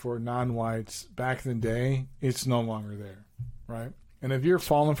had for non-whites back in the day, it's no longer there, right? And if you're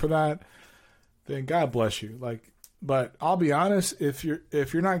falling for that, then God bless you. Like, but I'll be honest, if you're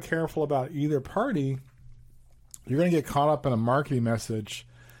not careful about either party, you're going to get caught up in a marketing message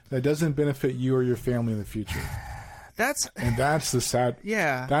that doesn't benefit you or your family in the future. That's the sad.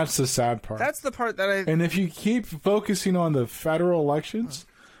 Yeah, that's the sad part. That's the part that And if you keep focusing on the federal elections,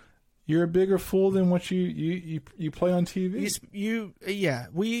 you're a bigger fool than what you play on TV.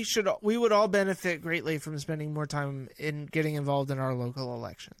 We would all benefit greatly from spending more time in getting involved in our local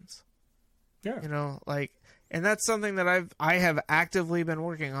elections. Yeah, you know, like, and that's something that I have actively been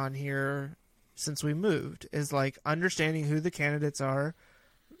working on here since we moved, is like understanding who the candidates are.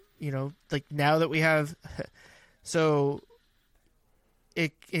 You know, like now that we have. So,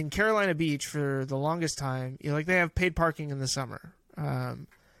 in Carolina Beach, for the longest time, you know, like they have paid parking in the summer, and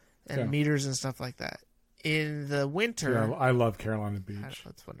meters and stuff like that. In the winter, yeah, I love Carolina Beach.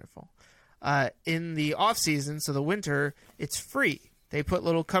 That's wonderful. In the off season, so the winter, it's free. They put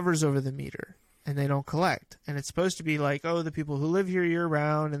little covers over the meter, and they don't collect. And it's supposed to be like, oh, the people who live here year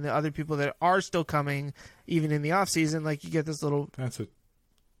round, and the other people that are still coming, even in the off season, like you get this little. That's a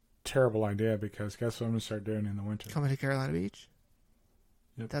terrible idea, because guess what I'm going to start doing in the winter? Coming to Carolina Beach?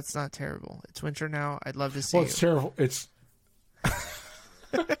 Yep. That's not terrible. It's winter now. I'd love to see Well, it's terrible. It's...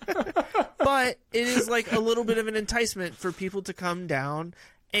 But it is like a little bit of an enticement for people to come down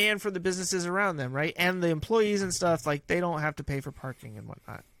and for the businesses around them, right? And the employees and stuff, like they don't have to pay for parking and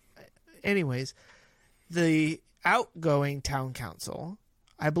whatnot. Anyways, the outgoing town council,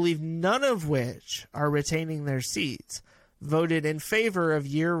 I believe none of which are retaining their seats, voted in favor of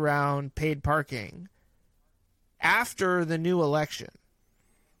year-round paid parking after the new election.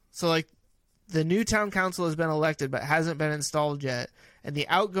 So, like, the new town council has been elected but hasn't been installed yet, and the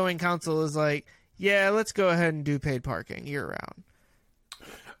outgoing council is like, yeah, let's go ahead and do paid parking year-round.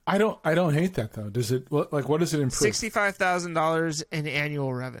 I don't hate that, though. Does it, what does it improve? $65,000 in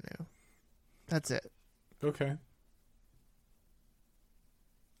annual revenue. That's it. Okay.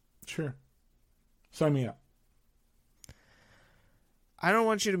 Sure. Sign me up. I don't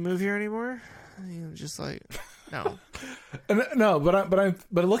want you to move here anymore. You know, just like, no. No,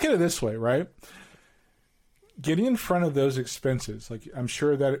 but look at it this way, right? Getting in front of those expenses, like I'm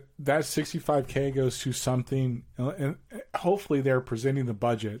sure that $65K goes to something, and hopefully they're presenting the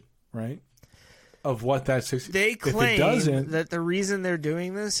budget, right? Of what that 60. They claim if it doesn't, that the reason they're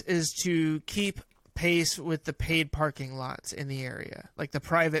doing this is to keep pace with the paid parking lots in the area, like the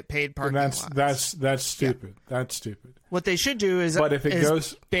private paid parking lots. That's stupid. Yeah. That's stupid. What they should do is, but if it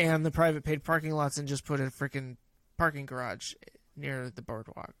goes, ban the private paid parking lots and just put a freaking parking garage near the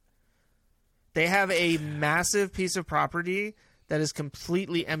boardwalk. They have a massive piece of property that is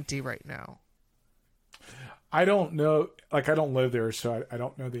completely empty right now. I don't know. Like, I don't live there, so I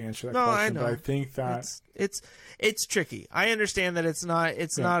don't know the answer to that question. I know. But I think that it's tricky. I understand that it's not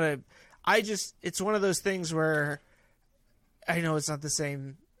a. It's one of those things where I know it's not the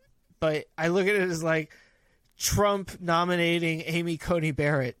same, but I look at it as like Trump nominating Amy Coney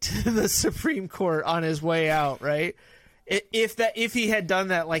Barrett to the Supreme Court on his way out, right? If he had done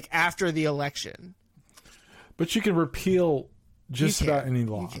that like after the election. But you can repeal just about any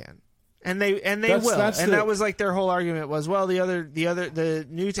law. You can. And they will. That was like their whole argument was, well, the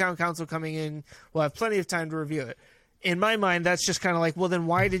new town council coming in will have plenty of time to review it. In my mind, that's just kind of like, well, then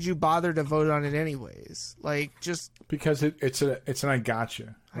why did you bother to vote on it anyways? Like, just because it's an I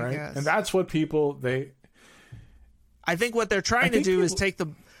gotcha, right? And that's what I think what they're trying to do is take the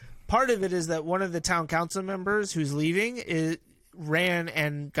part of it is that one of the town council members who's leaving ran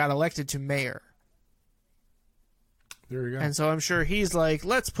and got elected to mayor. There you go. And so I'm sure he's like,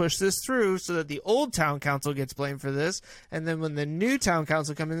 let's push this through so that the old town council gets blamed for this. And then when the new town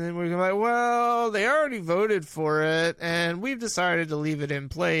council comes in, we're going to be like, well, they already voted for it, and we've decided to leave it in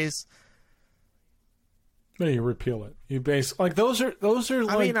place. No, you repeal it. You like those are.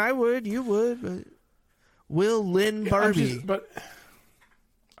 I mean, I would, you would, but will Lynn Barbie? But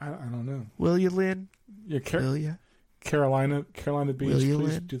I don't know. Will you, Lynn? Yeah, will you? Carolina Beach, please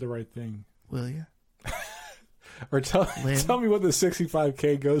Lynn? Do the right thing. Will you? Or tell me what the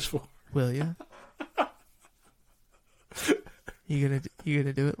 $65K goes for. Will you? You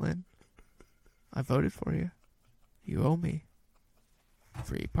gonna do it, Lynn? I voted for you. You owe me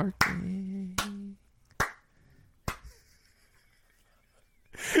free parking.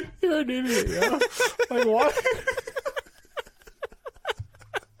 You're an idiot, yo. Like what?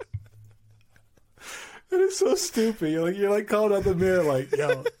 That is so stupid. You're like calling out the mirror, like,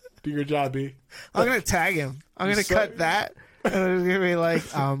 yo, do your job, B. I'm gonna tag him. I'm gonna cut that, and it's gonna be like,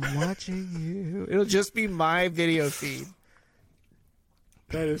 I'm watching you. It'll just be my video feed.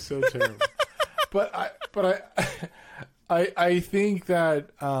 That is so terrible. but I think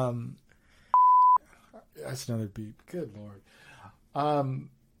that that's another beep. Good Lord. I'm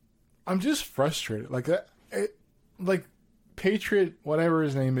just frustrated. Like Patriot, whatever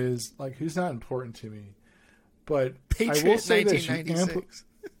his name is, like he's not important to me. But Patriot I will say 1996.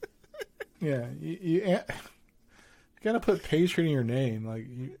 Yeah, you gotta put Patriot in your name. Like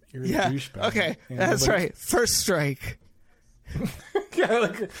you're a douchebag. Okay, that's right. First strike. Yeah,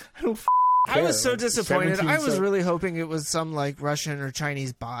 like I don't. I was so disappointed. I was really hoping it was some like Russian or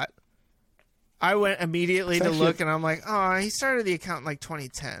Chinese bot. I went immediately to look, and I'm like, oh, he started the account in like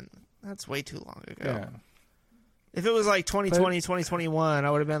 2010. That's way too long ago. Yeah. If it was like 2020, 2021,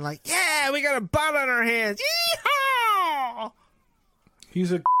 I would have been like, yeah, we got a bot on our hands. Yeehaw!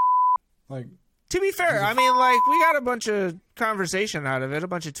 He's a like. To be fair, I mean, like, we got a bunch of conversation out of it, a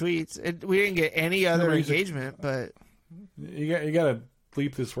bunch of tweets. We didn't get any other engagement, but you got to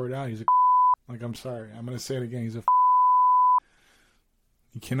bleep this word out. He's a like. I'm sorry, I'm gonna say it again. He's a.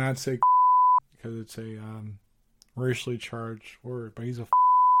 You cannot say because it's a racially charged word, but he's a.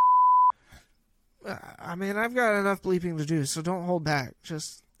 I mean, I've got enough bleeping to do, so don't hold back.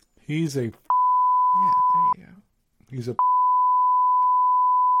 Just he's a. Yeah, there you go. He's a.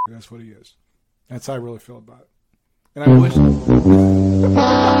 That's what he is. That's how I really feel about it. And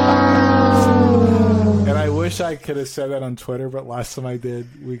I wish I could have said that on Twitter, but last time I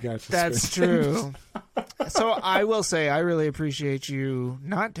did, we got suspended. That's true. So I will say I really appreciate you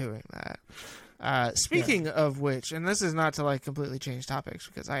not doing that. Speaking of which, and this is not to like completely change topics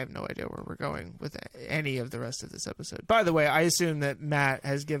because I have no idea where we're going with any of the rest of this episode. By the way, I assume that Matt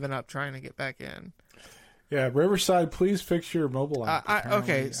has given up trying to get back in. Yeah, Riverside, please fix your mobile app.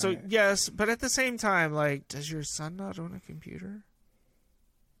 Yes, but at the same time, like, does your son not own a computer?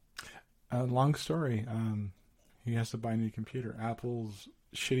 Long story. He has to buy a new computer. Apple's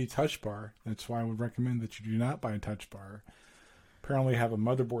shitty touch bar. That's why I would recommend that you do not buy a touch bar. Apparently have a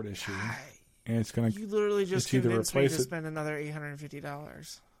motherboard issue. And it's going to... You literally just convinced me to spend another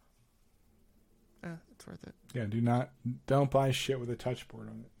 $850. it's worth it. Yeah, don't buy shit with a touch board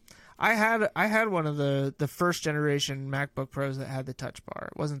on it. I had one of the first generation MacBook Pros that had the touch bar.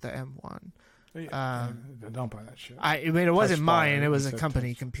 It wasn't the M1. Don't buy that shit. It wasn't Touch mine. bar, It was a except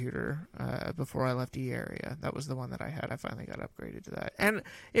company computer before I left the area. That was the one that I had. I finally got upgraded to that. And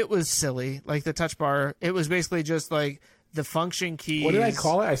it was silly. Like the touch bar, it was basically just like the function keys. What did I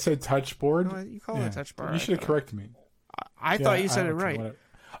call it? I said touch board. No, you call it a touch bar. You should have corrected me. I thought you said it right. Whatever.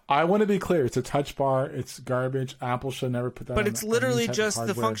 I want to be clear. It's a touch bar. It's garbage. Apple should never put that But on it's literally any type of just the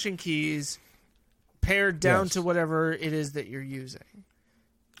hardware. function keys paired down to whatever it is that you're using.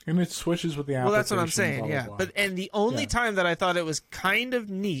 And it switches with the application. Well, that's what I'm saying, blah, blah, yeah. blah. But the only time that I thought it was kind of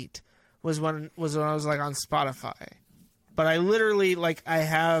neat was when I was like on Spotify. But I literally I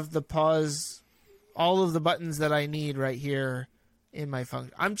have the pause, all of the buttons that I need right here in my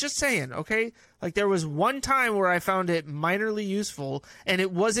function. I'm just saying, okay? Like there was one time where I found it minorly useful, and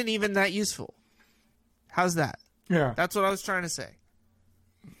it wasn't even that useful. How's that? Yeah. That's what I was trying to say.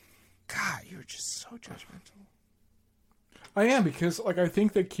 God, you're just so judgmental. I am, because I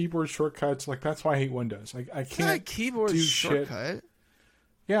think that keyboard shortcuts, that's why I hate Windows. I It's not a can't keyboard do shortcut. Shit.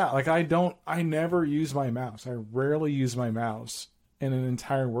 Yeah, I never use my mouse. I rarely use my mouse in an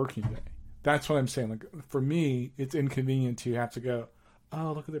entire working day. That's what I'm saying. For me, it's inconvenient to have to go,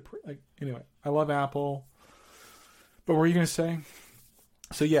 oh, look at the anyway, I love Apple. But what were you going to say?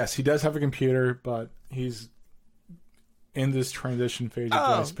 So yes, he does have a computer, but he's in this transition phase.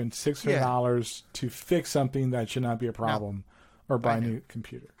 I spent $600 to fix something that should not be a problem, or buy a new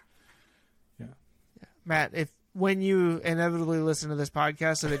computer. Yeah. Matt, when you inevitably listen to this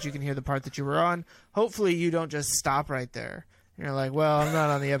podcast so that you can hear the part that you were on, hopefully you don't just stop right there. You're like, well, I'm not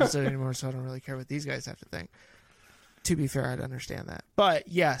on the episode anymore, so I don't really care what these guys have to think. To be fair, I'd understand that. But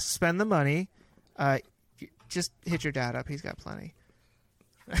yes, spend the money. Just hit your dad up. He's got plenty.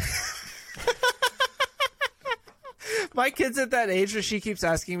 My kid's at that age where she keeps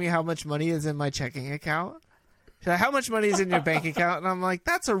asking me how much money is in my checking account. She's like, how much money is in your bank account? And I'm like,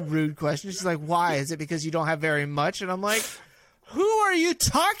 that's a rude question. She's like, why? Is it because you don't have very much? And I'm like, who are you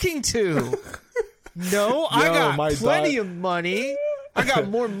talking to? No, I got plenty of money. I got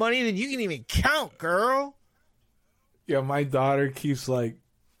more money than you can even count, girl. Yeah, my daughter keeps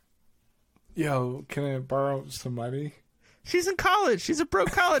yo, can I borrow some money? She's in college. She's a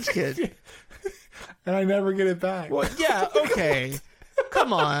broke college kid. And I never get it back. Well, yeah, okay.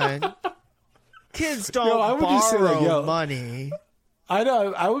 Come on. Kids don't borrow money. I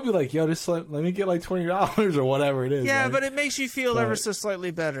know. I would be like, yo, just let me get $20 or whatever it is. Yeah, but it makes you feel ever so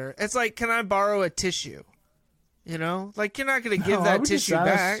slightly better. It's like, can I borrow a tissue? You know? You're not going to give that tissue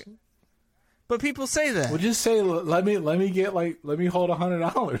back. But people say that. Well, just say, let me hold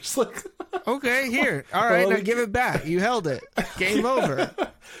 $100. Okay, here. All right, now give it back. You held it. Game over.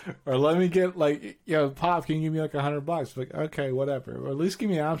 Or let me get Pop, can you give me $100? Okay, whatever. Or at least give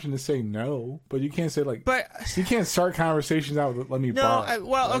me an option to say no. But you can't say But you can't start conversations out with let me borrow.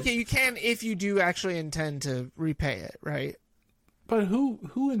 Well, okay, you can if you do actually intend to repay it, right? But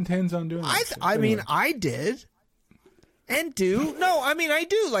who intends on doing that? I mean, I did. And do. No, I mean, I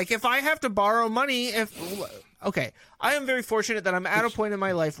do. If I have to borrow money, okay, I am very fortunate that I'm at a point in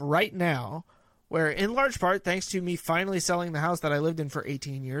my life right now where, in large part, thanks to me finally selling the house that I lived in for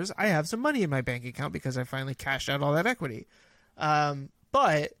 18 years, I have some money in my bank account because I finally cashed out all that equity.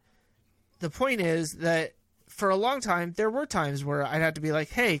 But the point is that for a long time, there were times where I'd have to be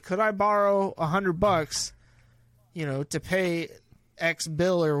like, hey, could I borrow $100, to pay X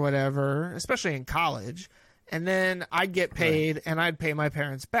bill or whatever, especially in college. And then I'd get paid, and I'd pay my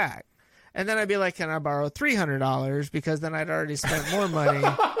parents back. And then I'd be like, can I borrow $300? Because then I'd already spent more money.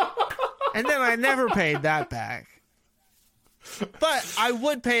 And then I never paid that back. But I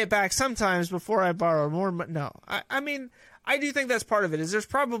would pay it back sometimes before I borrow more money. No. I mean, I do think that's part of it. Is there's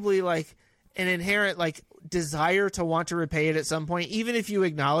probably, an inherent, desire to want to repay it at some point, even if you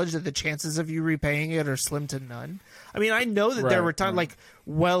acknowledge that the chances of you repaying it are slim to none. I mean, I know that there were times,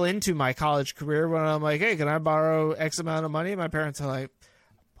 well into my college career when I'm like, hey, can I borrow X amount of money? And my parents are like,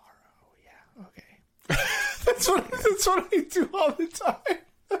 borrow? Yeah, okay. That's what I do all the time.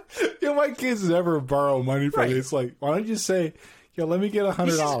 My kids never borrow money from me. It's like, why don't you say, let me get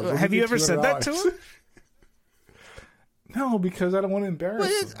 $100. Have you ever said that to them? No, because I don't want to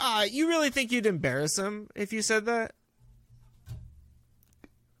embarrass them. You really think you'd embarrass them if you said that?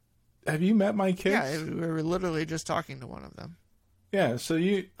 Have you met my kids? Yeah, we were literally just talking to one of them. Yeah, so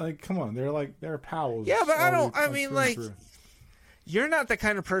you, come on. They're pals. Yeah, but you're not the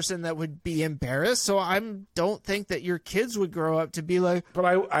kind of person that would be embarrassed, so I don't think that your kids would grow up to be like...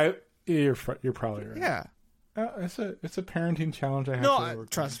 But you're probably right. Yeah. It's a parenting challenge I have to work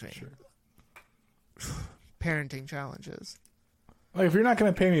trust me. Sure. parenting challenges. Like, if you're not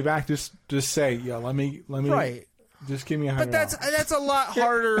going to pay me back, just say, yeah, let me Right. Just give me $100. But that's a lot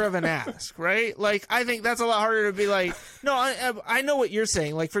harder of an ask, right? Like, I think that's a lot harder to be like, no, I know what you're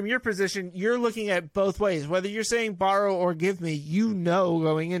saying. Like, from your position, you're looking at both ways. Whether you're saying borrow or give me, you know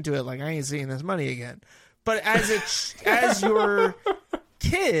going into it, like, I ain't seeing this money again. But as your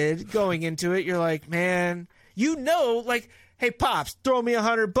kid going into it, you're like, man, you know, like, hey, Pops, throw me $100.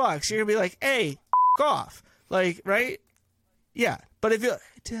 You're going to be like, hey, off. Like, right? Yeah. But if you're like,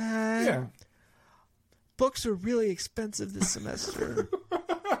 Dad... Yeah. Books are really expensive this semester.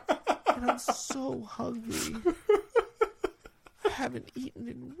 And I'm so hungry. I haven't eaten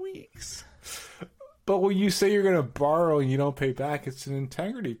in weeks. But when you say you're going to borrow and you don't pay back, it's an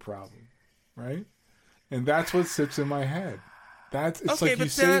integrity problem, right? And that's what sits in my head. It's okay, like but you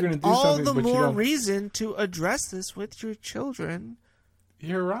say you're going to do all something, the but you more don't. reason to address this with your children.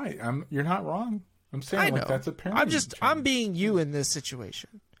 You're right. You're not wrong. I'm saying I know. like that's a parenting I'm being you in this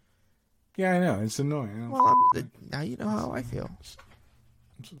situation. Yeah, I know. It's annoying. Well, now you know how I feel.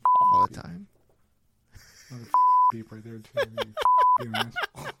 All the time. Deep right there too.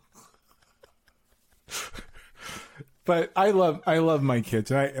 But I love my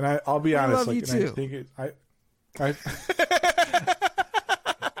kids, and I'll be honest. love you too. I think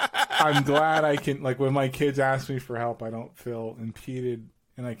I'm glad I can, like, when my kids ask me for help, I don't feel impeded,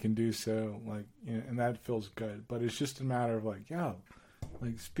 and I can do so, like, you know, and that feels good. But it's just a matter of like, yo.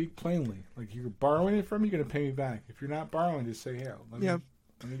 Like, speak plainly. Like, you're borrowing it from me, you're going to pay me back. If you're not borrowing, just say, yeah, let me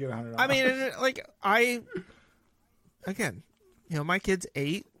get $100. I mean, like, again, you know, my kid's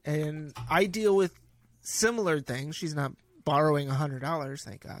 8, and I deal with similar things. She's not borrowing $100,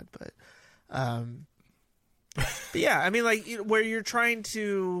 thank God. But yeah, I mean, like, where you're trying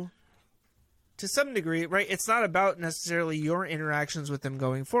to some degree, right? It's not about necessarily your interactions with them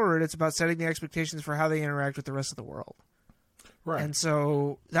going forward. It's about setting the expectations for how they interact with the rest of the world. Right. And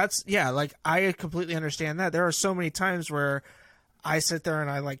so that's, yeah, like, I completely understand that. There are so many times where I sit there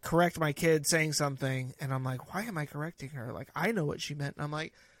and I, like, correct my kid saying something, and I'm like, why am I correcting her? Like, I know what she meant. And I'm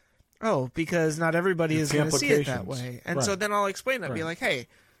like, oh, because not everybody is going to see it that way. And so then I'll explain that, be like, hey,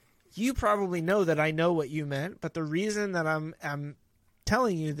 you probably know that I know what you meant, but the reason that I'm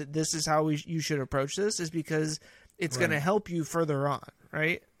telling you that this is how you should approach this is because it's going to help you further on,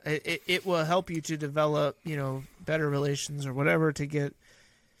 right? It will help you to develop, you know, better relations or whatever to get,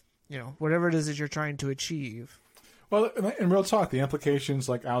 you know, whatever it is that you're trying to achieve. Well, in real talk, the implications,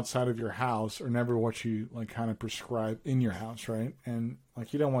 like, outside of your house are never what you, like, kind of prescribe in your house, right? And,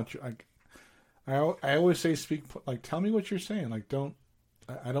 like, you don't want you, like, I always say, tell me what you're saying. Like,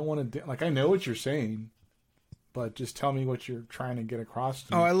 I don't want to, like, I know what you're saying, but just tell me what you're trying to get across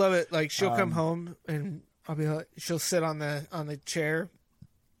to me. Oh, I love it. Like, she'll come home and I'll be like, she'll sit on the chair.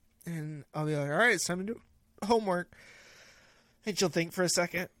 And I'll be like, all right, it's time to do homework. And she'll think for a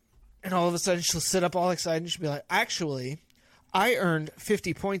second. And all of a sudden, she'll sit up all excited. And she'll be like, actually, I earned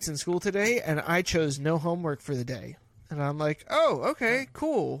 50 points in school today, and I chose no homework for the day. And I'm like, oh, okay,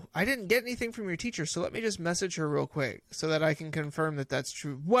 cool. I didn't get anything from your teacher, so let me just message her real quick so that I can confirm that that's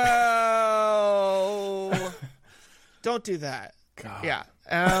true. Well, don't do that. God. Yeah.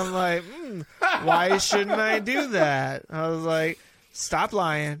 And I'm like, why shouldn't I do that? I was like, stop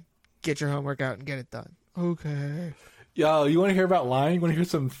lying. Get your homework out and get it done. Okay. Yo, you want to hear about lying? You want to hear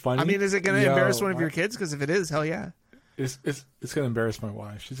something funny? I mean, is it going to embarrass one of your kids? Because if it is, hell yeah. It's going to embarrass my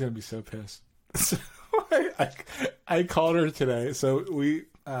wife. She's going to be so pissed. So I called her today. So we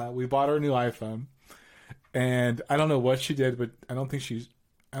bought her a new iPhone, and I don't know what she did, but I don't think she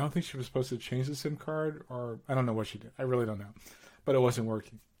was supposed to change the SIM card, or I don't know what she did. I really don't know, but it wasn't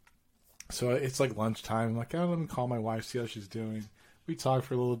working. So it's like lunchtime. I'm like, oh, let me call my wife, see how she's doing. We talked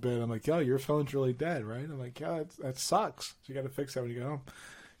for a little bit. I'm like, yo, your phone's really dead, right? I'm like, yeah, that sucks. So you got to fix that when you get home.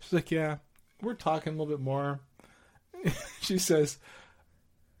 She's like, yeah. We're talking a little bit more. She says,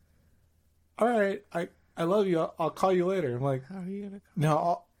 all right, I love you. I'll call you later. I'm like, how are you gonna call?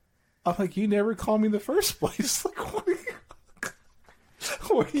 No, I'm like, you never called me in the first place. Like, what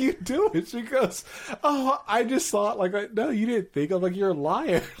are you doing? She goes, oh, I just thought, like, no, you didn't think. I'm like, you're a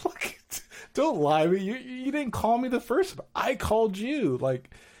liar. Like, don't lie to me. You didn't call me the first time. I called you. Like,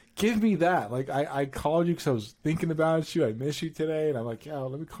 give me that. Like, I called you because I was thinking about you. I miss you today. And I'm like, yeah,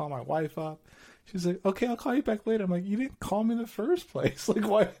 let me call my wife up. She's like, okay, I'll call you back later. I'm like, you didn't call me in the first place. Like,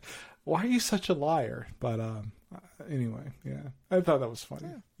 why are you such a liar? But anyway, yeah. I thought that was funny.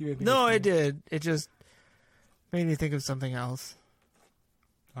 Yeah. No, it did. It just made me think of something else.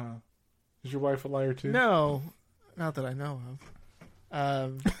 Is your wife a liar too? No, not that I know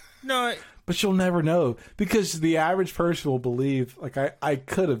of. No, But you'll never know because the average person will believe, like, I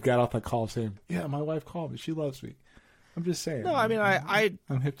could have got off the call saying, yeah, my wife called me. She loves me. I'm just saying. no. I mean,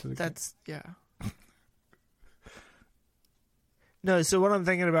 I'm hip to the game. That's yeah. No, so what I'm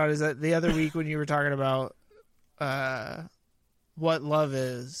thinking about is that the other week when you were talking about what love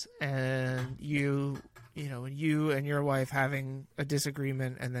is, and you and your wife having a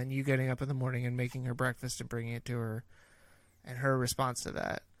disagreement, and then you getting up in the morning and making her breakfast and bringing it to her, and her response to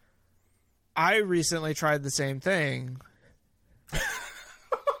that. I recently tried the same thing.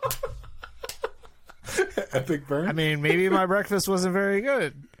 Epic burn? I mean, maybe my breakfast wasn't very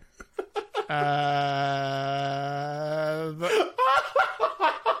good. But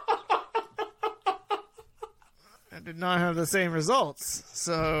I did not have the same results.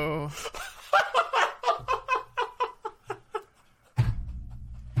 So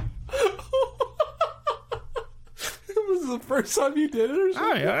It was the first time you did it or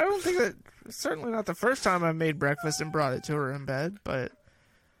something? I don't think that. Certainly not the first time I made breakfast and brought it to her in bed, but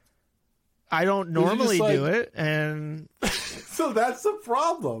I don't normally do it, and so that's the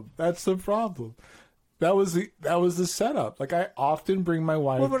problem. That's the problem. That was the setup. Like, I often bring my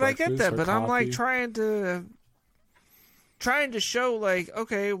wife. well, but I get that. But coffee. I'm like trying to show, like,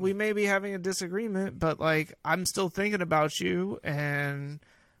 okay, we may be having a disagreement, but like I'm still thinking about you, and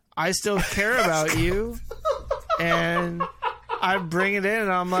I still care about you, and I bring it in,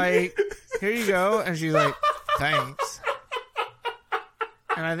 and I'm like, here you go, and she's like, thanks.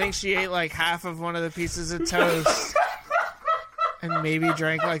 And I think she ate like half of one of the pieces of toast and maybe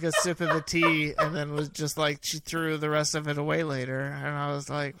drank like a sip of the tea, and then was just like, she threw the rest of it away later. And I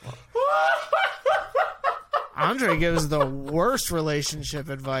was like, Andre gives the worst relationship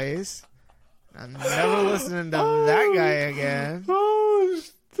advice. I'm never listening to that guy again. Oh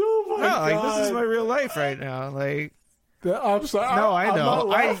my God. Like, this is my real life right now. Like, I'm sorry. no, I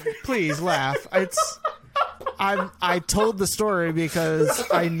know. I Please laugh. I told the story because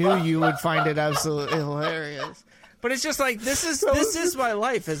I knew you would find it absolutely hilarious. But it's just like, this is my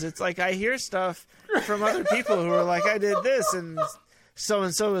life. It's like I hear stuff from other people who are like, I did this, and so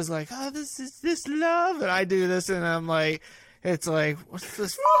is like, oh, this is this love, and I do this, and I'm like, it's like, what's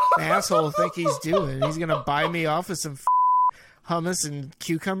this asshole think he's doing? He's gonna buy me off with some hummus and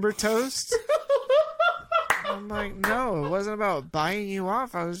cucumber toast? I'm like, no, it wasn't about buying you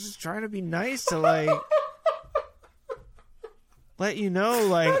off. I was just trying to be nice to, like, let you know,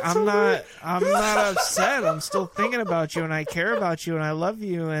 like, I'm not upset. I'm still thinking about you, and I care about you, and I love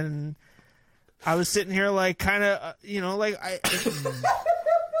you. And I was sitting here, like, kind of, like,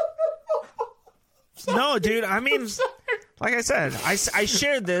 no, dude. I mean, like I said, I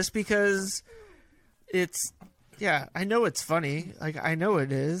shared this because it's, yeah, I know it's funny. Like, I know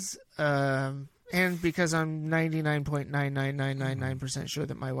it is. And because I'm 99.99999% sure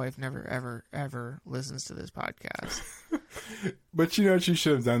that my wife never, ever, ever listens to this podcast. But you know what you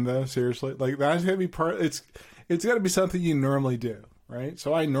should have done, though? Seriously, like, that's gonna be part. It's got to be something you normally do, right?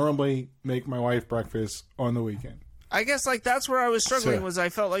 So I normally make my wife breakfast on the weekend. I guess, like, that's where I was struggling. Was I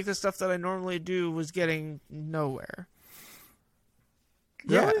felt like the stuff that I normally do was getting nowhere.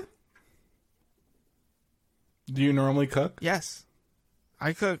 Really? Yeah. Do you normally cook? Yes,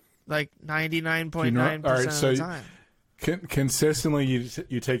 I cook like 99.9% of the time. Consistently,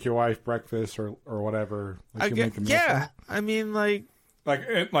 you take your wife breakfast or whatever. Like, you make a meal for her? I mean, like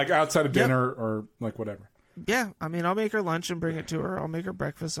outside of dinner or like whatever. Yeah, I mean, I'll make her lunch and bring it to her. I'll make her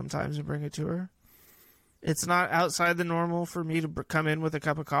breakfast sometimes and bring it to her. It's not outside the normal for me to come in with a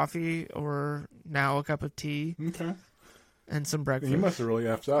cup of coffee or now a cup of tea. Okay. And some breakfast. You must have really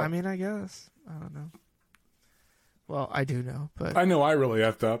effed up. I mean, I guess. I don't know. Well, I do know, but I know I really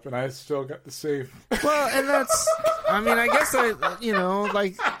effed up, and I still got the save. Well, and that's, I mean, I guess like,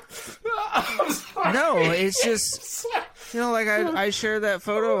 no, it's just, like I shared that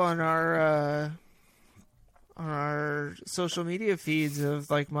photo on our social media feeds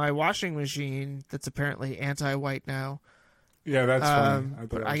of, like, my washing machine that's apparently anti-white now. Yeah, that's funny.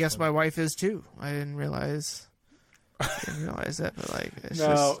 But I guess my wife is too. I didn't realize that, but, like, it's no,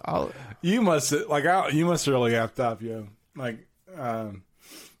 just all. You must you must have really effed up, yo. Like, I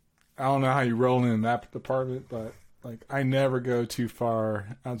don't know how you roll in that department, but, like, I never go too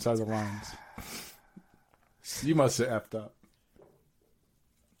far outside the lines. You must have effed up.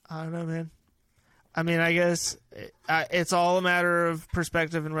 I don't know, man. I mean, I guess it's all a matter of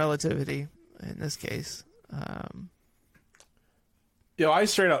perspective and relativity in this case. I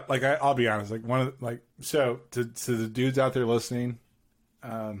straight up, like, I'll be honest, like, so to the dudes out there listening,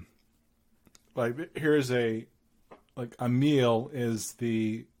 like, here's a meal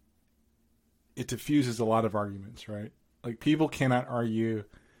it diffuses a lot of arguments, right? Like, people cannot argue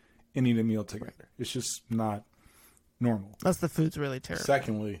and eat a meal together. It's just not normal. Unless the food's really terrible.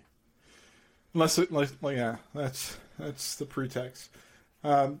 Secondly, that's the pretext.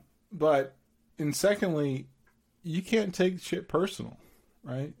 But secondly, you can't take shit personal,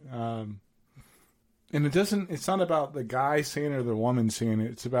 right? And it's not about the guy saying it or the woman saying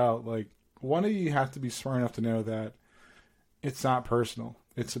it. It's about, like, one of you have to be smart enough to know that it's not personal.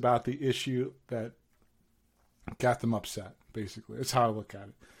 It's about the issue that got them upset, basically. That's how I look at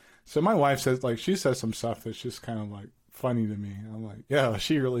it. So my wife says, like, she says some stuff that's just kind of, like, funny to me. I'm like, yeah,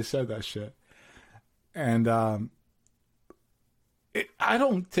 she really said that shit. And I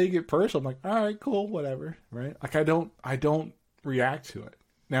don't take it personal. I'm like, all right, cool, whatever, right? Like, I don't react to it.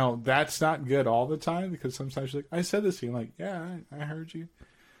 Now, that's not good all the time, because sometimes you're like, I said this to you. I'm like, yeah, I heard you.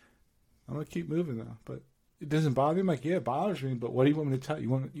 I'm going to keep moving, though. But it doesn't bother me. I'm like, yeah, it bothers me, but what do you want me to tell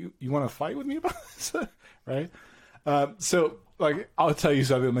you? You want to fight with me about this? Right? So, like, I'll tell you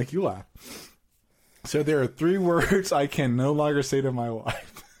something that'll make you laugh. So there are 3 words I can no longer say to my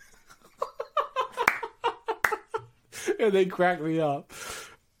wife. And they crack me up.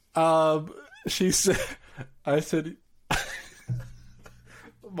 She said, I said,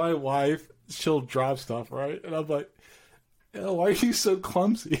 my wife, she'll drop stuff, right? And I'm like, why are you so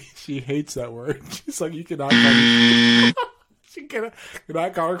clumsy? She hates that word. She's like, you cannot call me. She cannot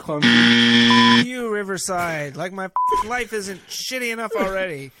call her clumsy. You, Riverside. Like, my life isn't shitty enough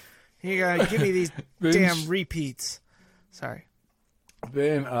already. You gotta give me these damn repeats. Sorry.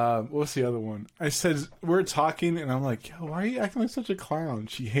 Then, what's the other one? I said, we're talking, and I'm like, yo, why are you acting like such a clown?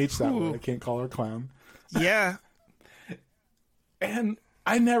 She hates that word. I can't call her clown. Yeah. And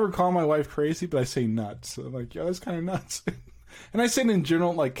I never call my wife crazy, but I say nuts. So I'm like, yo, that's kind of nuts. And I say it in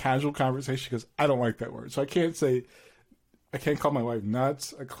general, like, casual conversation, because I don't like that word. So I can't call my wife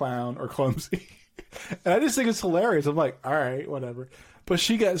nuts, a clown, or clumsy. And I just think it's hilarious. I'm like, all right, whatever. But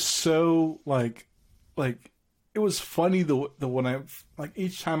she got so, like, it was funny the when I, like,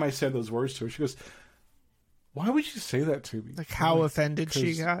 each time I said those words to her, she goes, why would you say that to me? Like, how offended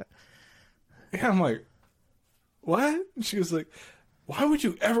she got? Yeah, I'm like, what? And she was like, why would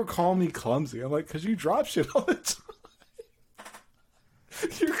you ever call me clumsy? I'm like, because you drop shit all the time.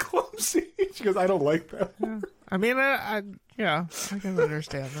 You're clumsy. She goes, I don't like that. Yeah. I mean, I can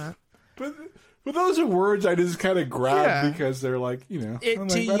understand that. But those are words I just kind of grab because they're like, you know.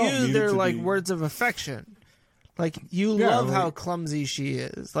 To you, they're like words of affection. Like, you love how clumsy she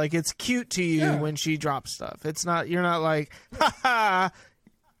is. Like, it's cute to you when she drops stuff. It's not, you're not like, ha ha,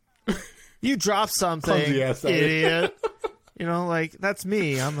 you dropped something, idiot. You know, like, that's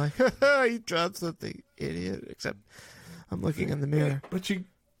me. I'm like, ha ha, you dropped something, idiot. Except I'm looking in the mirror.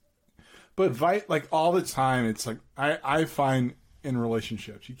 But like, all the time, it's like, I find in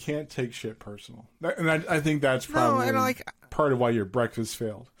relationships, you can't take shit personal. And I think that's probably part of why your breakfast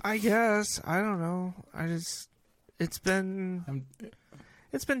failed. I guess. I don't know. It's been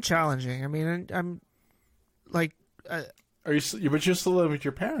challenging. I mean, I'm like, but you're still living with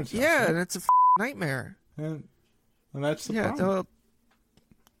your parents? Yeah, and it's a nightmare. And that's the problem.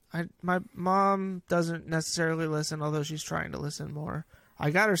 My mom doesn't necessarily listen, although she's trying to listen more. I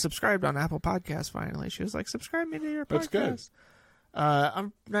got her subscribed on Apple Podcasts finally. She was like, subscribe me to your podcast. That's good.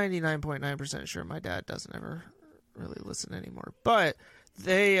 I'm 99.9% sure my dad doesn't ever really listen anymore. But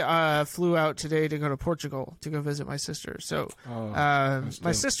they flew out today to go to Portugal to go visit my sister. So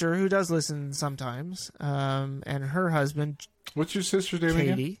my sister, who does listen sometimes, and her husband. What's your sister's name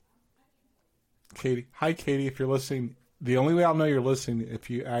again? Katie. Hi, Katie. If you're listening, the only way I'll know you're listening if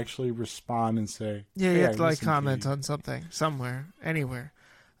you actually respond and say, yeah, you have to like comment on something, somewhere, anywhere.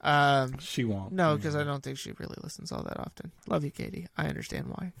 She won't. No, because I don't think she really listens all that often. Love you, Katie. I understand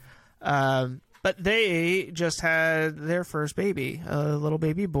why. But they just had their first baby, a little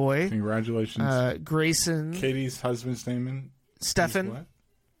baby boy. Congratulations. Grayson. Katie's husband's name? Stefan. What?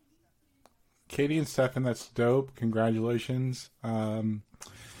 Katie and Stefan, that's dope. Congratulations. I'm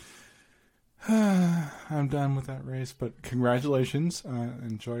done with that race, but congratulations.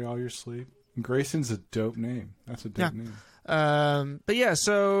 Enjoy all your sleep. Grayson's a dope name. That's a dope name. But yeah,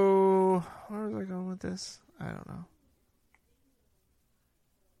 so where was I going with this? I don't know.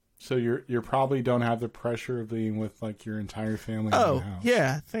 So you probably don't have the pressure of being with like your entire family in the house.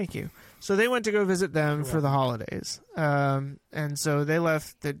 Yeah, thank you. So they went to go visit them for the holidays. And so they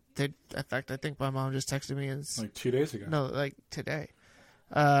left. In fact, I think my mom just texted me like 2 days ago. No, like today.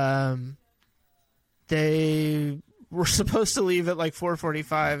 They were supposed to leave at like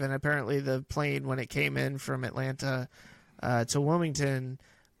 4:45, and apparently the plane, when it came in from Atlanta to Wilmington,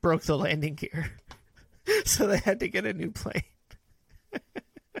 broke the landing gear. So they had to get a new plane.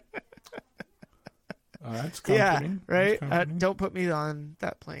 That's comforting. Yeah, right? Don't put me on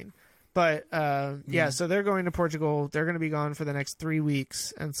that plane. But so they're going to Portugal. They're going to be gone for the next 3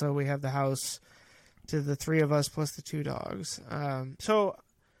 weeks, and so we have the house to the 3 of us plus the 2 dogs. So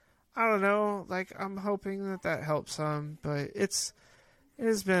I don't know. Like, I'm hoping that helps some, but it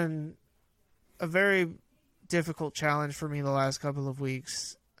has been a very difficult challenge for me the last couple of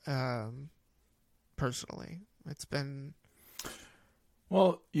weeks. Personally, it's been.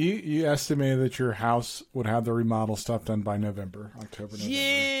 Well, you estimated that your house would have the remodel stuff done by October, November.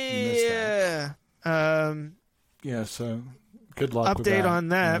 Yeah. Yeah, so good luck with that. Update on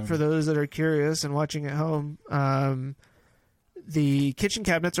that for those that are curious and watching at home. The kitchen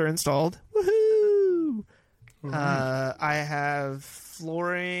cabinets are installed. Woohoo! I have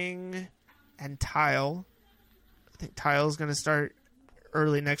flooring and tile. I think tile is going to start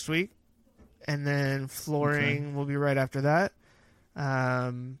early next week. And then flooring will be right after that.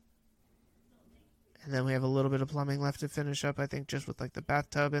 And then we have a little bit of plumbing left to finish up, I think, just with like the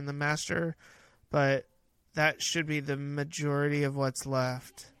bathtub and the master. But that should be the majority of what's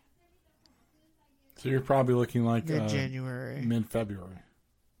left. So you're probably looking like mid-January. Mid-February.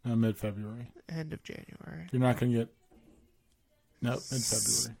 Mid-February. End of January. You're not going to get... No,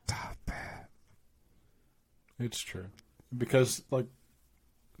 mid-February. Stop it. It's true. Because, like,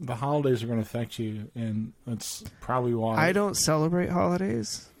 the holidays are going to affect you, and that's probably why... I don't celebrate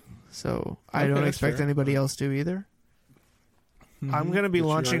holidays, so I don't expect anybody else to either. Mm-hmm. I'm going to be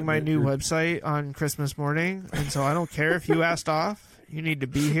launching my new website on Christmas morning, and so I don't care if you asked off. You need to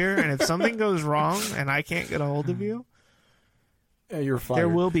be here, and if something goes wrong and I can't get a hold of you, you're fired. There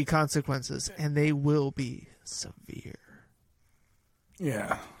will be consequences, and they will be severe.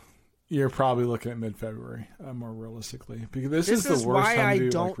 Yeah. You're probably looking at mid-February, more realistically. Because this is the worst why time to do, I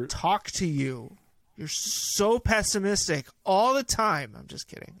don't talk to you. You're so pessimistic all the time. I'm just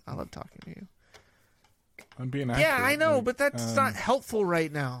kidding. I love talking to you. I'm being accurate. Yeah, I know, but that's not helpful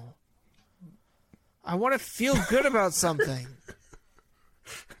right now. I want to feel good about something.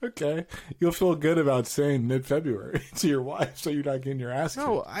 Okay. You'll feel good about saying mid-February to your wife so you're not getting your ass kicked.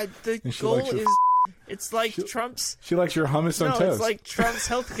 No, the goal is... It's like Trump's... She likes your hummus on toast. No, it's like Trump's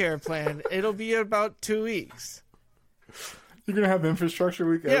healthcare plan. It'll be about 2 weeks. You're going to have infrastructure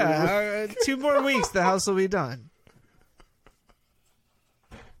week? Yeah, 2 more weeks, the house will be done.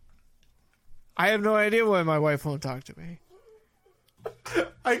 I have no idea why my wife won't talk to me.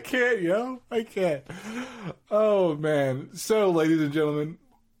 I can't, yo. I can't. Oh, man. So, ladies and gentlemen,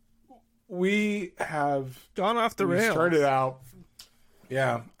 we have... gone off the rails. Started out...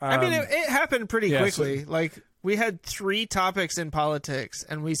 Yeah. I mean, it happened pretty quickly. Like, we had 3 topics in politics,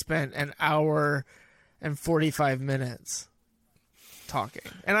 and we spent an hour and 45 minutes talking.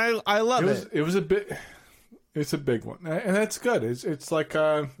 And I love it. It was a bit... It's a big one. And that's good. It's like...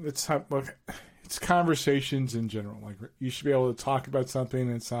 It's conversations in general. Like, you should be able to talk about something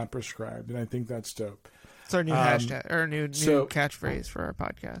and it's not prescribed. And I think that's dope. It's our new hashtag, or new catchphrase for our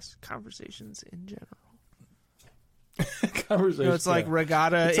podcast. Conversations in general. Conversation. It's like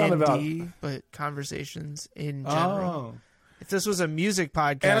regatta ND, but conversations in general. Oh. If this was a music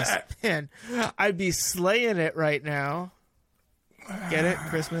podcast, man, I'd be slaying it right now. Get it?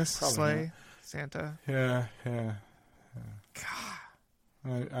 Christmas, slay, not. Santa. Yeah. God.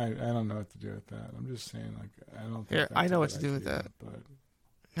 I don't know what to do with that. I'm just saying, like, I don't think Here, I know what to do with that.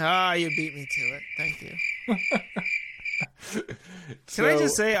 But... you beat me to it. Thank you. Can I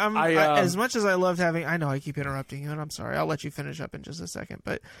just say, as much as I loved having... I know I keep interrupting you, and I'm sorry. I'll let you finish up in just a second.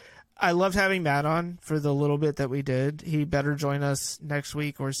 But I loved having Matt on for the little bit that we did. He better join us next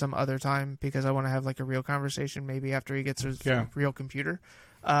week or some other time because I want to have like a real conversation maybe after he gets his real computer.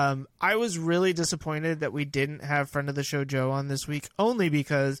 I was really disappointed that we didn't have friend of the show Joe on this week, only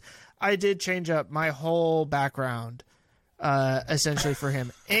because I did change up my whole background essentially for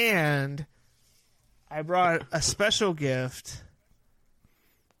him. And... I brought a special gift.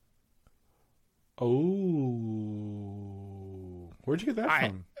 Oh. Where'd you get that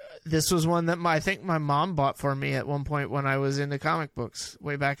from? This was one that I think my mom bought for me at one point when I was into comic books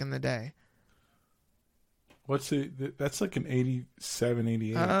way back in the day. That's like an 87,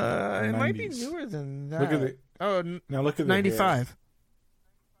 88. It 90s. Might be newer than that. Look at now look at 95.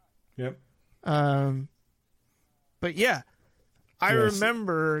 Yep. But yeah. I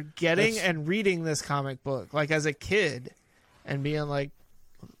remember getting and reading this comic book, like as a kid, and being like,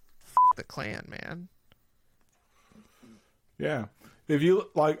 "F the Klan, man." Yeah, if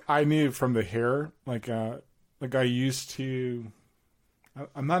you like, I knew from the hair, like I used to.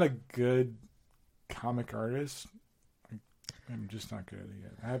 I'm not a good comic artist. I'm just not good at it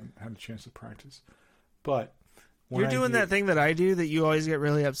yet. I haven't had a chance to practice, but you're doing that thing that I do that you always get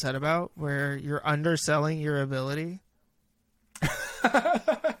really upset about, where you're underselling your ability.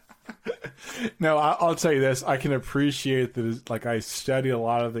 No, I'll tell you this. I can appreciate that. Like, I study a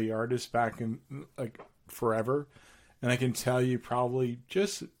lot of the artists back in like forever, and I can tell you probably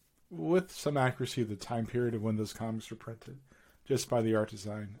just with some accuracy the time period of when those comics were printed, just by the art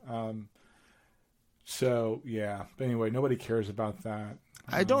design. So yeah. But anyway, nobody cares about that.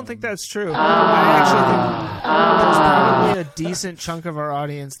 I don't think that's true. I actually think there's probably a decent chunk of our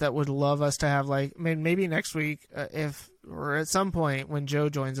audience that would love us to have, like, I mean, maybe next week, if or at some point when Joe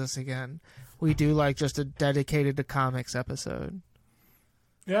joins us again, we do like just a dedicated to comics episode.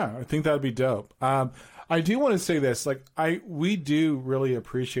 Yeah, I think that'd be dope. I do want to say this, like, we do really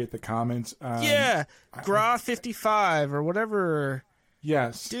appreciate the comments. Yeah, Gra55 or whatever.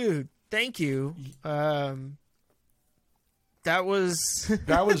 Yes, dude, thank you. That was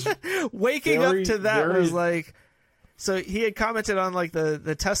waking up to that was like, so he had commented on like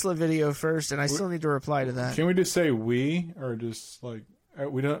the Tesla video first, and I still need to reply to that. Can we just say we, or just like,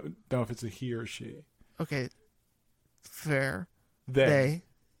 we don't know if it's a he or she? Okay, fair. They.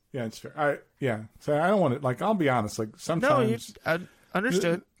 Yeah, it's fair. So I don't want to, like, I'll be honest, like, sometimes. No,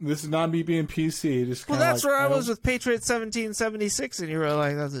 understood. This is not me being PC. Just well, that's like, where I was with Patriot 1776, and you were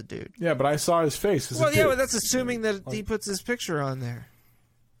like, "That's a dude." Yeah, but I saw his face. Well, yeah, but that's assuming that he puts his picture on there.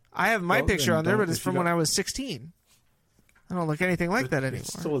 I have my picture on there, but it's from when I was 16. I don't look anything like that anymore.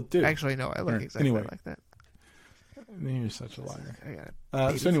 Still a dude. Actually, no, I look exactly like that. You're such a liar. I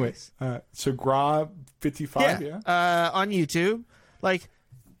got so anyway, so Gra 55, on YouTube, like.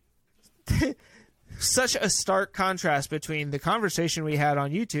 Such a stark contrast between the conversation we had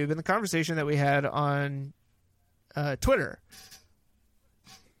on YouTube and the conversation that we had on Twitter.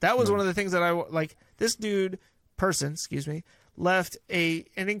 That was one of the things that I like. This person, left an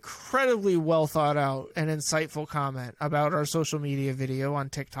incredibly well thought out and insightful comment about our social media video on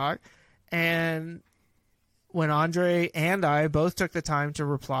TikTok. And when Andre and I both took the time to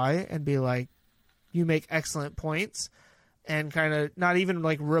reply and be like, you make excellent points, and kind of not even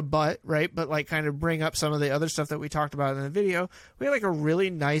like rebut, right? But like kind of bring up some of the other stuff that we talked about in the video. We had like a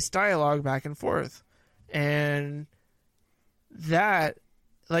really nice dialogue back and forth. And that,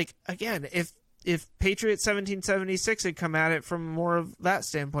 like, again, if Patriot 1776 had come at it from more of that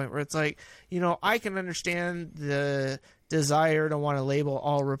standpoint, where it's like, I can understand the desire to want to label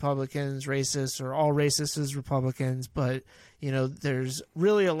all Republicans racist or all racists as Republicans, but there's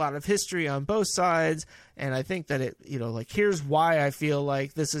really a lot of history on both sides, and I think that it, like, here's why I feel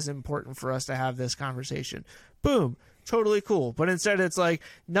like this is important for us to have this conversation. Boom, totally cool. But instead it's like,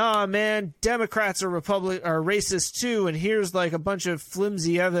 nah, man, Democrats are racist too, and here's like a bunch of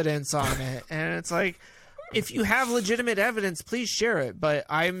flimsy evidence on it. And it's like, if you have legitimate evidence, please share it. But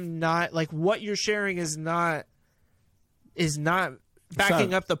I'm not, like, what you're sharing is not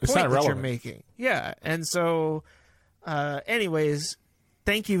backing up the point that you're making. Yeah, and so... anyways,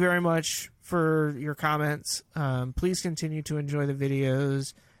 thank you very much for your comments. Please continue to enjoy the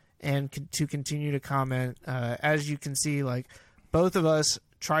videos and to continue to comment. As you can see, like, both of us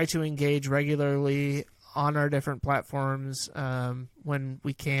try to engage regularly on our different platforms when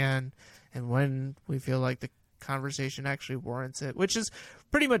we can and when we feel like the conversation actually warrants it, which is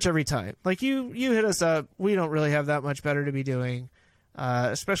pretty much every time. Like, you hit us up. We don't really have that much better to be doing,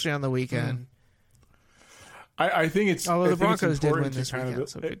 especially on the weekend. I think it's... Although the Broncos did win this weekend,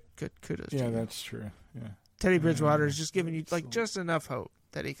 so good kudos to you. Yeah, that's true. Yeah. Teddy Bridgewater is just giving you, like, just enough hope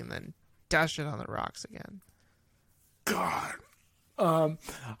that he can then dash it on the rocks again. God.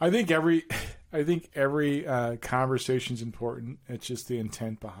 I think every conversation's important. It's just the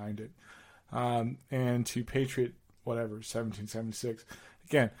intent behind it. And to Patriot, 1776.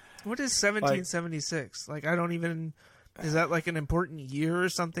 Again... What is 1776? Like, I don't even... Is that like an important year or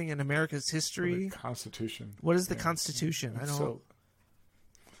something in America's history? The Constitution. What is the Constitution? I don't.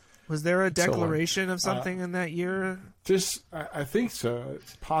 Was there a declaration of something in that year? I think so.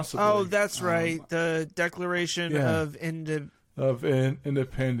 Possibly. Oh, that's right. The Declaration of Independence.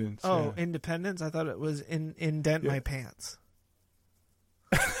 Oh, yeah. Independence. I thought it was indent my pants.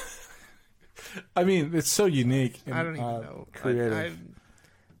 I mean, it's so unique. And, I don't even know. Creative.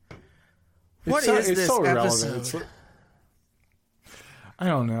 What is this so episode? I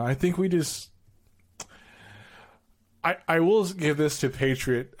don't know. I think we just... I will give this to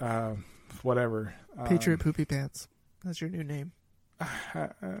Patriot, Patriot Poopy Pants. That's your new name. I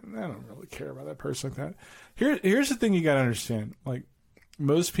don't really care about that person like that. Here's the thing you got to understand. Like,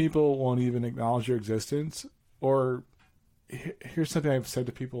 most people won't even acknowledge your existence. Or here's something I've said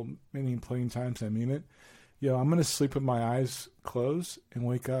to people many plain times, I mean it. I'm going to sleep with my eyes closed and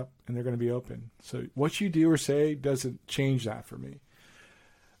wake up, and they're going to be open. So what you do or say doesn't change that for me.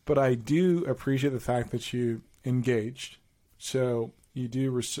 But I do appreciate the fact that you engaged. So you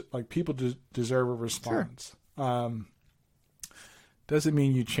do like people deserve a response. Sure. Doesn't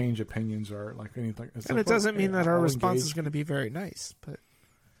mean you change opinions or like anything. And it doesn't mean that our response is going to be very nice, but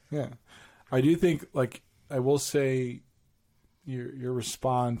yeah, I do think, like, I will say your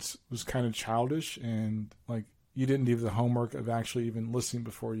response was kind of childish, and like you didn't do the homework of actually even listening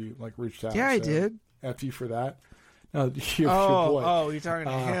before you like reached out. Yeah, I did. F you for that. No, your boy. Oh, you're talking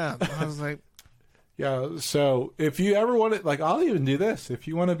to him. I was like, yeah. So if you ever want to, like, I'll even do this. If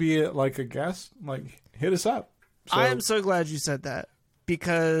you want to be like a guest, like, hit us up. I am so glad you said that,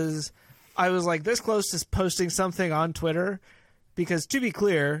 because I was like this close to posting something on Twitter, because to be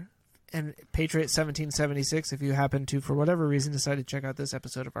clear, and Patriot 1776, if you happen to, for whatever reason, decide to check out this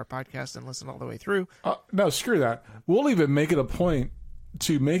episode of our podcast and listen all the way through. No, screw that. We'll even make it a point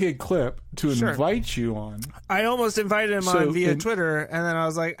to make a clip to invite you on. I almost invited him on via Twitter, and then I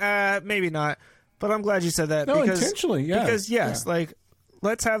was like, maybe not. But I'm glad you said that. No, intentionally, yeah. Because, yes, like,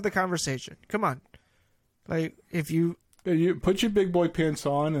 let's have the conversation. Come on. Like, if you put your big boy pants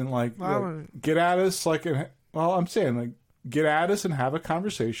on and, like, get at us, like, I'm saying, like, get at us and have a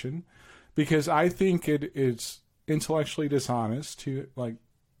conversation, because I think it is intellectually dishonest to, like,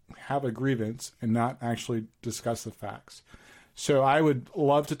 have a grievance and not actually discuss the facts. So I would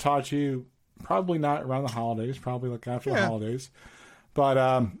love to talk to you, probably not around the holidays, probably like after the holidays.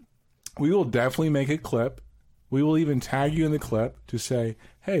 But we will definitely make a clip. We will even tag you in the clip to say,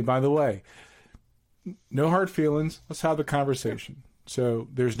 hey, by the way, no hard feelings. Let's have the conversation. So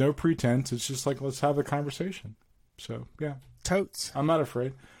there's no pretense. It's just like, let's have the conversation. So, yeah. Totes. I'm not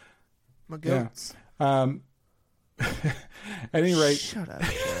afraid. My goats. Yeah. At any rate. Shut up,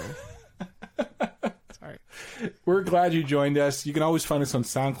 Joe. Sorry. We're glad you joined us. You can always find us on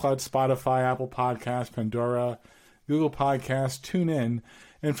SoundCloud, Spotify, Apple Podcasts, Pandora, Google Podcasts, TuneIn.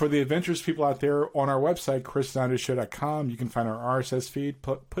 And for the adventurous people out there, on our website, chrisandandreshow.com, you can find our RSS feed.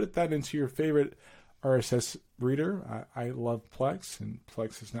 Put that into your favorite RSS reader. I love Plex, and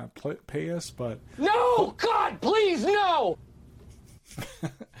Plex does not pay us, but... No! God, please, no!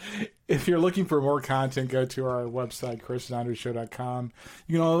 If you're looking for more content, go to our website, chrisandandreshow.com.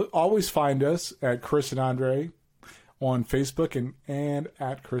 You can always find us at Chris and Andre on Facebook and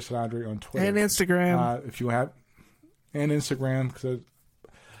at Chris and Andre on Twitter. And Instagram. If you have... And Instagram, because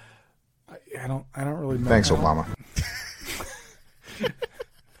I don't really know. Thanks, Obama.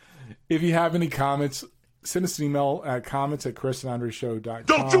 If you have any comments, send us an email at comments@chrisandandreshow.com.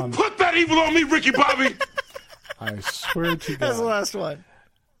 Don't you put that evil on me, Ricky Bobby! I swear to God. That's the last one.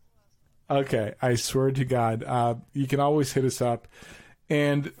 Okay, I swear to God. You can always hit us up.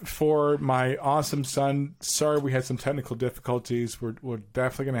 And for my awesome son, sorry we had some technical difficulties. We're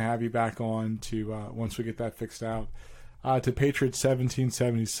definitely going to have you back on to once we get that fixed out. To Patriot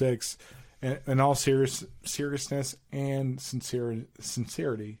 1776, in all seriousness and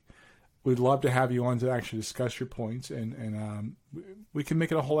sincerity, we'd love to have you on to actually discuss your points, and we can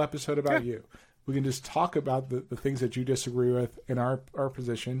make it a whole episode about you. We can just talk about the things that you disagree with in our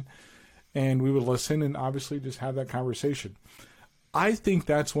position, and we would listen and obviously just have that conversation. I think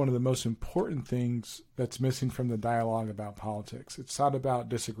that's one of the most important things that's missing from the dialogue about politics. It's not about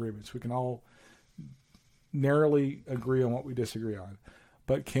disagreements. We can all narrowly agree on what we disagree on,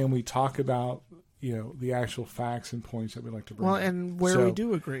 but can we talk about the actual facts and points that we like to bring? Well, and where we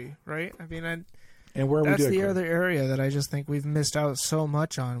do agree, right? I mean, and where that's we do the agree. other area that I just think we've missed out so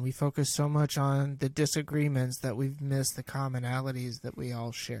much on. We focus so much on the disagreements that we've missed the commonalities that we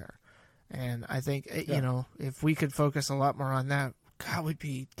all share. And I think if we could focus a lot more on that, God, we'd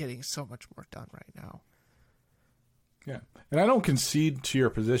be getting so much more done right now. Yeah, and I don't concede to your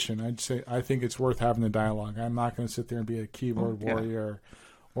position. I'd say I think it's worth having the dialogue. I'm not going to sit there and be a keyboard warrior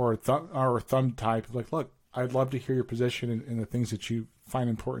or a thumb type. Like, look, I'd love to hear your position and the things that you find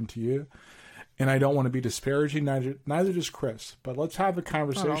important to you. And I don't want to be disparaging, neither does Chris. But let's have the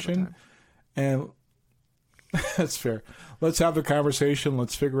conversation, and that's fair. Let's have the conversation.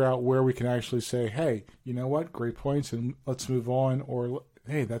 Let's figure out where we can actually say, hey, you know what? Great points, and let's move on. Or,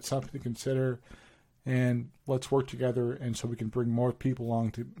 hey, that's something to consider. And let's work together, and so we can bring more people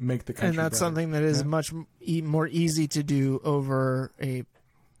along to make the country better. And that's something that is much more easy to do over a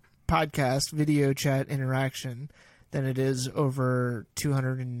podcast, video chat interaction than it is over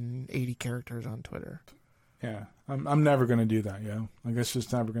 280 characters on Twitter. Yeah, I'm never going to do that, Like, it's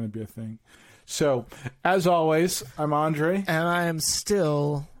just never going to be a thing. So, as always, I'm Andre. And I am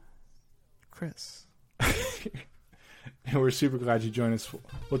still Chris. And we're super glad you joined us.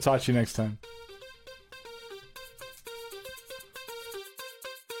 We'll talk to you next time.